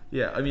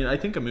yeah, I mean, I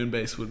think a moon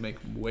base would make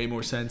way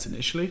more sense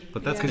initially,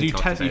 but that's because you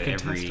can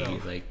every test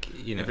out. like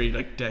you know every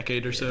like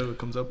decade or so it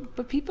comes up.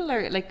 But people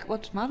are like,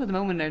 what's mad at the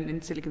moment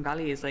in Silicon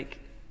Valley is like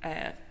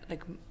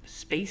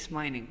space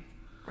mining,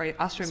 right?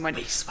 Asteroid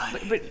mining,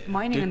 but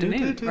mining on the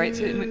moon, right?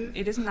 So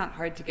it isn't that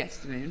hard to get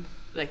to the moon,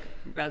 like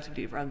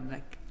relatively, rather than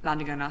like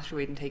landing on an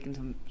asteroid and taking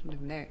something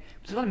from there.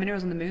 There's a lot of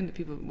minerals on the moon that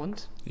people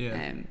want.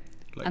 Yeah.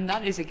 Like and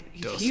that is like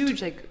dust.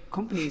 huge like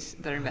companies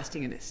that are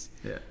investing in this.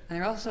 Yeah. And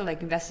they're also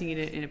like investing in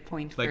it in a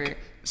point like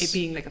for it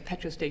being like a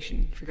petrol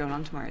station for going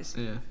on to Mars.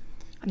 Yeah.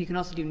 And you can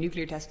also do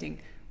nuclear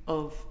testing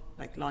of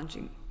like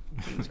launching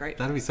things, right?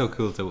 That'd be so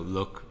cool to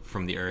look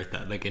from the Earth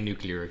at like a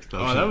nuclear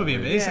explosion. Oh, that would be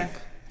amazing.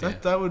 Yeah.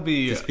 That would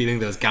be just feeling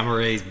those gamma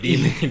rays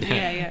beaming down.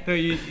 Yeah. No,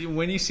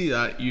 when you see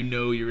that, you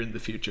know you're in the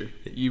future.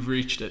 You've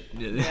reached it.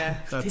 Yeah,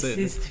 that's this it.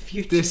 is the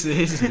future. This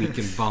is. We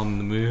can bomb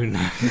the moon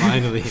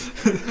finally.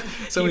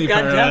 So many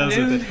parallels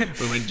with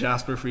it. When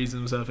Jasper freezes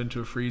himself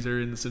into a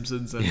freezer in The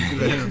Simpsons and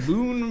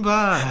moon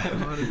pie.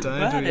 What a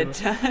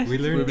time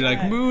We'll be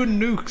like moon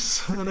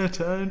nukes. What a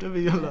time to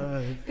be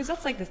alive. Because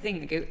that's like the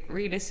thing. Like,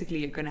 realistically,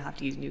 you're going to have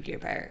to use nuclear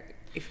power.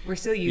 If we're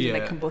still using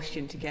like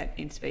combustion to get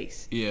in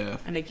space. Yeah.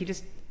 And like you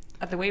just.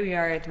 At the way we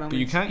are at the moment, but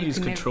you can't use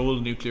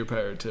controlled nuclear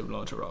power to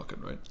launch a rocket,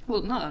 right?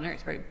 Well, not on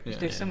Earth, right? Yeah.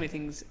 There's so many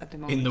things at the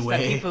moment in the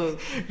way. People,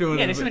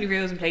 there's so many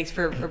rules in place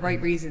for a right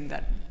reason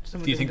that.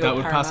 Do you think that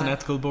would pass an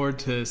ethical board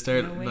to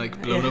start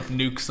blowing up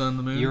nukes on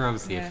the moon? You're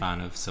obviously a fan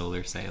of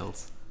solar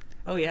sails.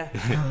 Oh yeah.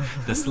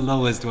 The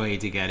slowest way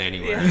to get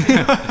anywhere.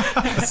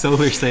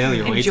 Solar sail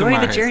your way to Mars.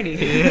 Enjoy the journey.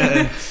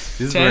 Yeah.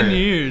 10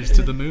 years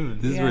to the moon.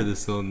 This is where the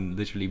sun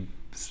literally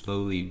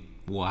slowly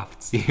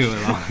wafts you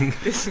along.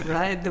 Just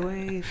ride the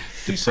wave.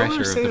 The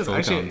pressure of the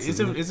photons.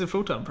 Actually, is it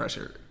photon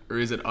pressure or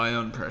is it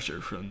ion pressure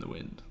from the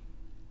wind?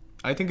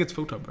 I think it's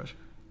photon pressure.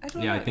 I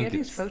don't know. I think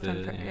it's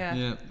photon pressure.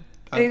 Yeah.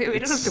 I don't know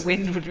if the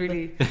wind would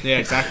really. Yeah,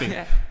 exactly.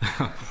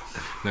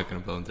 Not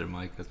gonna blow into the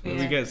mic. I suppose.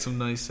 We get some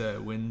nice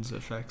winds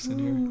effects in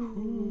here.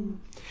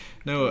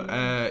 No,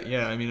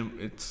 I mean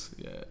it's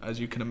as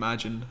you can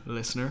imagine,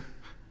 listener,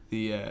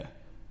 the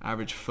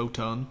average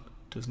photon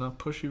does not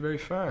push you very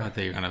far. I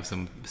thought you were gonna have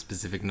some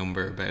specific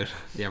number about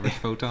the average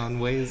photon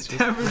weighs.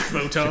 The average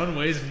photon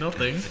weighs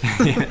nothing.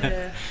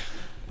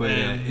 But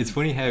it's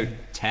funny how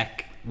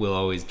tech will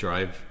always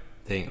drive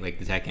like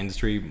the tech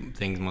industry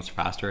things much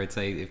faster. I'd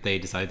say if they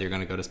decide they're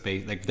going to go to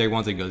space, like if they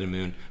want to go to the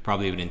moon,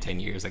 probably within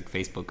 10 years, like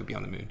Facebook could be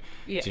on the moon.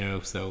 Yeah. Do you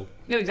know? So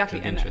no, exactly,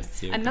 and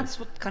that's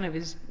what kind of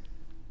is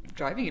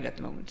driving it at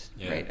the moment,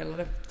 right? A lot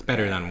of it's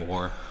better than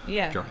war.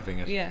 Driving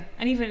it. Yeah,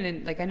 and even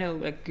in like I know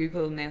like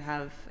Google now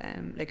have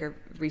like a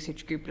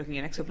research group looking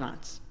at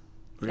exoplanets.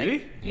 Really?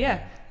 Like,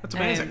 yeah. That's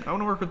amazing. I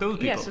want to work with those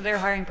people. Yeah, so they're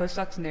hiring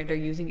postdocs and they're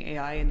using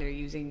AI and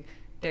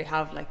they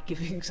have like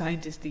giving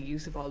scientists the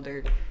use of all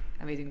their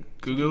amazing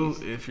Google,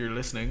 if you're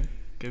listening,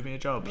 give me a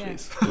job,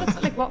 please.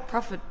 Like what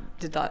profit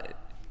does that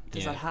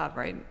have,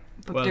 right?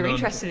 But they're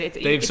interested in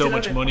it. They've so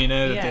much money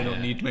now that they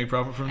don't need to make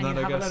profit from that,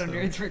 I guess. You have a lot of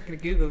nerds working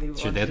at Google.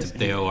 Sure,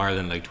 they owe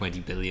Ireland like 20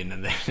 billion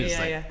and then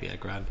it's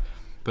grand.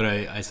 But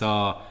I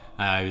saw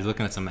I was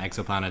looking at some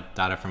exoplanet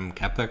data from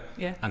Kepler,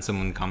 Yeah. and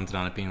someone commented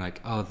on it being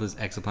like, "Oh, those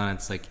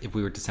exoplanets, like if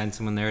we were to send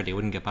someone there, they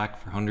wouldn't get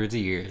back for hundreds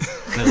of years."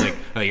 And I was like,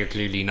 "Oh, you're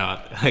clearly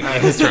not." Like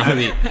in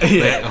astronomy,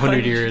 like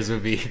 100 years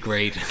would be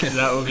great.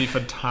 That would be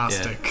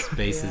fantastic. Yeah,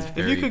 space is If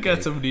very you could get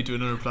big. somebody to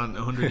another planet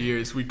in 100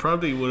 years, we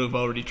probably would have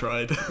already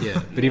tried.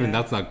 Yeah, but even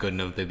that's not good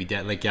enough. They'd be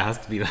dead. Like it has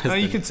to be less. No,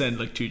 you than- could send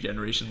like 2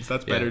 generations.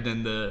 That's Yeah. better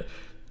than the,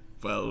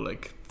 well,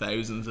 like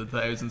thousands and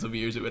thousands of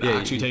years it would Yeah,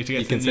 actually take to you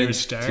get to can the send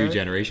nearest star. 2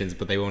 generations,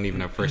 but they won't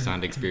even have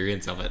first-hand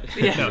experience of it.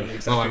 Yeah. No, Oh,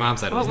 exactly. my mom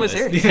said it What was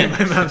was nice. there? Yeah,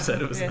 my mom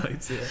said it was Yeah.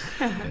 nice.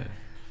 Yeah.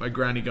 My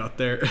granny got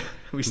there.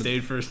 We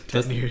stayed for 10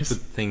 That's years. the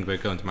thing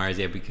about going to Mars,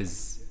 yeah,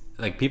 because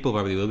like people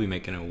probably will be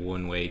making a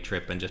one-way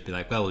trip and just be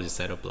like, well, we'll just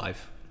set up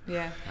life.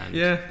 Yeah. And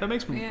Yeah, that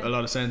makes Yeah. a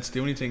lot of sense. The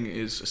only thing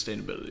is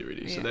sustainability,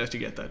 really. So Yeah. they have to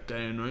get that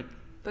down, right?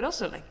 But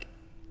also, like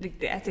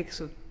the ethics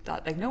of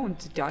that, like, no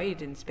one's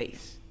died in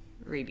space,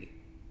 really.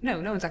 No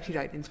one's actually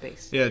died in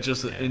space. Yeah,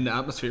 just in the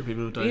atmosphere,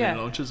 people have died Yeah. in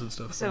launches and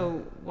stuff.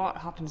 So what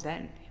happens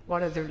then?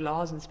 What are the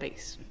laws in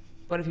space?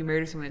 What if you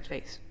murder someone in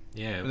space?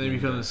 yeah, And then you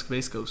become uh, a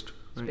space ghost.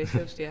 Right? Space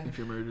ghost, yeah. If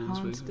you're murdered in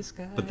Haunts space. the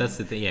sky. but that's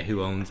the thing, yeah.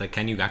 Who owns? Like,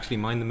 can you actually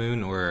mine the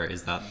moon, or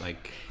is that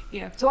like?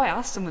 Yeah. So I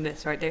asked someone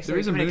this, right? There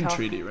is a moon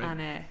treaty, right?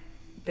 And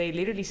they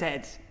literally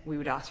said we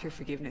would ask for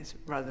forgiveness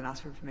rather than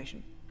ask for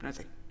permission. And I was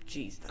like,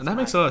 geez, that's And that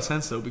makes a mad. lot of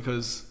sense, though,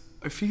 because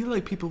I feel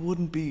like people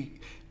wouldn't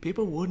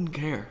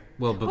care.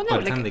 Well, but Well, by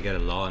no, the time like, they get a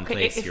law in Okay,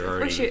 place, if you're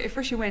already. if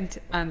first you went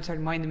and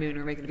started mining the moon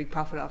or making a big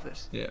profit off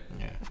it, Yeah.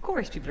 Yeah. of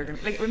course people are going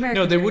to, like, Americans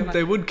No, they are gonna would.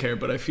 They would care,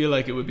 but I feel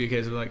like it would be a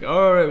case of like,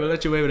 all right, we'll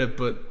let you away with it,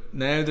 but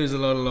now there's a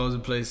lot of laws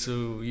in place,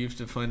 so you have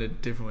to find a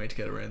different way to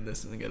get around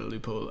this and get a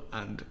loophole.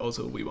 And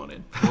also, we want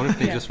in. What if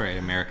they Yeah. just write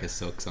 "America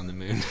sucks" on the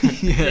moon?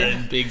 Yeah,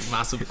 in big,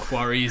 massive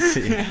quarries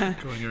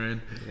going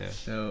around. Yeah.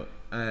 So,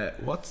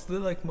 what's the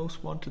like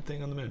most wanted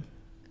thing on the moon?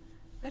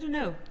 I don't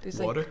know. There's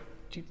Water,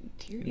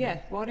 yeah,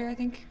 water, I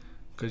think.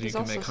 because you There's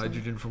can also make some-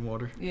 hydrogen from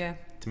water. Yeah.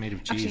 It's made of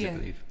Actually, cheese, yeah. I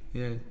believe.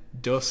 Yeah,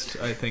 dust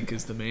I think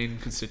is the main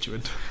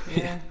constituent.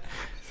 Yeah.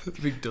 The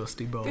big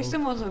dusty ball. There's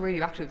some also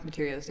radioactive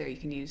materials there you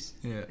can use.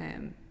 Yeah.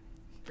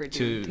 For To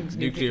doing things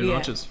nuclear yeah.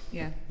 launches.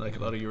 Yeah. Like a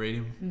lot of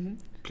uranium, Mhm.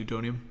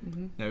 plutonium.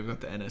 Mhm. Now we've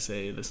got the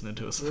NSA listening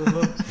to us.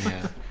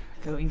 Yeah.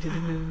 Going to the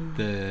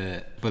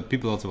moon. But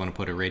people also want to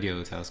put a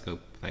radio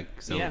telescope, like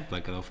Yeah.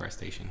 like a low fire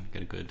station,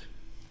 get a good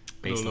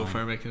Low baseline.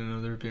 Fire making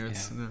another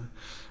appearance. Yeah. No.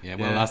 Yeah,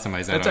 well, last time I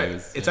was out,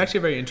 It's actually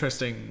a very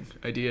interesting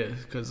idea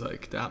because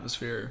like the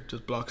atmosphere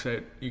just blocks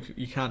out.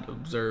 You can't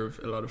observe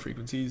a lot of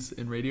frequencies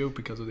in radio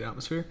because of the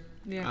atmosphere.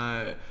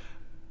 Yeah.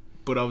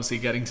 But obviously,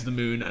 getting to the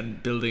moon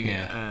and building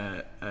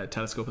Yeah. a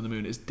telescope on the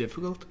moon is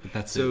difficult. But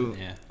that's So it,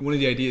 yeah. one of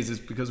the ideas is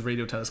because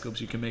radio telescopes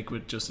you can make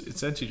with just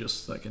essentially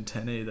just like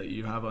antennae that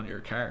you have on your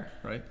car,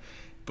 right?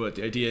 But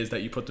the idea is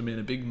that you put them in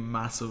a big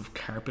massive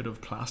carpet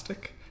of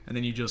plastic and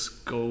then you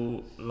just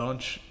go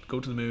to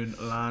the moon,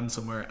 land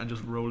somewhere and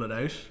just roll it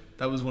out.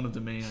 That was one of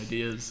the main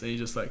ideas, and you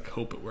just like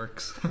hope it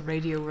works. A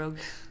radio rug.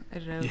 I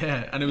don't know.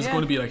 Yeah, and it was Yeah.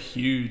 going to be like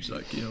huge,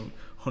 like, you know,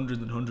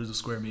 hundreds and hundreds of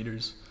square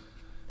meters.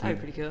 That'd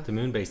be pretty cool. The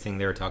moon-based thing,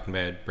 they were talking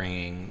about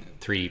bringing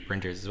 3D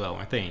printers as well,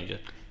 weren't they? You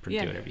just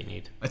Yeah. do whatever you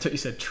need. I thought you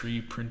said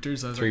 3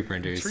 printers. I was 3 like,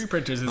 printers. 3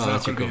 printers is Oh, not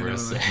that should going to be cover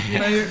us. enough. You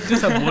know, you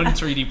just have one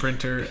 3D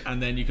printer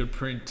and then you could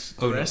print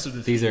the rest of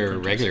the 3D these are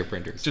printers. regular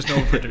printers. Just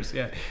normal printers,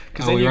 yeah.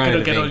 Because Oh, then we you ran out could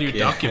of get all ink, your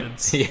yeah.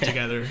 documents Yeah.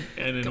 together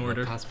and in Got my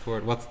order.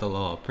 passport. What's the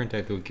law? Print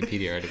out the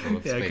Wikipedia article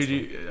of Yeah, space could law.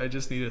 you? I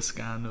just need a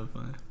scan of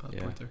my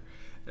passport there.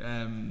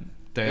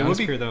 The it would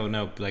be- ionosphere, though,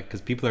 no, like,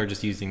 because people are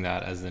just using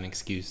that as an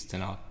excuse to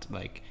not,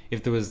 like,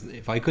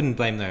 if I couldn't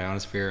blame the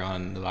ionosphere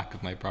on the lack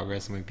of my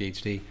progress in my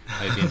PhD,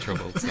 I'd be in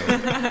trouble. So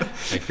I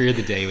fear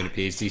the day when a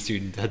PhD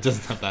student that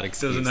doesn't have that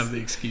excuse. doesn't have the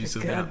excuse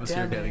of the God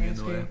atmosphere damn it, getting in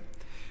the way. atmosphere.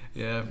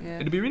 Yeah. Yeah.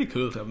 It'd be really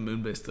cool to have a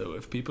moon base though.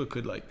 If people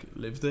could like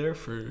live there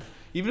for,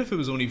 even if it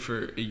was only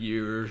for a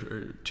year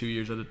or 2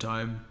 years at a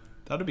time,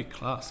 that'd be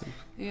classic.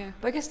 Yeah.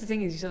 But I guess the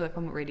thing is you still have to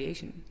come with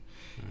radiation.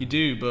 You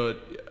do, but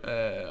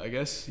I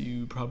guess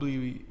you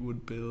probably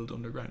would build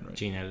underground, right?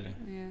 Gene editing.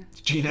 Yeah.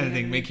 Gene editing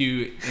editing. make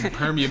you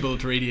impermeable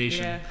to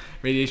radiation. Yeah.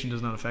 Radiation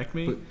does not affect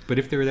me. But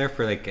if they were there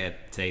for, like,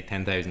 say,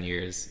 10,000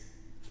 years,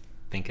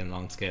 thinking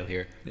long scale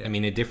here, Yeah. I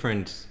mean, a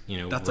different,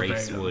 That's a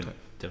race very long would time.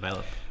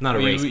 develop. Not a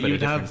Or race, but a you'd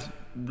different... have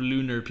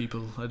lunar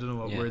people. I don't know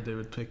what Yeah. word they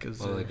would pick as.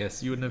 Well, I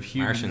guess you wouldn't have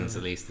humans. Martians,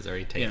 at least, is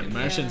already Yeah, taken.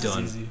 Martians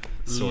done. is easy.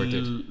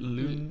 Sorted.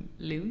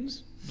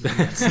 Loons?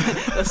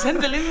 They'll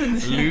send the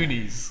loons.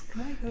 Loonies.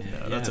 Can I go?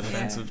 No, that's Yeah.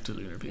 offensive to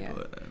lunar people.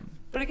 Yeah.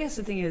 But I guess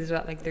the thing is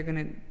that like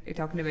you're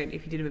talking about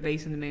if you did a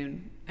base on the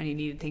moon and you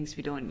needed things to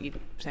be done, you'd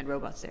send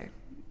robots there.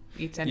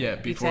 You'd send Yeah,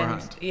 you'd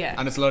beforehand. send- yeah.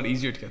 And it's a lot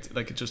easier to get to,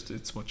 like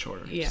it's much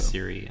shorter. Yeah. so.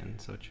 Siri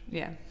and such,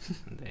 yeah.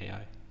 and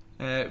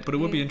AI. But it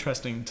would be Yeah.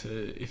 interesting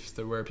to, if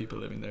there were people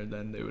living there,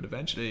 then they would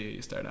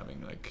eventually start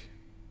having like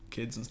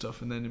kids and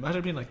stuff, and then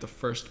imagine being like the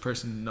first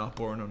person not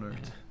born on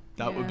Earth.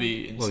 That would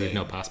be insane. Well, you've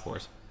no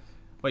passport.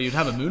 Well, you'd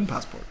have a moon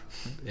passport.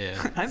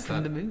 Yeah. I'm Is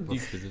from the moon.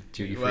 What's the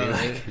duty free Well,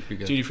 like? If we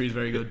go- duty free is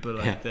very good, but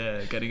like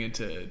the getting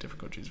into different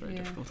countries is very Yeah.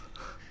 difficult.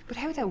 But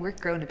how would that work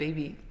growing a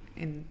baby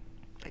in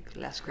like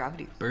less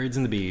gravity. Birds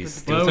and the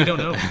bees. Well, we don't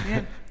know.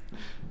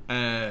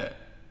 Yeah.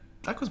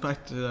 That goes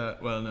back to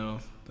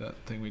that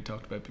thing we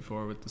talked about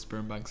before with the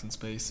sperm banks in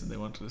space, and they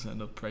wanted to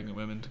send up pregnant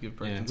women to give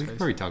birth Yeah, in we space. could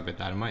probably talk about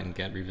that. It mightn't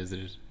get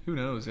revisited. Who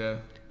knows? Yeah.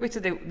 Wait, so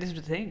this was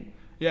the thing?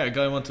 Yeah, a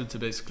guy wanted to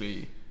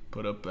basically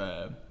put up,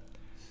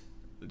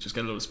 just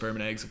get a load of sperm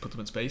and eggs and put them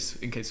in space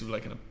in case of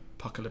like an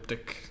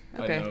apocalyptic,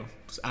 I Okay. don't know,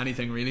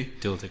 anything really.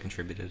 Dulta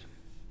contributed.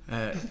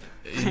 I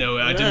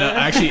didn't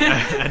actually.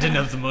 I didn't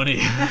have the money.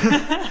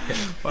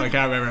 Well, I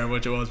can't remember how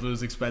much it was, but it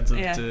was expensive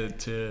Yeah.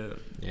 to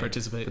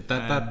participate. But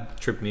that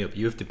tripped me up.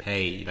 You have to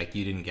pay, like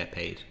you didn't get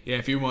paid. Yeah,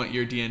 if you want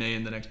your DNA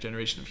in the next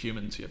generation of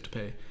humans, you have to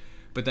pay.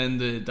 But then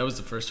that was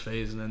the first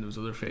phase, and then there was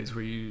other phase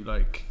where you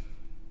like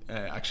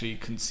actually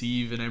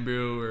conceive an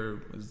embryo,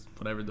 or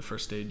whatever the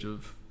first stage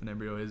of an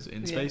embryo is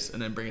in space,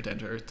 and then bring it down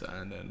to Earth,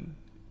 and then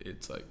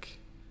it's like,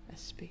 A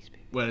space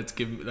baby. well, it's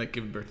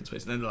given birth in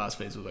space, and then the last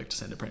phase was like to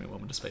send a pregnant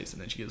woman to space,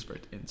 and then she gives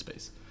birth in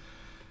space.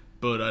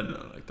 But I don't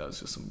know, like that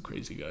was just some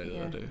crazy guy that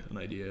had an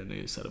idea, and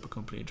they set up a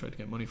company and tried to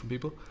get money from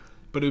people.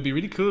 But it would be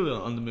really cool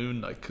on the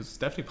moon, like, because it's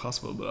definitely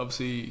possible. But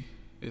obviously,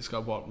 it's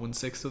got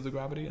 1/6 of the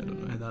gravity. I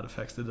don't know how that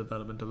affects the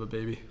development of a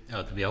baby.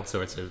 Oh, there'd be all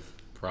sorts of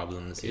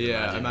problems. you'd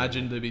Yeah,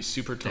 imagine they'd be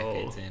super tall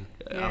decades in.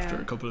 after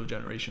Yeah. a couple of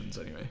generations,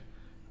 anyway.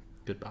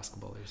 Good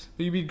basketballers.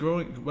 But you'd be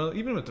growing well,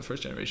 even with the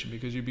first generation,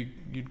 because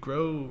you'd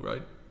grow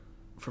right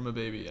from a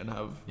baby and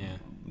have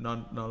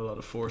not a lot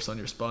of force on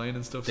your spine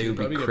and stuff. They so would you'd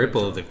be probably get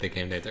crippled back if they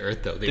came down to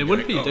Earth, though. to- They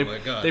wouldn't be. Like, They, oh my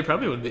god. they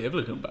probably wouldn't be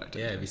able to come back.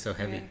 Yeah, it'd be so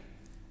heavy. Yeah.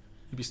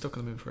 You'd be stuck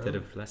on the moon They'd forever.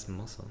 have less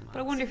muscle mass. But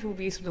I wonder if it would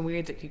be something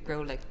weird that could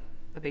grow like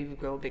a baby would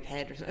grow a big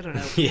head or something. I don't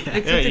know. Yeah.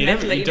 Like Yeah, something you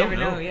mental that you don't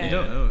know. Yeah. You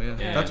don't know. Yeah,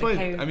 Yeah. that's why.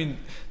 Like how- I mean,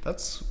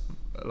 that's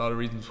a lot of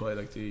reasons why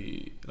like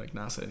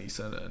NASA and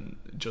ESA and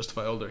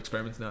justify all their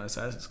experiments in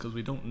ISS is because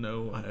we don't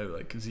know how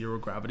like zero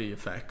gravity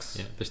affects.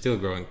 Yeah, they're still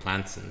growing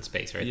plants in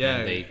space, right? Yeah.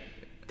 And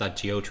that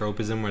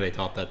geotropism where they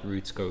thought that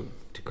roots go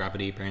to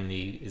gravity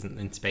apparently isn't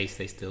in space.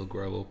 They still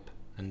grow up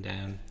and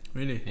down.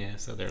 Really? Yeah,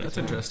 so they're That's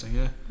like, interesting.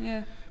 Yeah.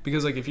 Yeah.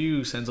 Because like if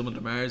you send someone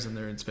to Mars and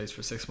they're in space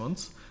for 6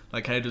 months,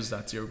 like how does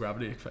that zero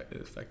gravity affect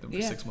them for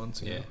Yeah. 6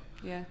 months? You Yeah, know?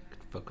 Yeah.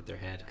 fuck with their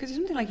head. Because there's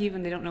something like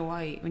even they don't know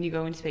why when you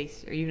go into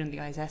space or even in the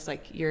ISS,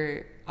 like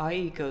your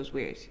eye goes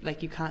weird.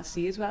 Like you can't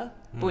see as well.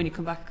 But when you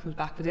come back, it comes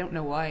back. But they don't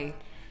know why.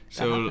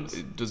 So that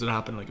happens. does it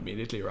happen like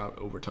immediately or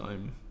over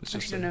time? It's I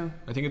just don't know.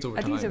 I think it's over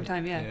I time. think it's over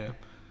time, yeah.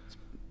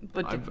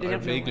 But I they don't know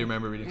vaguely why.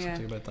 remember reading Yeah.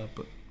 something about that,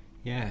 but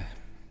Yeah,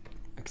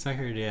 because I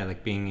heard,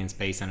 like being in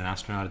space and an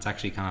astronaut, it's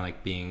actually kind of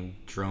like being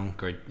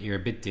drunk or you're a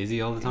bit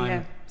dizzy all the time.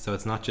 Yeah. So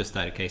it's not just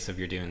that a case of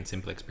you're doing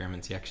simple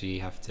experiments. You actually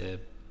have to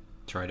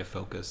try to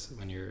focus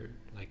when you're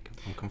like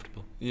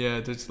uncomfortable. yeah,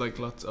 there's like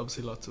lots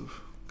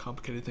of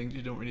complicated things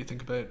you don't really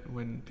think about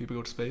when people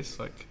go to space,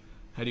 like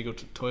how do you go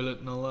to the toilet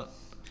and all that.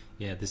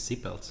 Yeah, the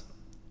seatbelts.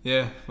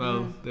 Yeah,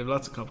 well, they have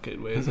lots of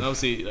complicated ways, and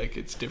obviously, like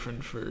it's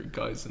different for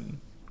guys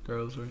and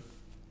girls, right?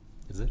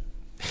 Is it?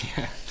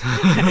 Yeah.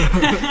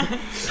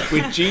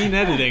 With gene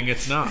editing,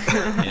 it's not.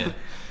 Yeah.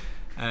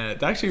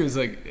 That actually was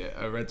like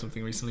I read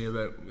something recently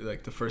about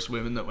like the first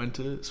women that went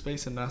to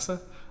space in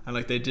NASA, and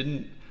like they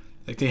didn't.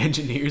 Like the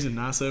engineers in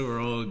NASA were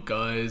all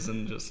guys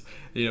and just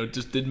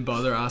didn't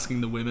bother asking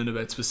the women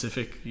about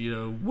specific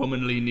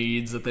womanly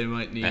needs that they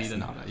might need. That's and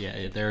not.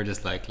 Yeah, they were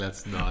just like,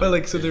 let's not. well,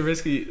 like so they're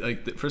basically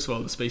like first of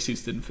all the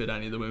spacesuits didn't fit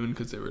any of the women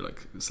because they were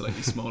like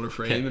slightly smaller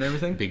frame and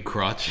everything. Big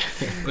crotch.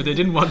 But they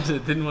didn't want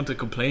to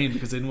complain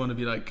because they didn't want to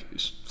be like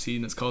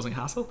seen as causing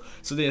hassle.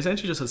 So they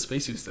essentially just had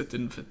spacesuits that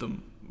didn't fit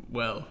them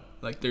well.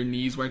 Like their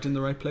knees weren't in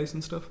the right place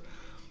and stuff.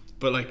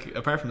 But like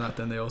apart from that,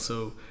 then they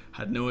also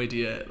had no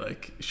idea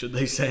like should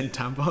they send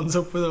tampons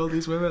up with all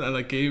these women, and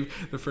like gave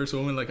the first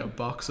woman like a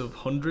box of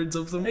hundreds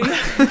of them. Little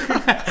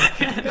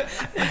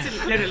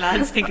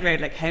lads thinking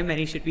about like how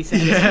many should we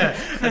send. Yeah,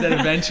 and then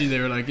eventually they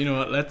were like, you know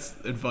what, let's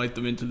invite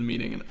them into the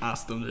meeting and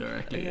ask them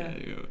directly. Yeah.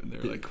 And they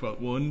were like,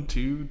 what, 1,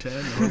 2, 10,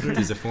 100?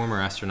 There's a former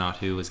astronaut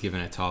who was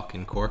giving a talk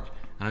in Cork,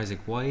 and I was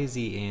like, why is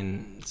he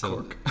in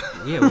Cork?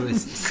 Yeah, well,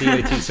 it's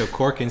CIT, so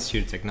Cork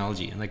Institute of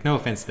Technology, and like no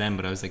offense to them,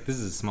 but I was like, this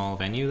is a small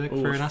venue like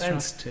for an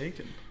astronaut. Offense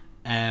taken.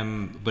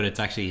 But it's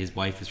actually his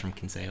wife is from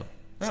Kinsale.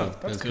 Oh, So that's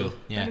that was cool.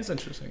 Yeah. That is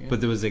interesting. Yeah. But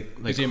there was like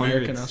Is he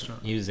American hundreds.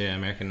 astronaut? He was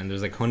American, and there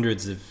was like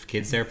hundreds of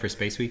kids there for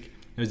Space Week.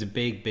 It was a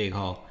big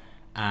hall,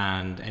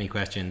 and any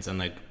questions, and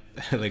like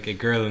like a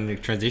girl in the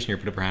transition year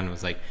put up her hand and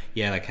was like,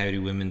 yeah, like how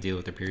do women deal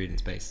with their period in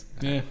space?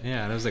 Yeah.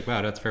 Yeah, and I was like,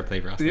 wow, that's fair play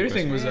for asking The other that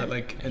thing question. was that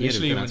like He had a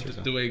initially good when answer as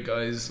well. the way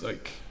guys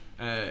like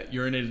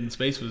urinated in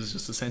space was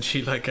just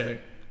essentially like a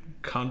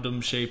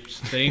condom shaped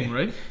thing,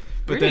 right?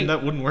 But Really? then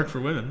that wouldn't work for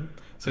women,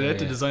 so they Oh, had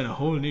to yeah. design a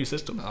whole new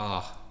system.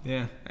 Oh,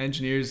 Yeah,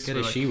 engineers get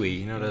were a like, shiwi,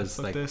 you know yeah, those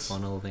fuck like this.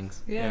 funnel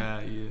things. Yeah.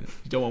 you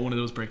don't want one of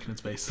those breaking in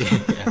space.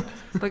 Yeah,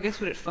 But I guess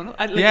would it funnel?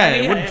 It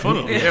wouldn't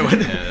funnel. Yeah, it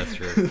wouldn't. yeah, that's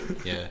true.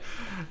 Yeah,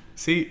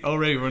 See,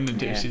 already running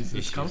into Yeah. issues. It's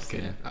Issues,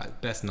 complicated. yeah.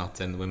 Best not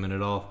send the women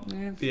at all.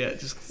 Yeah. Yeah,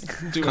 just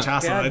too much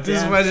hassle. God This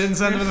is damn. why I didn't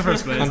send them in the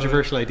first place.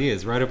 Controversial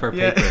ideas. Write up our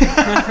Yeah.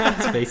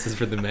 paper. Spaces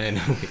for the men.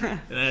 And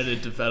then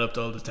it developed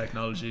all the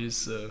technologies.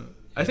 So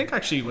I think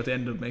actually what they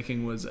ended up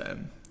making was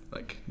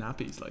like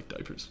nappies, like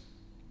diapers,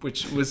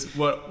 which was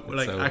what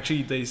like So-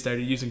 actually they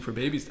started using for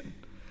babies then.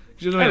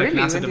 You know, Oh, like really?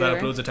 NASA When they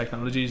developed were? loads of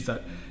technologies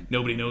that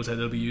nobody knows how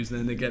they'll be used, and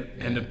then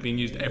they end up being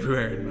used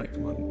everywhere in like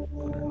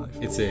modern life.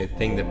 It's a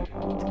thing that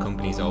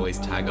companies always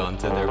tag on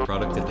to their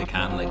product if they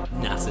can, like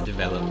NASA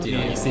developed. You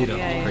know, you see it on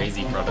Yeah, yeah.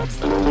 crazy products.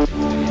 That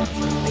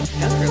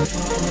That's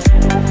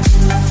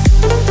really